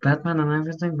 I like Batman and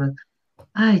everything, but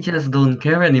I just don't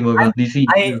care anymore about DC.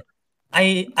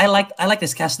 I like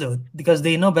this cast though because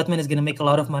they know Batman is gonna make a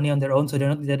lot of money on their own, so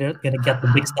they're gonna get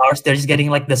the big stars. They're just getting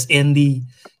like this indie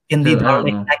Dude, I don't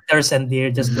darling know. actors, and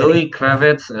they're just Zoe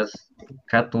Kravitz as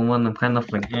Catwoman, I'm kind of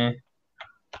like,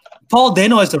 Paul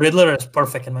Dano as the Riddler is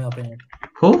perfect in my opinion.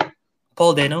 Who?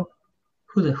 Paul Dano.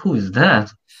 Who is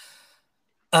that?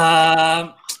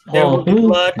 There will be who?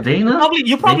 blood. Dana?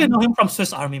 You probably Dana? know him from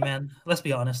Swiss Army Man. Let's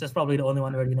be honest. That's probably the only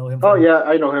one where you know him Oh from. yeah,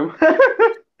 I know him.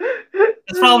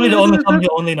 It's probably the only film you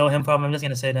only know him from. I'm just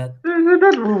gonna say that.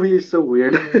 That movie is so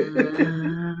weird.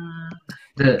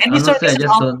 Andy Honestly, Serkis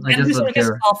I just don't is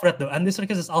care. Alfred though. Andy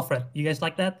Serkis is Alfred. You guys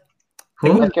like that?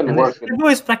 Who? That can work.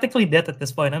 Teguh is practically dead at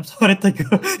this point. I'm sorry,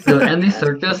 Teguh. Dude, Andy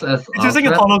Serkis as He's using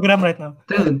a Alfred. hologram right now.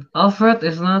 Dude, Alfred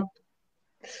is not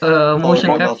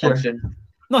motion Oh, capture. malfunction.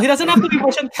 No, he doesn't have to be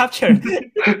motion captured.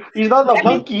 He's not a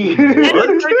monkey.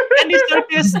 Andy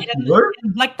Serkis What?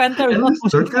 in Black Panther is not Andy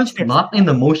motion Serkis captured. not in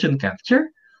the motion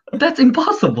capture? That's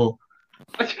impossible.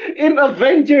 In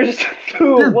Avengers 2,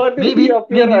 Dude, what did maybe, he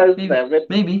appear as? maybe, Damn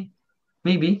it.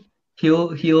 maybe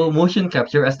he'll motion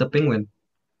capture as the Penguin.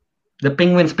 The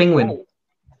Penguin's Penguin. Oh.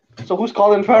 So who's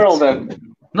Colin Farrell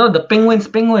then? No, the Penguin's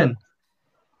Penguin.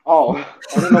 Oh,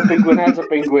 I don't know. Penguin has a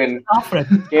penguin. Alfred.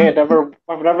 Yeah,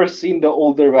 I've never seen the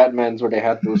older Batmans where they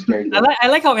had those characters. I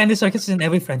like how Andy Serkis is in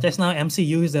every franchise now.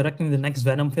 MCU is directing the next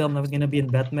Venom film that was gonna be in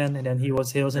Batman, and then he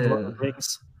was in Lord of the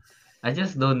Rings. I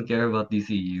just don't care about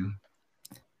DCU.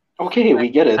 Okay, we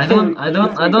get it. I don't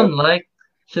like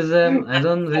Shazam. I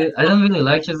don't really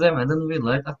like Shazam. I don't really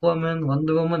like Aquaman,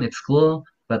 Wonder Woman. It's cool,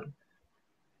 but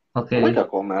I okay. like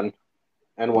Aquaman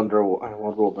and Wonder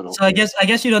Woman. So I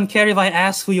guess you don't care if I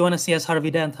ask who you want to see as Harvey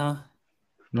Dent, huh?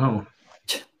 No.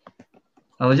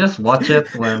 I will just watch it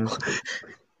when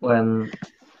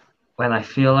I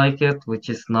feel like it, which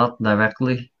is not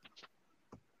directly.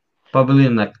 Probably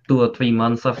in like 2 or 3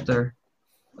 months after.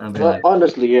 I'll be like,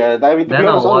 Honestly, yeah. I mean, to Then be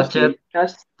I'll honest, watch it.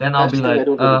 then I'll be casting, I like,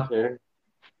 don't really care.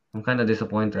 I'm kind of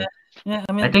disappointed. Yeah,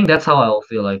 I I mean, think that's how I'll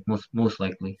feel like most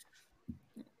likely.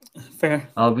 fair.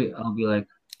 I'll be like,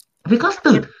 because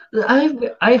dude,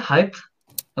 I hyped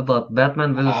about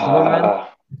Batman vs Superman,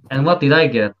 and what did I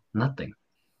get? Nothing.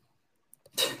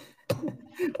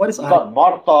 What is Got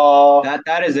Martha.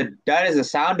 That is a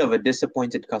sound of a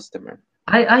disappointed customer.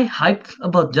 I hyped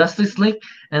about Justice League,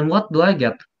 and what do I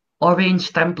get?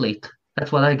 Orange template.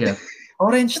 That's what I get.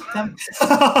 Orange temp.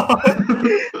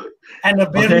 And a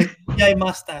very Okay. CGI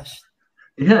mustache.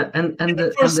 Yeah, and In and the the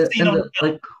and first the scene and of the the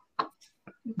film. like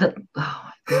that. Oh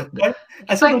my god. Right?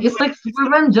 I It's saw like the it's like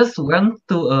Superman just went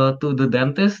to the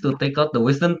dentist to take out the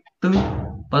wisdom tooth,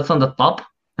 but it's on the top.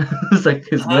 It's like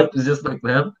his uh, lip is just like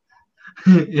that.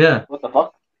 Yeah. What the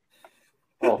fuck?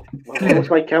 Oh, why Yeah. was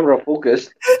my camera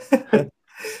focused?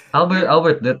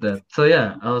 Albert did that. So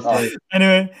yeah, I was Oh, like,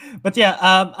 anyway, but yeah,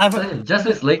 so yeah,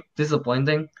 Justice League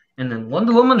disappointing, and then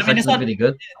Wonder Woman I is mean, actually pretty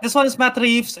good. this one is Matt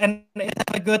Reeves and it has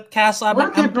a good cast.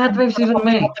 What did Matt Reeves even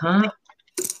make, huh?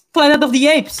 Planet of the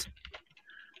Apes.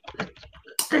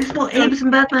 There's no apes in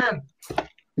Batman.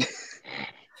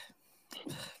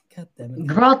 God damn it.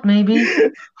 Groot maybe.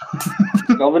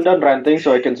 Calvin done ranting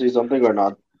so I can say something or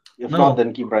not? If No. not,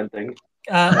 then keep ranting.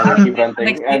 Alex, Keep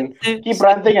ranting and say- keep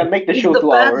ranting and make the Is show the 2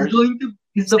 bat hours. going to?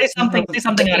 Is the, say something. Say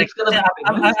something, the Alex. apes gonna be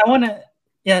famous? I want to.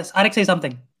 Yes, Alex, say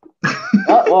something.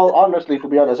 Well, honestly, to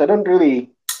be honest, I don't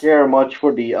really care much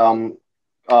for the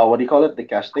what do you call it, the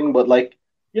casting, but like,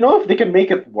 if they can make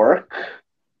it work,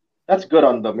 that's good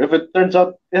on them. If it turns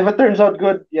out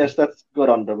good, yes, that's good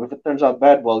on them. If it turns out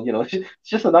bad, well, it's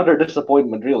just another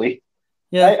disappointment, really.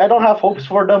 Yeah. I don't have hopes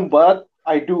for them, but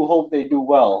I do hope they do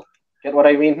well. Get what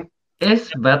I mean?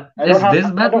 Is I don't this have I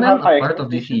don't Batman have a high part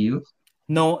of expectations. DCU?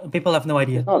 No, people have no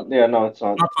idea. Oh, yeah, no, it's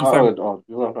not. Not confirmed.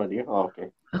 You have no idea. Oh, okay.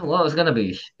 Oh, well, it's gonna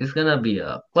be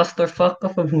a clusterfuck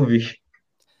of a movie.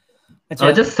 But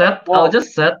I'll yeah, I'll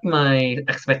just set my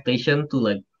expectation to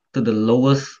the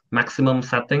lowest maximum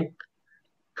setting.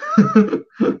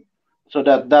 So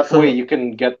that So- way you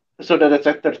can get so that it's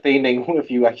entertaining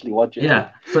if you actually watch it. Yeah.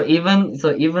 So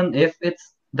even if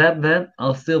it's that bad,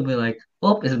 I'll still be like,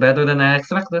 oh, it's better than I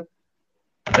expected.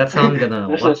 That's how I'm gonna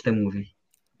There's watch the movie.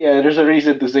 Yeah, there's a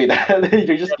reason to say that.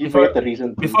 You're just giving it a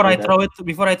reason to before say I that. throw it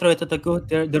to the good,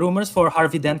 the rumors for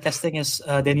Harvey Dent casting is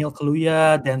Daniel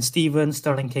Kaluuya, Dan Stevens,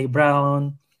 Sterling K.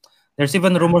 Brown. There's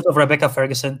even rumors of Rebecca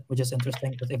Ferguson, which is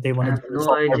interesting because if they I wanted have to no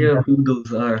solve Harvey idea Dent. who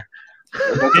those are.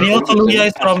 Daniel Kaluuya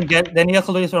is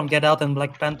from Get Out and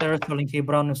Black Panther. Sterling K.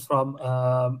 Brown is from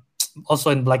also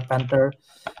in Black Panther.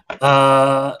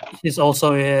 He's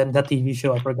also in that TV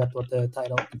show. I forgot what the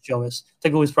title of the show is.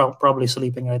 Tegu is probably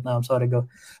sleeping right now. I'm sorry, go.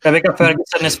 Rebecca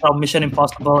Ferguson is from Mission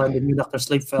Impossible and the new Doctor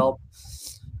Sleep film.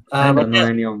 I But don't know yeah,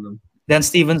 any of them. Dan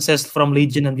Stevens is from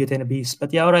Legion and Beauty and the Beast.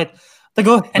 But yeah, all right.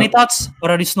 Tegu, any thoughts? Or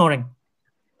are you snoring?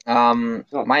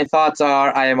 My thoughts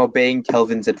are I am obeying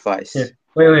Kelvin's advice. Yeah.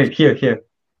 Wait, here.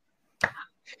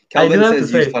 Kelvin have to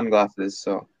says use say- sunglasses,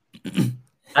 so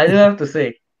I do have to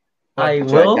say, I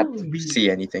so I will can't be see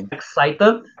anything.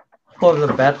 excited for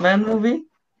the Batman movie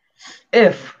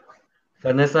if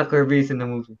Vanessa Kirby is in the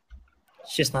movie.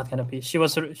 She's not gonna be. She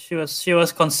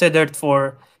was considered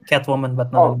for Catwoman,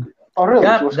 but not. Oh, anymore. oh really? She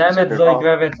God was damn it, considered. Zoe Oh.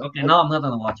 Kravitz. Okay, now I'm not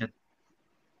gonna watch it.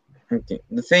 Okay.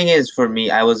 The thing is, for me,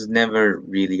 I was never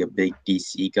really a big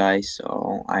DC guy,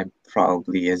 so I'm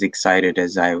probably as excited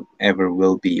as I ever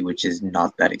will be, which is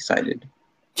not that excited.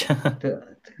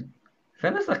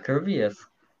 Vanessa Kirby as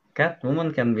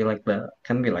Catwoman can be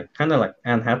kind of like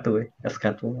Anne Hathaway as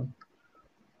Catwoman.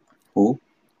 Who?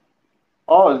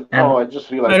 Oh, And- I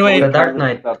just realized. By the way- Zoe The Dark Kravitz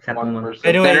Knight is that one Catwoman. person.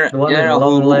 By the way, No, The one no, with no, the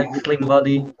long who- legs, slim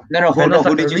body. No, Vanessa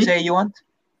who did you Kirby? say you want?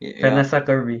 Yeah. Vanessa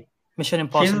Kirby. Mission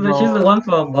She's Impossible. the one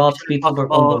from Godspeed Super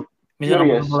Combo. Mission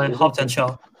Furious, Impossible and is Hobbs it? and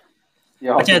Shaw.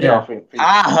 Yeah, But yeah,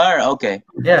 yeah. Her. Okay.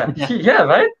 Yeah, Yeah.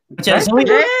 right? But yeah, Right? Zoe,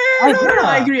 Yeah, yeah.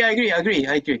 I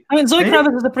agree. I mean, Zoe See?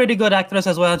 Kravitz is a pretty good actress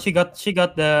as well. She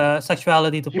got the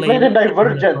sexuality to She play. played in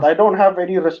Divergent. I don't have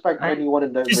any respect for I- anyone in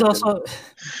Divergent. She's also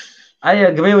I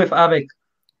agree with Abik.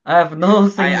 I have no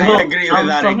single agree with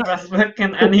ounce of Abik. respect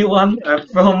in anyone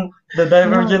from the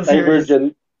Divergent series.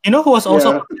 Divergent. you know who was also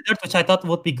Yeah. considered, which I thought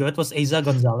would be good, was Asa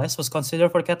Gonzalez was considered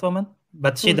for Catwoman,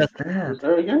 but she does. That? Is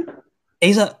there again?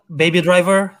 Asa Baby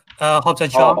Driver, Hobbs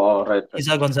and Shaw, Oh, right.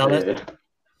 Isa Gonzalez. Yeah.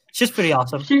 She's pretty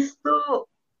awesome. She's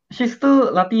too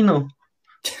Latino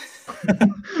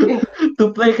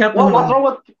to play Well,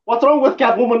 Catwoman. what's wrong with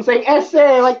Catwoman saying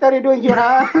essay like that you're doing here,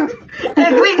 huh? Hey,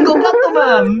 Gringo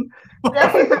Batman!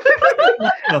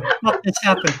 No, not this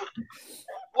happened.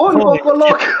 Oh, loco,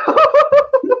 loco.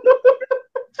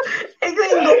 Hey,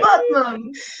 Gringo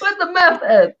Batman! Where's the map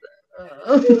at?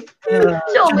 Show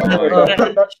me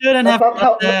the map. Shouldn't have That's not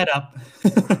brought that up.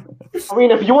 I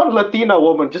mean, if you want Latina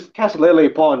woman, just cast Lele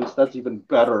Pons. That's even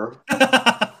better.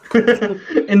 Her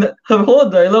whole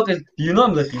dialogue is, "Do you know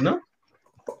I'm Latino?"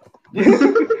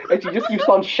 And she just keeps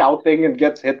on shouting and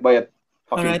gets hit by a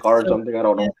fucking Alright, car or so- something. I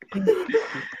don't know.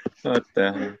 What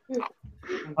the hell?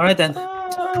 All right then.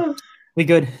 We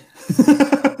good.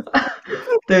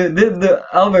 The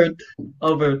Albert.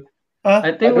 Huh?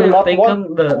 I think I do we've not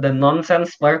taken the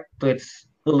nonsense part to its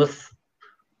fullest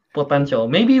potential.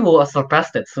 Maybe we'll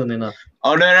surpass that soon enough.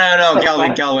 Oh no,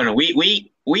 Calvin.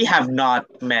 We have not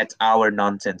met our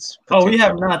nonsense Oh, we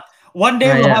have potential. not. One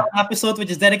day Ah, we'll yeah. have an episode which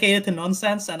is dedicated to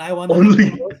nonsense, and I wonder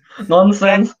Only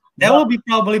nonsense. that will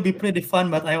probably be pretty fun.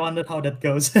 But I wondered how that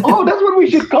goes. Oh, that's what we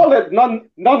should call it.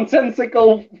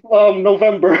 Nonsensical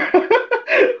November.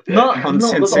 No,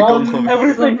 Nonsensical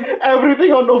November.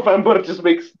 Everything on November just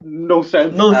makes no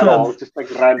sense No at all. sense. Just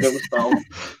like random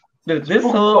stuff. Dude, this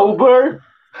whole October,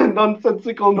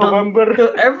 nonsensical November.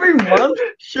 every month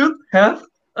should have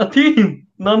a theme.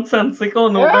 Nonsensical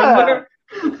November.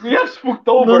 We have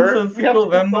Spooktober. Nonsensical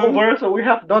November. So we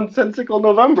have nonsensical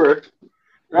November.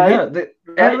 Right? Yeah,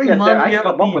 every Yes, month I we have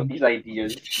a come up with theme. these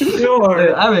ideas. Sure.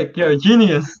 Eric, you're a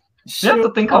genius. You have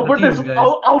to think of the themes, guys.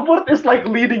 Albert is like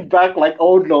leaning back, like,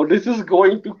 oh no, this is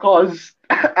going to cause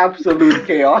absolute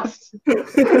chaos.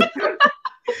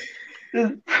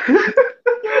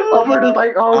 Albert is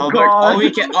like, oh Albert,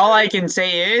 god. all I can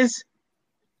say is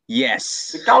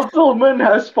yes. The councilman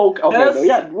has spoken. Okay, Yes. no,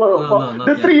 yeah, well, No, not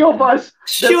the yet. three of us,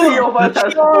 Sure. have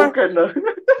Sure. spoken.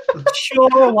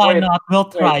 Sure. Why Wait, not? We'll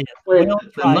try it. wait. We'll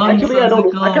try it. Actually,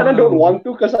 I kind of don't want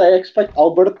to because I expect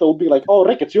Albert to be like, "Oh,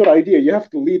 Rick, it's your idea. You have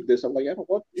to lead this." I'm like, I don't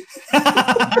want to.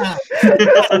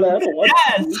 I don't want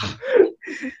Yes.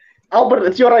 to. Albert,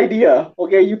 it's your idea.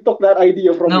 Okay, you took that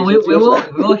idea from No, me. we so it's yours.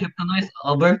 will hypnotize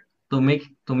Albert to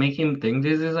make him think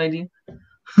this is his idea.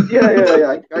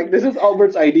 Yeah. Like, this is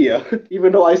Albert's idea,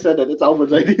 even though I said it. It's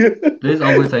Albert's idea. This is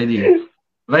Albert's idea.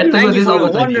 Right? Thank This you is for the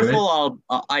Albert's idea, right?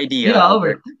 wonderful idea. Yeah,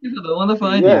 Albert. Thank you for the wonderful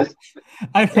idea. Yes.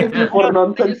 Thank you Yeah. for Thank you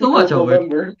nonsensical so much, Albert.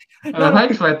 November.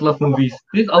 Thanks for love movies.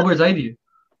 This is Albert's idea.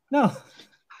 No.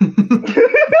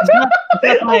 It's not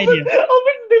my idea.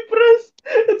 Albert's depressed.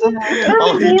 It's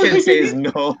All he can say is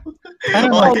no. I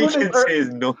don't All know. he can say is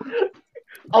no.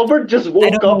 Albert just I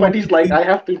woke don't know up what and he's like, I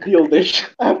have to deal this.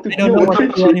 I have to I don't deal know with what to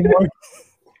this. do anymore.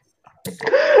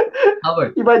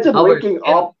 Imagine Albert, waking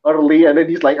up early and then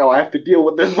he's like, oh, I have to deal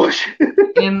with this bullshit.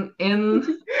 in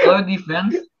our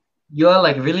defense, you're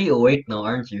like really awake now,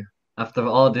 aren't you? After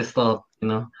all this stuff,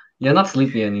 you're not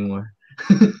sleepy anymore.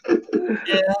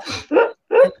 Yeah.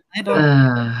 I don't.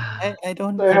 I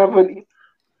don't.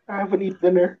 I haven't eaten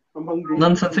dinner. I'm hungry.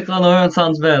 Nonsensical November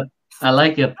sounds bad. I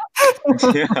like it.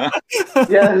 Yeah.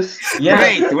 Yes. Yes.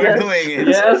 Great, we're Yes. doing it.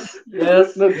 Yes.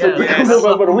 Nonsensical Yes.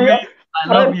 November.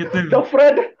 I love you too. The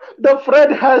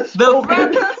Fred has The spoken.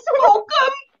 friend has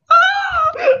spoken.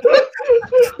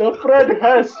 The Fred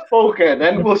has spoken,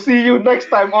 and we'll see you next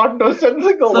time on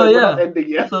Nonsensical. So, We're yeah. not ending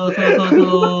yet. So yeah,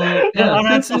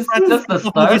 Alright, since so it's just the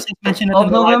start mentioned of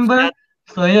in the live November. chat.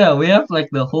 So yeah, we have like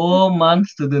the whole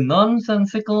month to do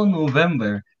nonsensical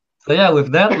November. So yeah,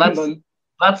 with that,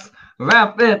 let's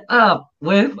wrap it up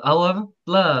with our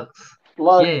plugs.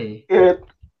 Plug Yay! it.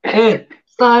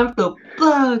 It's time to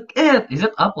plug it. Is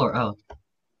it up or out?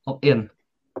 Oh, in.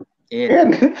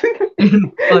 In.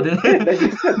 In. Oh,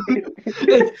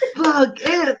 it's plug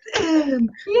it in.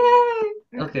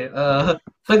 Yay! Okay.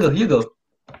 Teguh, you go.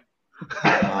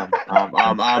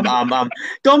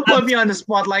 Don't put me on the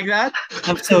spot like that.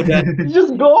 I'm so done.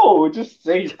 Just go. Just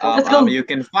say it. Let's go. You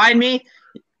can find me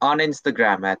on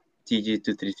Instagram at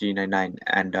TG23399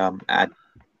 and at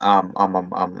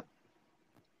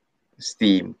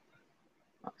Steam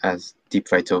as Deep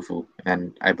Fried Tofu,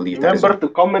 and I believe Remember to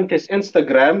comment his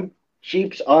Instagram.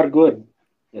 Sheeps are good.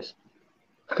 Yes.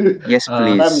 yes,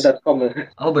 Spam please. that comment.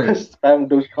 Albert. Spam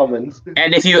those comments.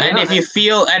 And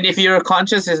if your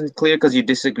conscience isn't clear because you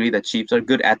disagree that sheeps are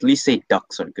good, at least say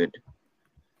ducks are good,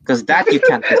 because that you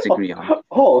can't disagree on.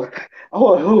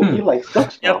 He likes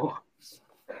ducks now.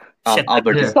 Shit.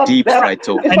 Albert is It's not deep Depp. fried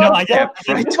tofu. It's I know, not I Depp.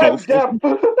 fried It's not tofu.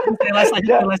 Depp. realized- I just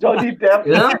realized- Johnny Depp.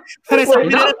 Yeah. When I said Wait,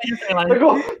 it, I just realized.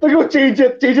 Go change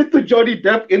it to Johnny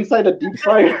Depp inside a deep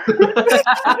fryer.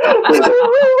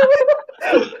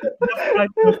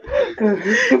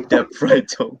 Deep fried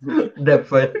tofu. That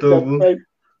fried tofu. Right.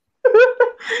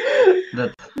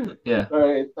 That yeah.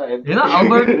 Alright.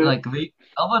 Albert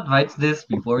Albert writes this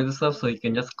before the stuff, so you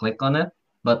can just click on it.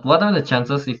 But what are the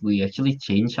chances if we actually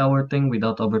change our thing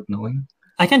without Albert knowing?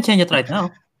 I can change it right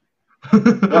now.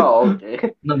 Oh,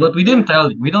 okay. No, but we don't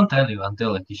tell you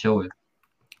until like you show it.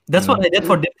 That's what I did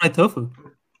for deep fried tofu.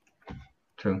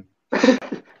 True. I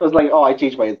was like, oh, I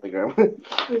changed my Instagram.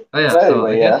 Oh yeah. So I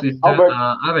Anyway, guess yeah. we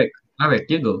Albert. Eric,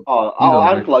 you go. Oh, You go,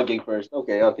 I'm Rick. plugging first.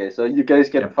 Okay. So you guys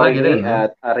can Yeah, plug find it me in, man.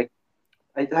 at Arik.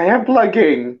 I am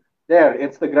plugging there.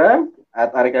 Instagram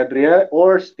at Arik Adria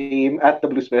or Steam at the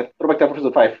Bluesmith. Throwback Time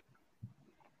Episode 5.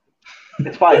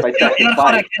 It's 5. I checked. You're It's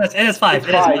 5. correct. Yes, it is 5. It's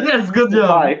It is 5. Yes, good It's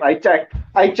job. 5.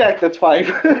 I checked. It's 5.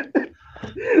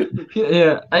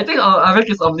 Yeah, I think Avik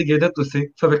is obligated to sing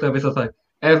Subject to episode 5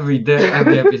 every day,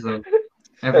 every episode.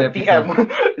 Every episode.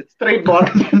 TM. It's trademark.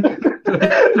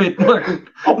 Trademark.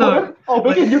 No, I'll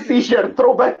make a new T-shirt.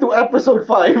 Throwback to episode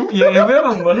 5. yeah, if we have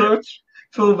a merch,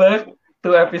 throwback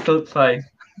to episode 5.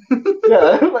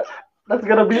 Yeah, that's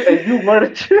gonna be a new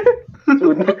merch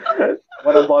soon.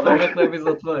 What a bother. Throwback to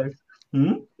episode 5.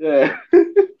 Hmm? Yeah.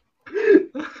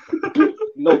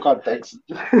 No context.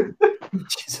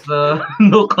 Jesus.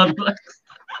 No context.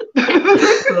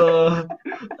 So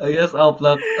I guess I'll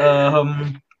plug.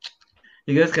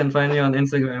 You guys can find me on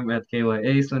Instagram at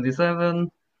KYAce27.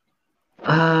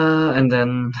 And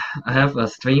then I have a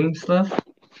stream stuff.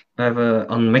 I have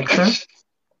on Mixer.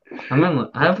 I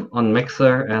have on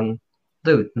Mixer and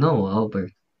dude, no,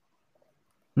 Albert.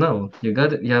 No, you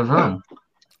got it. You have wrong.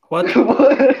 What?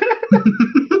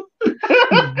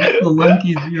 The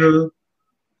Monkey Zero.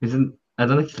 Isn't I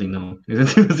don't actually know.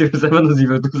 Is it 007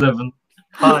 or 027?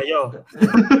 Yo.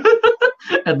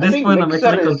 At I this think point, I'm Mixer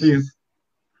actually is- confused.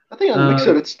 I think on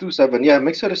Mixer it's 27. Yeah,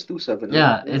 Mixer is 27.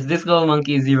 Yeah, it's Disco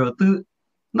Monkey 02.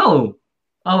 No.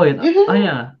 Oh wait. Yeah. Oh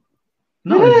yeah.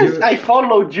 No, Yes, zero... I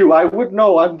followed you. I would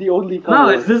know. I'm the only no,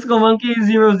 follower. it's Disco Monkey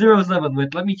 007.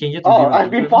 Wait, let me change it to Oh, I've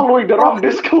been 027. following the wrong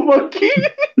Disco Monkey.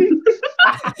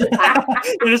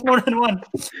 There's more than one.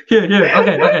 Here.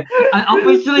 Okay. I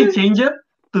officially change it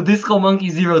to Disco Monkey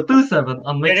 027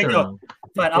 on There you Mixer go. now.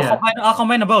 Fine, Yeah. I'll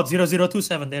combine the both.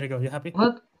 0027. There you go. You happy?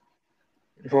 What?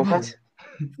 What?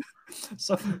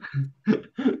 So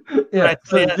Yeah, Right,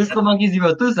 so so it's yeah, Disco Monkey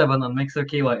 027 on Mixer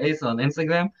KYAce on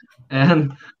Instagram.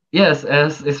 And yes,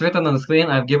 as is written on the screen,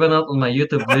 I've given up on my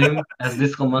YouTube dream as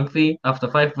Disco Monkey after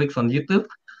 5 weeks on YouTube.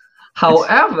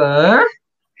 However,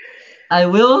 I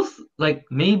will, like,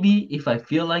 maybe if I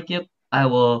feel like it, I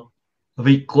will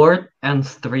record and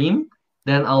stream.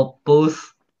 Then I'll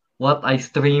post what I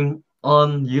stream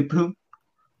on YouTube.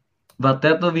 But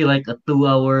that will be like a 2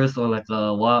 hours or like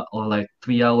a what or like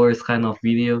 3 hours kind of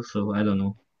video. So I don't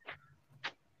know.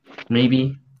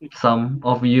 Maybe some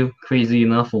of you crazy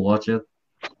enough will watch it.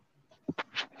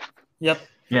 yep.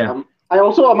 Yeah, I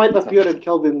might appear in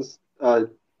Kelvin's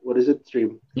what is it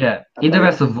stream? yeah. Either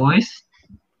as a voice,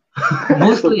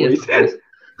 mostly as a voice.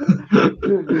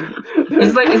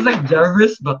 It's like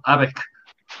Jarvis but Arik.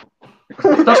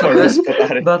 It's not Jarvis,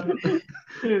 Jarvis, but Arik.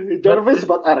 but Jarvis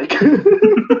but Eric.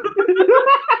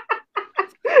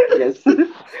 Yes.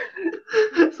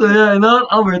 so yeah. Now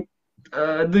Albert,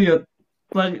 do your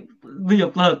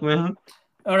plug, man.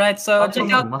 All right. So Also,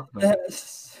 check out mukbang.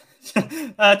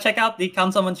 check out the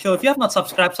Councilman Show. If you have not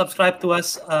subscribe to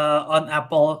us on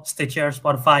Apple, Stitcher,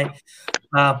 Spotify,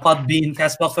 Podbean,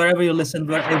 Castbox, wherever you listen.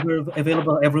 We're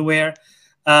available everywhere.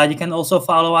 You can also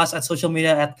follow us at social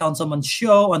media at Councilman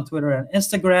Show on Twitter and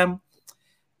Instagram.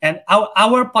 And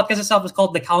our podcast itself is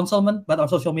called The Councilman, but our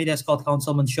social media is called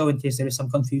Councilman Show in case there is some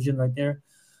confusion right there.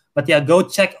 But yeah, go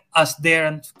check us there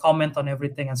and comment on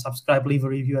everything and subscribe, leave a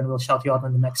review, and we'll shout you out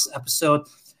in the next episode.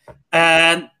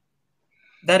 And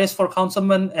that is for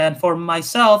Councilman. And for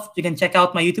myself, you can check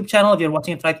out my YouTube channel. If you're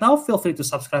watching it right now, feel free to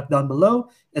subscribe down below.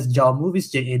 It's Jaw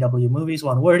Movies, JAW Movies,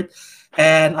 one word.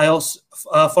 And I also,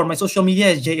 for my social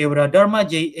media, is JAWiradharma,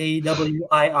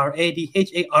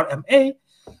 JAWIRADHARMA.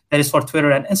 That is for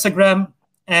Twitter and Instagram.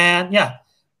 And yeah,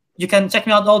 you can check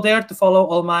me out all there to follow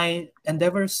all my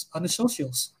endeavors on the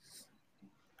socials.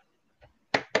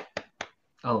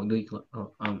 Oh, do you?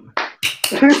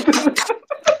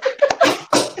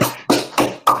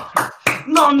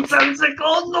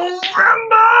 Nonsensical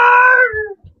November.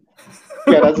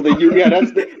 Yeah, that's the new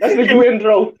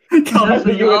intro. That's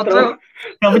the new outro.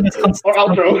 Or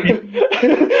outro.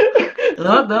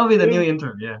 That'll be the new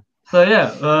intro. Yeah. So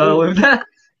yeah, with that,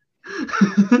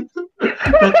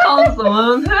 the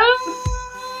Councilman has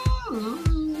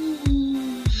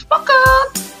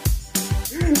spoken.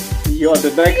 See you on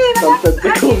the next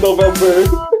Nonsensical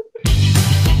November.